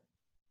that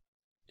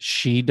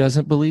she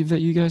doesn't believe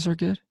that you guys are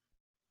good?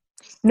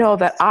 No,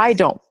 that I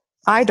don't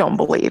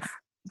believe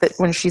that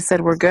when she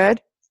said we're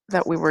good,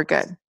 that we were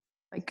good.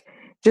 Like,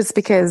 just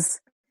because,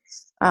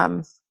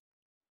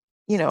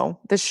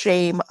 the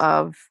shame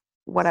of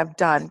what I've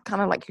done,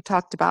 kind of like you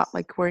talked about,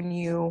 like when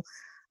you,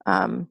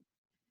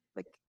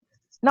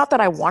 not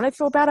that I want to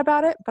feel bad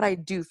about it, but I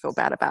do feel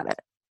bad about it,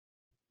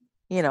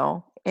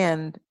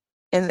 and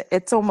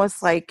it's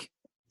almost like,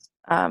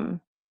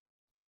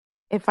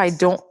 if I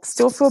don't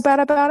still feel bad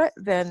about it,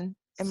 then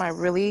am I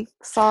really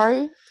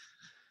sorry?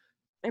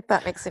 If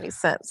that makes any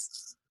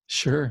sense.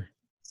 Sure.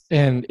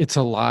 And it's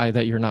a lie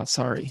that you're not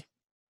sorry.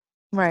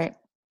 Right.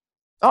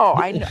 Oh,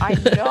 I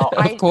know.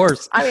 Of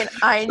course.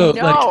 I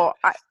know.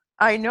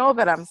 I know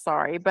that I'm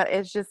sorry, but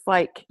it's just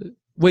like.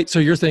 Wait, so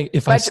you're saying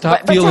if I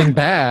stop feeling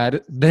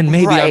bad, then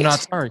maybe I'm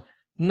not sorry?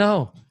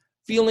 No.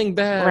 Feeling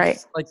bad,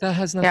 like, that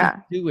has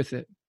nothing to do with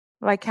it.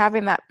 Like,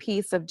 having that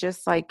piece of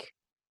just like,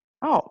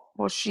 oh,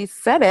 well, she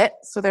said it,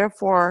 so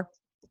therefore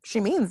she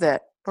means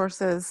it,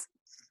 versus,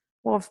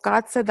 well, if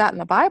God said that in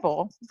the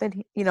Bible,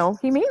 then,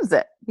 he means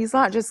it. He's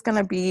not just going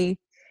to be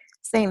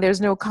saying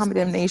there's no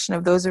condemnation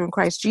of those who are in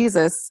Christ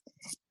Jesus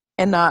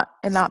and not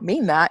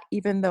mean that,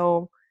 even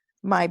though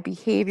my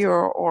behavior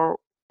or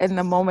in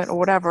the moment or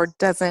whatever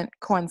doesn't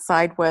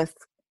coincide with,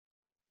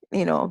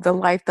 the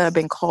life that I've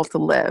been called to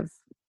live.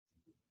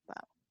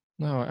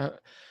 No,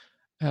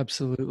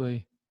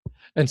 absolutely.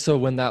 And so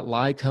when that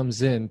lie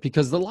comes in,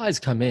 because the lies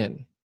come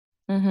in,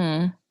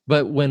 Mm-hmm.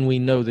 but when we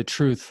know the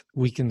truth,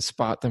 we can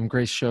spot them.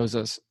 Grace shows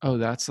us, oh,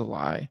 that's a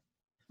lie.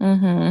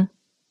 Mm-hmm.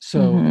 So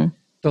Mm-hmm.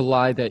 the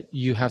lie that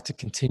you have to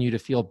continue to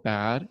feel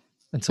bad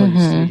until you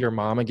Mm-hmm. see your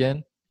mom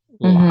again,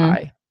 Mm-hmm.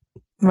 lie.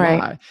 Right.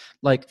 Lie.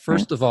 Like,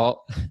 first of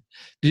all,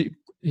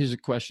 here's a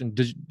question.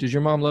 Does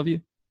your mom love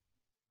you?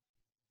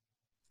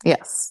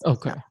 Yes.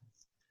 Okay.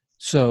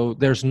 So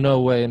there's no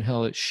way in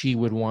hell that she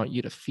would want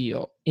you to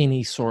feel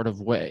any sort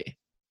of way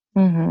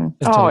Mm-hmm.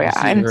 until Oh, you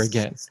yeah. see her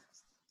again.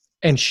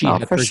 And she Oh,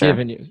 had for sure.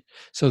 forgiven you.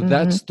 So Mm-hmm.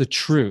 that's the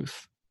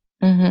truth.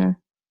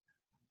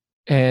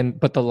 Mm-hmm.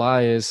 But the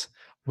lie is,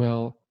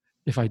 well,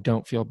 if I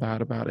don't feel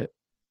bad about it,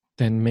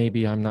 then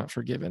maybe I'm not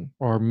forgiven,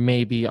 or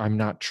maybe I'm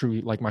not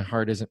true. Like my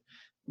heart isn't.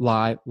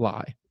 Lie.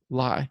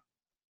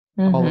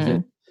 Mm-hmm. All of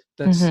it.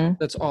 Mm-hmm.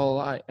 That's all a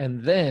lie.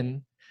 And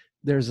then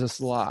there's this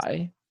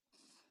lie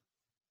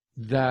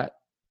that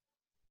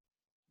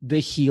the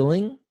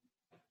healing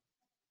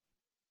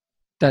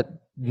that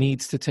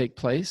needs to take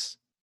place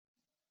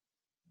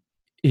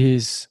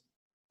is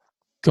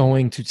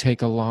going to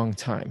take a long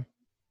time.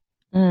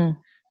 Mm.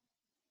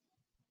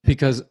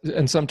 Because,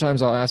 and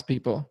sometimes I'll ask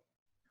people,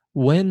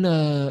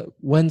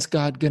 when's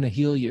God gonna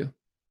heal you?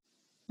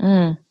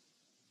 Mm.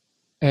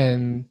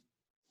 And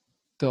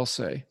they'll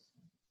say,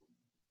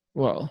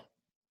 well,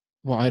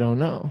 I don't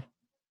know.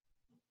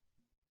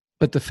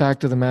 But the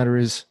fact of the matter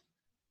is,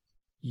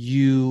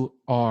 you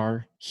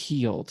are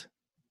healed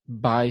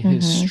by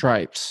his Mm-hmm.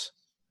 stripes.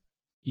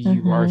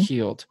 You are Mm-hmm.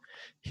 healed.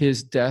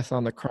 His death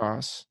on the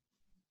cross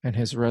and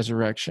his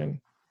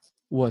resurrection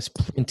was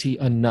plenty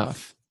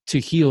enough to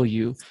heal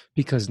you,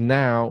 because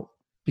now,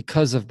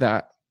 because of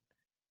that,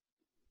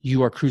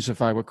 you are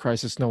crucified with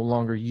Christ. It's no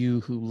longer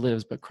you who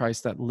lives, but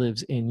Christ that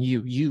lives in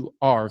you. You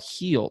are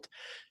healed.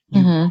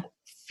 You Mm-hmm.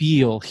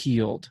 feel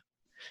healed.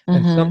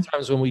 And Mm-hmm.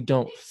 sometimes when we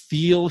don't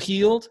feel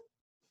healed,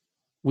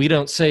 we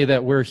don't say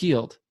that we're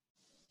healed.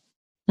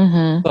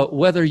 Mm-hmm. But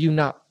whether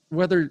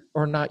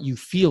or not you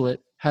feel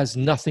it has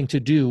nothing to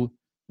do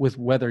with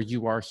whether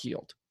you are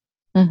healed.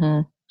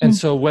 Mm-hmm. And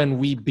so when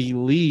we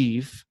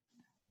believe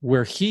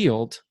we're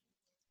healed,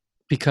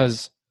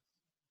 because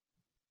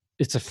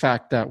it's a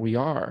fact that we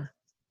are,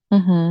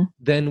 Mm-hmm.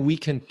 then we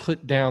can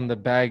put down the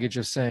baggage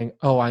of saying,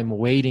 oh, I'm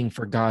waiting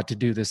for God to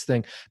do this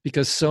thing.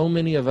 Because so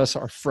many of us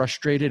are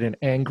frustrated and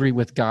angry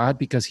with God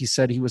because he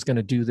said he was going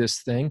to do this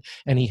thing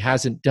and he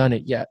hasn't done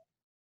it yet.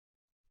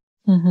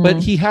 Mm-hmm. But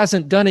he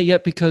hasn't done it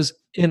yet because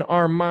in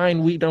our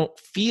mind, we don't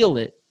feel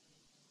it.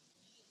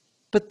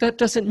 But that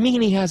doesn't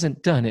mean he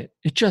hasn't done it.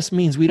 It just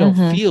means we don't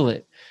Mm-hmm. feel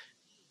it.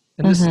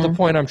 And this is the Mm-hmm.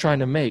 point I'm trying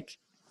to make.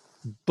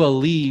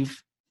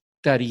 Believe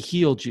that he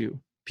healed you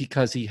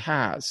because he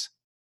has.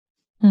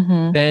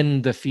 Mm-hmm.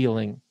 Then the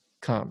feeling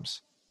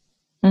comes.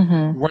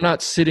 Mm-hmm. We're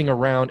not sitting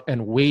around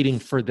and waiting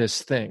for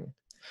this thing.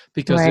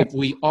 Because Right. if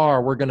we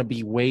are, we're going to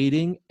be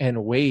waiting,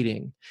 and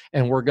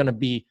we're going to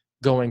be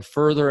going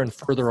further and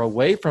further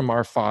away from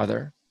our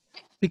Father,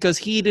 because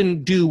he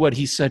didn't do what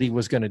he said he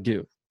was going to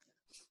do.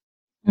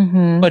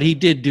 Mm-hmm. But he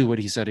did do what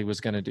he said he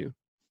was going to do.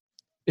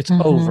 It's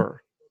Mm-hmm.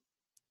 over.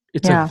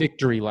 It's Yeah. a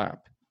victory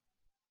lap.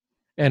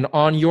 And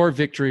on your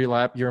victory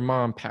lap, your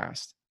mom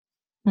passed.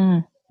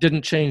 Mm.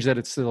 Didn't change that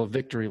it's still a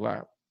victory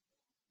lap.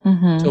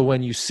 Mm-hmm. So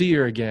when you see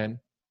her again,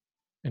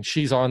 and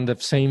she's on the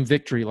same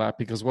victory lap,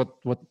 because what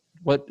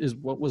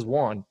was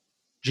won?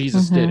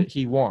 Jesus Mm-hmm. did it.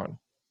 He won.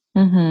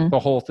 Mm-hmm. The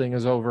whole thing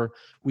is over.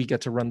 We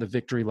get to run the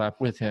victory lap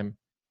with him.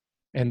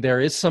 And there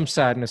is some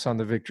sadness on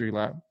the victory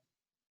lap.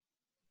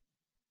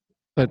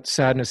 But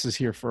sadness is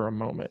here for a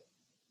moment.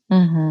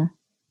 Mm-hmm.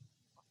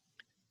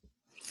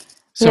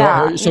 So,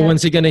 Yeah, so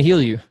when's he going to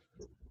heal you?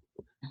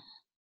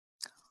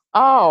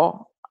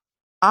 Oh,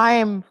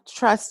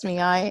 trust me,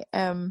 I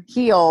am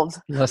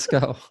healed. Let's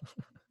go.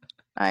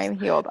 I am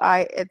healed.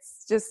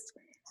 It's just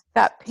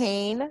that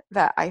pain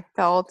that I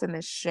felt and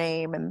the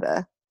shame and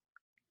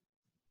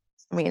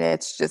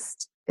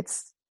it's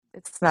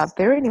not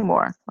there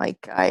anymore.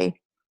 Like I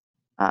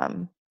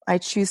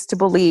choose to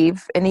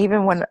believe. And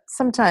even when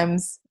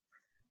sometimes,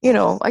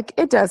 like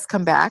it does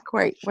come back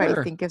where I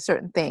Sure. think of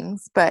certain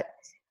things, but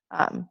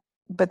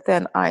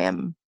then I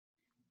am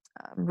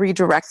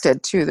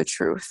redirected to the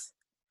truth.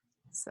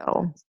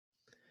 So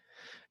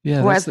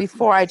Yeah. whereas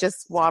before I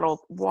just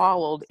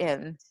wallowed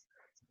in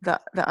the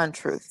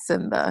untruths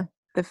and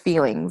the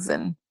feelings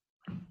and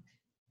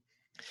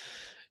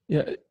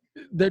Yeah.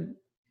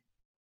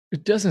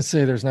 It doesn't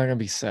say there's not going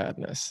to be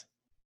sadness.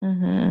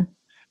 mm-hmm.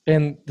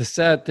 And the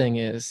sad thing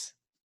is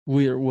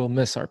we'll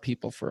miss our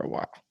people for a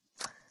while.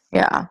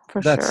 Yeah,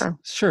 for sure.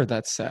 Sure,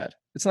 that's sad.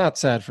 It's not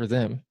sad for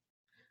them.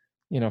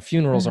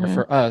 Funerals Mm-hmm. are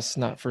for us,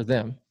 not for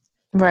them.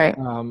 Right.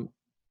 And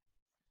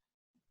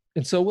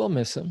so we'll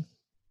miss them.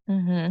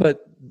 Mm-hmm.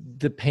 But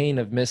the pain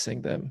of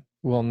missing them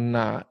will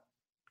not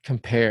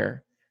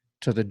compare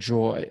to the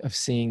joy of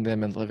seeing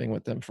them and living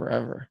with them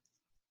forever.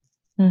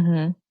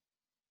 Mm-hmm.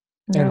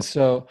 And Yep.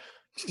 so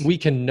we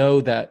can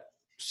know that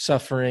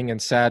suffering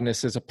and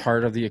sadness is a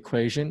part of the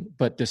equation,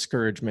 but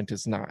discouragement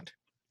is not.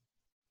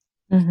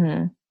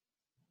 Mm-hmm.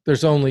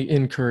 There's only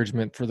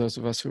encouragement for those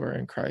of us who are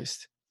in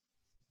Christ.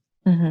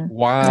 Mm-hmm.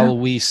 While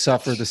we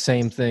suffer the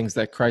same things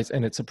that Christ,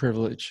 and it's a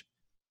privilege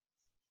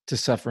to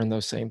suffer in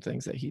those same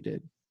things that he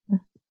did.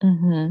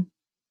 Mm-hmm.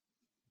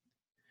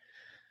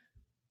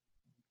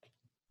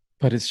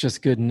 But it's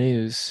just good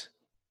news.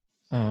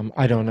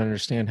 I don't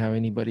understand how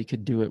anybody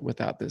could do it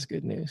without this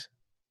good news.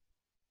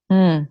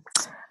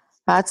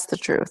 That's the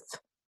truth.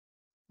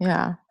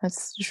 Yeah,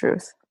 that's the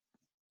truth.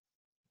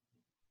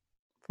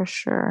 For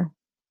sure.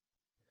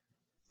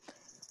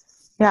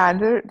 Yeah,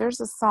 there's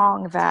a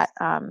song that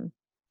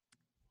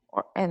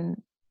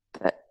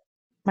that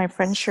my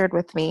friend shared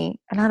with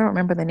me, and I don't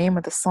remember the name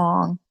of the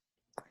song,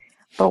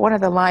 but one of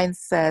the lines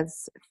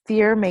says,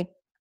 fear may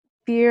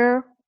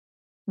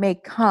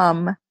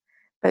come,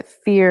 but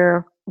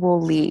fear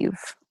will leave.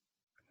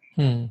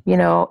 You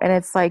know, and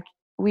it's like,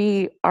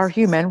 we are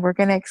human, we're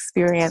going to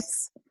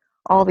experience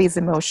all these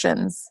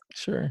emotions.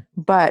 Sure.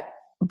 But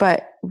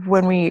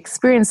when we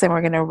experience them,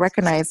 we're going to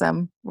recognize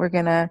them. We're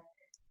going to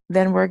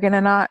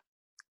not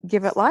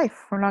give it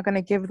life. We're not going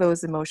to give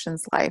those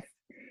emotions life.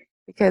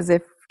 Because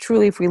if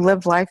we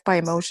live life by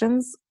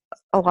emotions,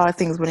 a lot of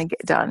things wouldn't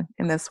get done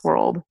in this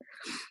world.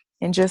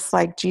 And just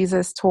like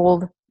Jesus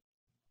told,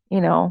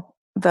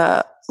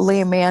 the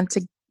lame man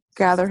to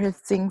gather his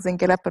things and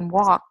get up and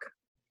walk,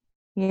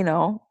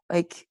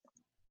 like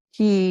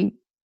he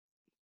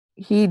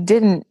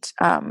didn't,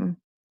 I'm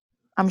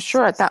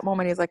sure at that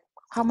moment he's like,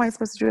 how am I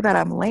supposed to do that?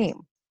 I'm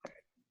lame.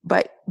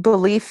 But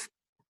belief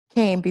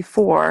came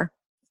before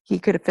he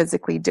could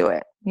physically do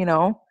it,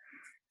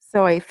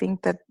 So I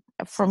think that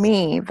for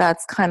me,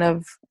 that's kind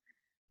of,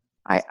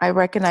 I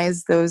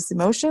recognize those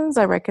emotions,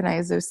 I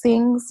recognize those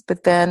things,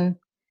 but then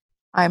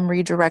I'm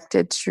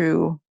redirected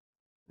to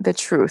the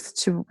truth,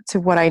 to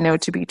what I know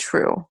to be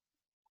true.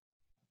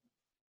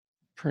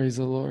 Praise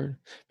the Lord.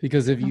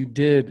 Because if you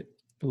did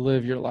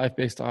live your life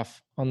based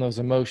off on those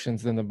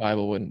emotions, then the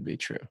Bible wouldn't be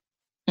true.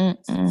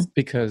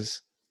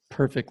 Because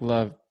perfect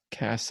love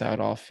casts out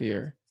all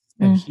fear.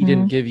 And he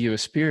didn't give you a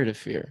spirit of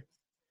fear.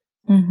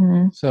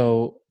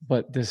 So,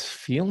 but this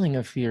feeling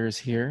of fear is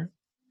here.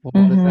 Well,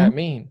 what does that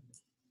mean?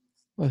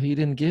 Well, he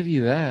didn't give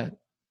you that.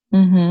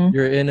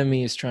 Your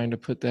enemy is trying to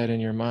put that in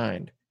your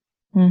mind.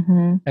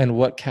 And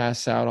what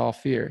casts out all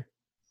fear?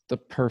 The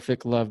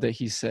perfect love that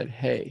he said,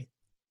 hey,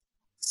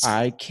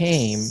 I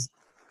came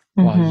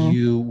while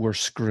you were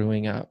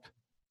screwing up.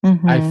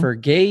 I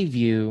forgave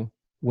you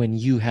when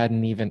you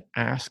hadn't even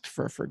asked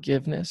for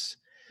forgiveness.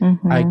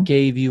 I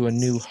gave you a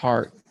new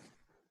heart.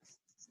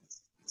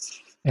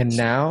 And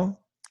now,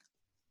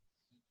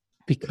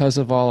 because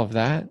of all of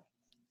that,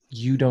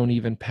 you don't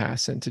even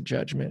pass into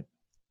judgment.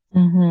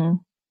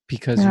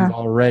 Because you've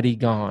already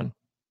gone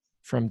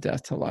from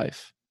death to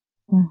life.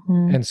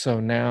 And so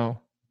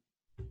now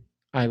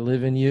I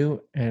live in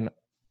you, and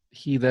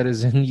he that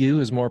is in you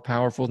is more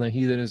powerful than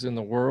he that is in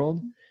the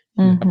world.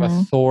 You have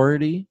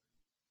authority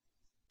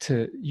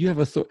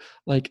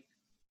like,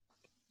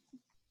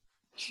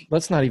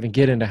 let's not even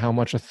get into how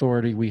much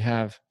authority we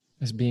have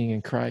as being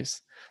in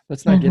Christ.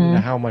 Let's not get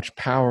into how much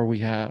power we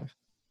have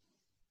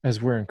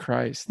as we're in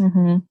Christ.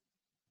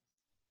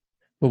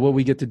 But what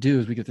we get to do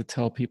is we get to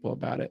tell people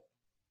about it.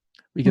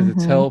 We get to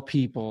tell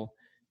people,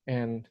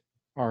 and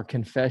our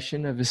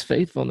confession of his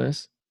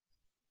faithfulness,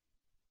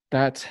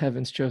 that's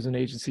heaven's chosen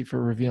agency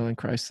for revealing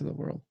Christ to the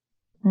world.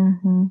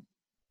 And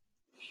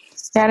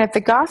if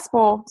the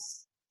gospel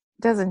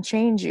doesn't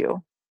change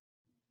you,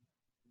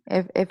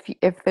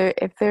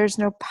 if there's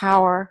no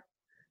power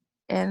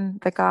in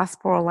the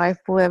gospel or life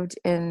lived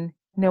in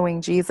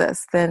knowing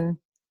Jesus, then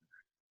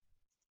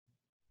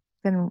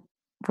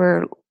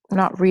we're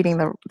not reading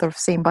the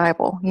same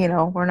Bible.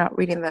 We're not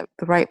reading the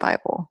right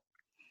Bible,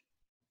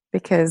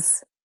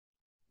 because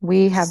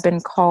we have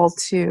been called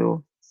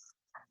to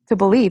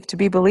believe, to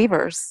be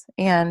believers.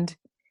 And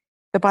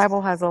the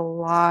Bible has a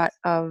lot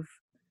of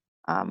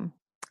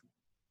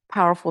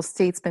powerful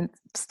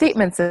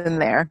statements in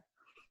there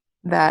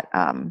that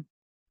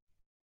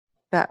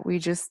that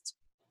we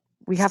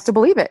have to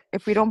believe it.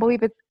 If we don't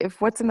believe it,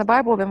 if what's in the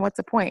Bible, then what's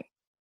the point?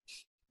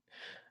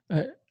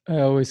 I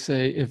always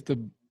say, if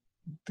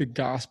the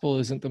gospel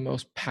isn't the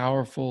most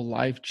powerful,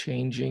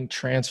 life-changing,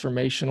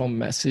 transformational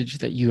message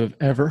that you have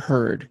ever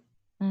heard,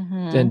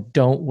 then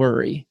don't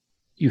worry.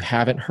 You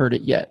haven't heard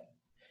it yet.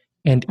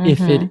 And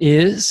if it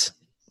is,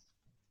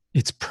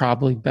 it's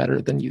probably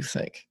better than you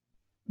think.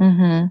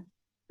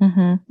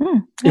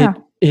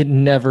 It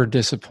never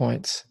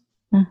disappoints.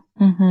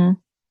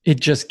 It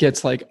just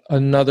gets like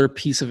another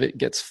piece of it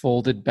gets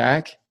folded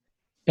back,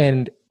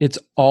 and it's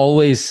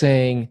always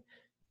saying,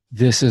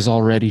 this is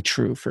already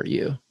true for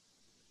you.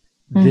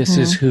 This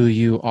is who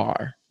you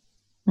are.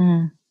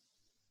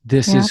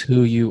 This is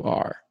who you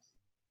are.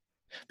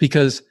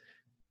 Because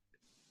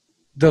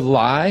the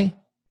lie,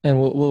 and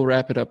we'll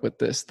wrap it up with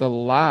this, the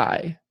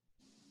lie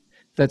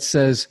that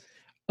says,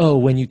 oh,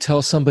 when you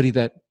tell somebody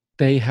that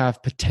they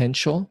have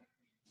potential,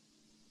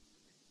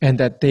 and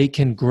that they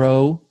can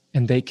grow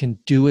and they can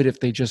do it if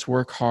they just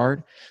work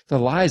hard. The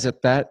lie is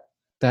that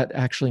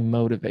actually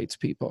motivates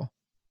people.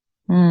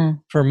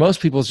 For most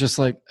people, it's just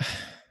like,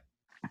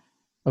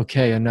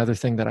 okay, another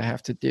thing that I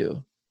have to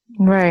do.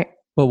 Right.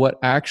 But what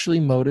actually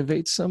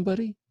motivates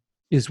somebody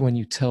is when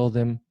you tell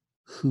them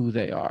who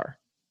they are.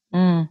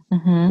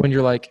 Mm-hmm. When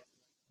you're like,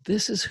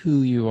 this is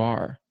who you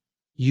are.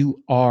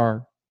 You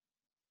are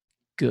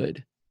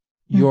good.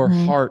 Your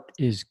heart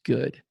is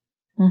good.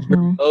 Your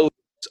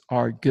motives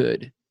are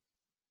good.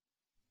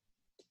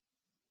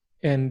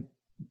 And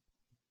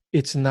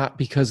it's not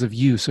because of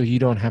you, so you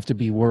don't have to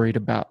be worried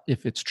about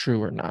if it's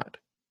true or not.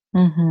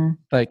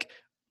 Like,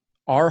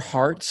 our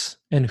hearts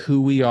and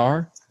who we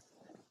are,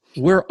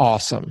 we're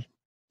awesome.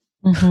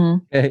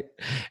 Okay?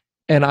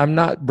 And I'm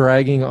not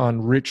bragging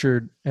on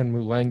Richard and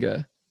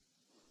Mulenga,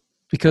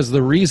 because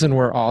the reason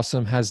we're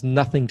awesome has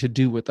nothing to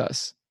do with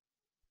us.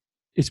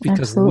 It's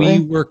because we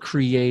were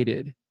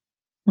created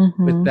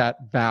with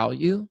that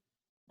value,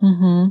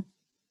 and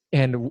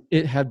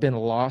it had been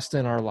lost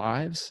in our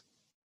lives.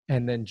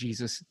 And then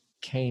Jesus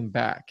came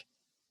back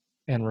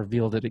and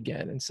revealed it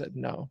again and said,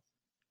 no,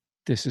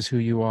 this is who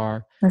you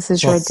are. This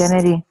is your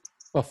identity.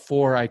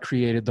 Before I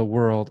created the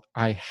world,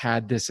 I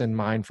had this in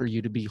mind for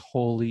you to be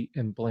holy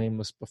and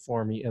blameless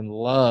before me. In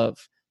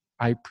love,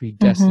 I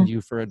predestined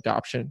you for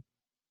adoption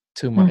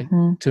to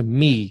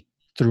me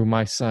through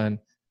my Son,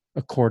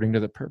 according to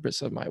the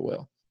purpose of my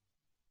will.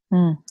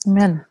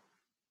 Amen.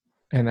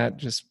 And that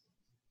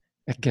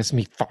gets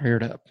me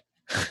fired up.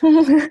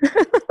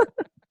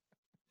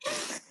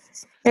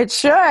 It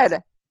should.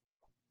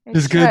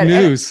 It's good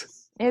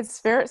news.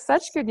 It's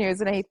such good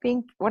news. And I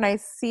think when I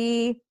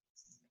see,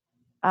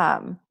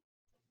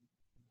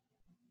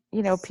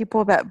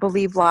 people that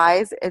believe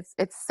lies,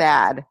 it's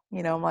sad.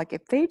 I'm like,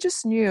 if they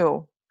just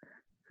knew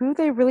who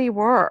they really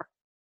were,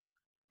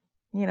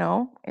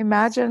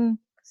 imagine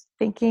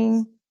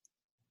thinking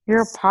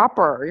you're a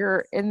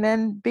pauper, and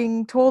then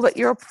being told that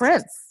you're a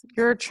prince,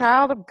 you're a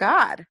child of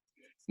God.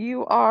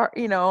 You are,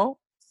 and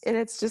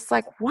it's just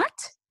like,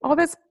 what? All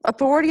this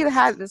authority that I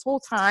had this whole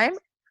time,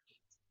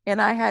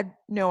 and I had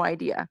no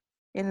idea.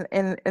 And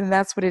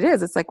that's what it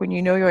is. It's like when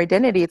you know your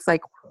identity, it's like,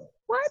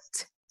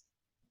 what?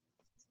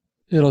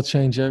 It'll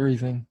change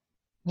everything.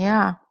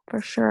 Yeah,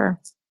 for sure.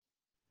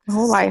 The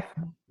whole life.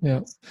 Yeah.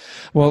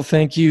 Well,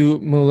 thank you,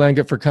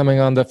 Mulenga, for coming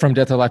on the From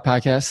Death to Life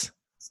podcast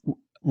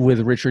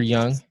with Richard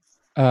Young.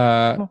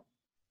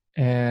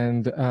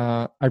 And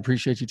I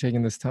appreciate you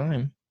taking this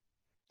time.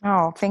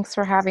 Oh, thanks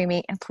for having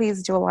me. And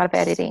please do a lot of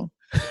editing.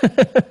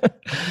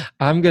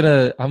 I'm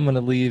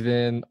gonna leave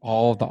in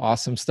all the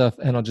awesome stuff,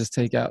 and I'll just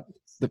take out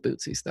the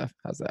Bootsy stuff.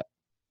 How's that?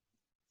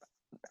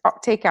 I'll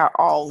take out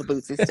all the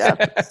Bootsy stuff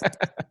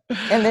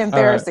and the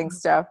embarrassing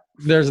stuff.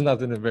 There's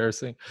nothing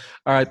embarrassing.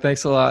 All right.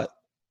 Thanks a lot.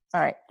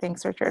 All right.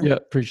 Thanks, Richard. Yeah.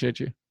 Appreciate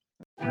you.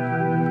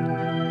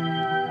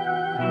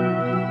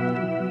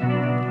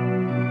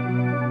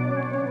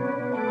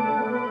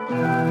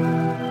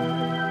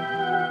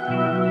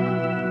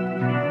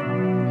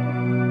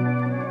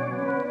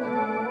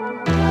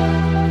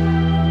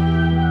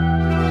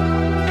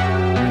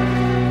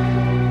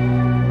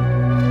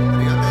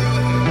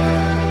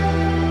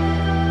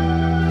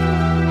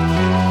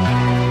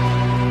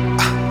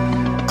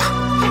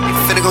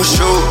 Go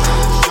shoot.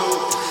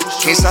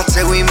 Can't stop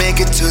till we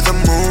make it to the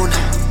moon.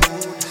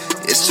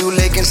 It's too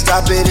late, can't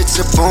stop it, it's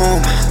a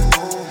boom.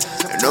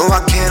 No,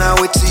 I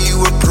cannot wait till you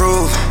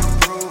approve.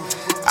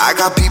 I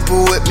got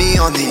people with me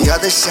on the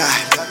other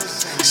side.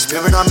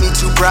 Spirit on me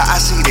too bright, I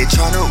see they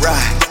tryna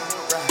ride.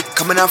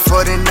 Coming out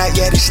for the night,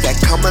 yeah, this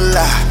that come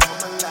alive.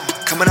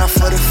 Coming out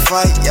for the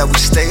fight, yeah, we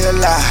stay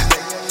alive.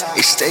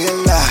 We stay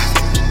alive.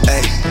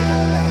 Hey,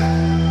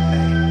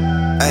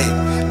 hey,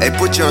 hey,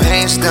 put your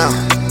hands down.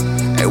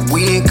 Hey,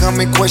 we ain't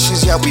coming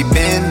questions, yeah, we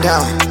been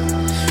down.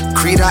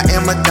 Creed, I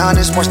am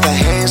Adonis, watch the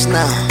hands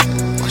now.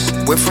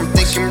 Went from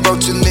thinking broke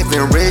to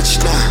living rich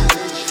now.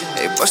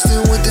 Hey,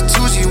 bustin' with the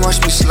twos, you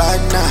watch me slide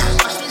now.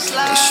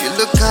 Hey, she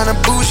look kinda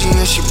bougie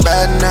and she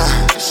bad now.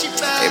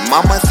 Hey,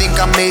 mama think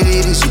I made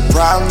it, is you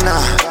proud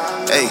now?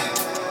 Hey,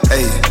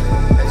 hey.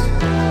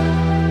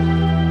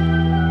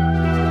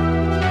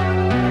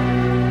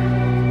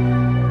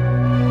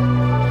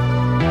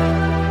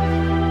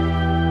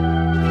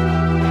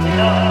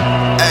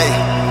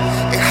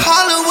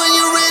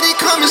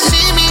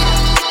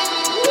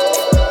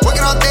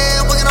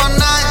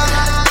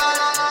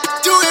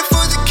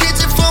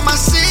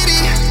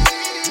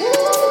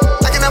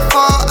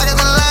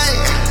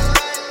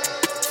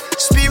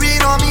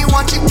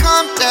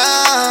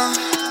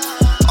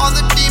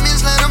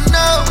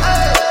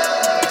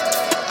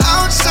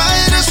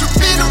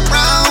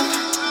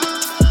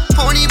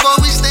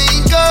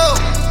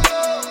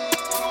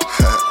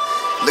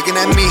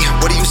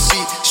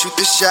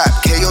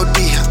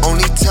 KOD,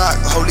 only talk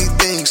holy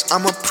things.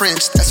 I'm a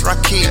prince, that's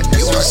Rakim.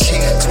 You a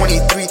king.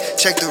 23,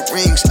 check the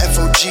rings.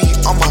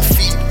 FOG on my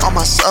feet, on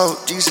my soul.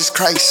 Jesus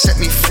Christ set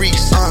me free.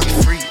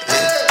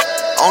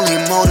 Only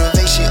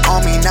motivation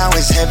on me now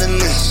is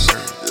heavenly.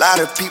 lot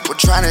of people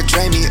trying to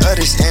drain me of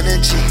this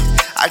energy.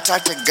 I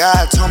talked to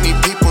God, told me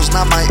people's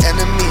not my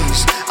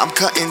enemies. I'm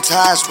cutting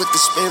ties with the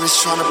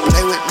spirits trying to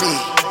play with me.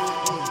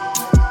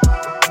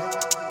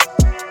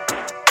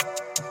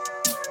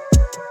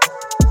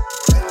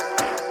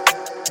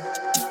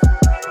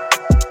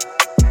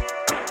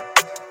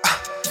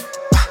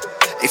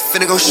 They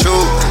finna go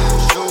shoot.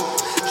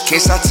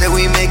 Can't stop till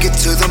we make it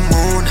to the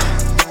moon.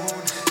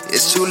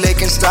 It's too late,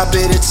 can't stop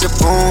it, it's a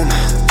boom.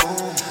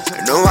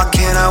 No, I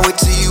cannot wait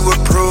till you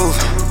approve.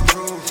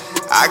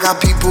 I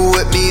got people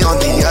with me on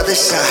the other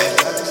side.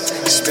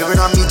 Spirit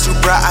on me too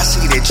bright, I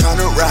see they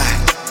tryna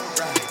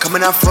ride.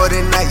 Coming out for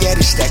the night, yeah,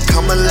 this that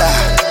come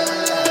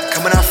alive.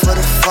 Coming out for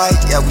the fight,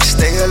 yeah, we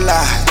stay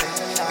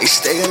alive. They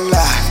stay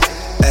alive.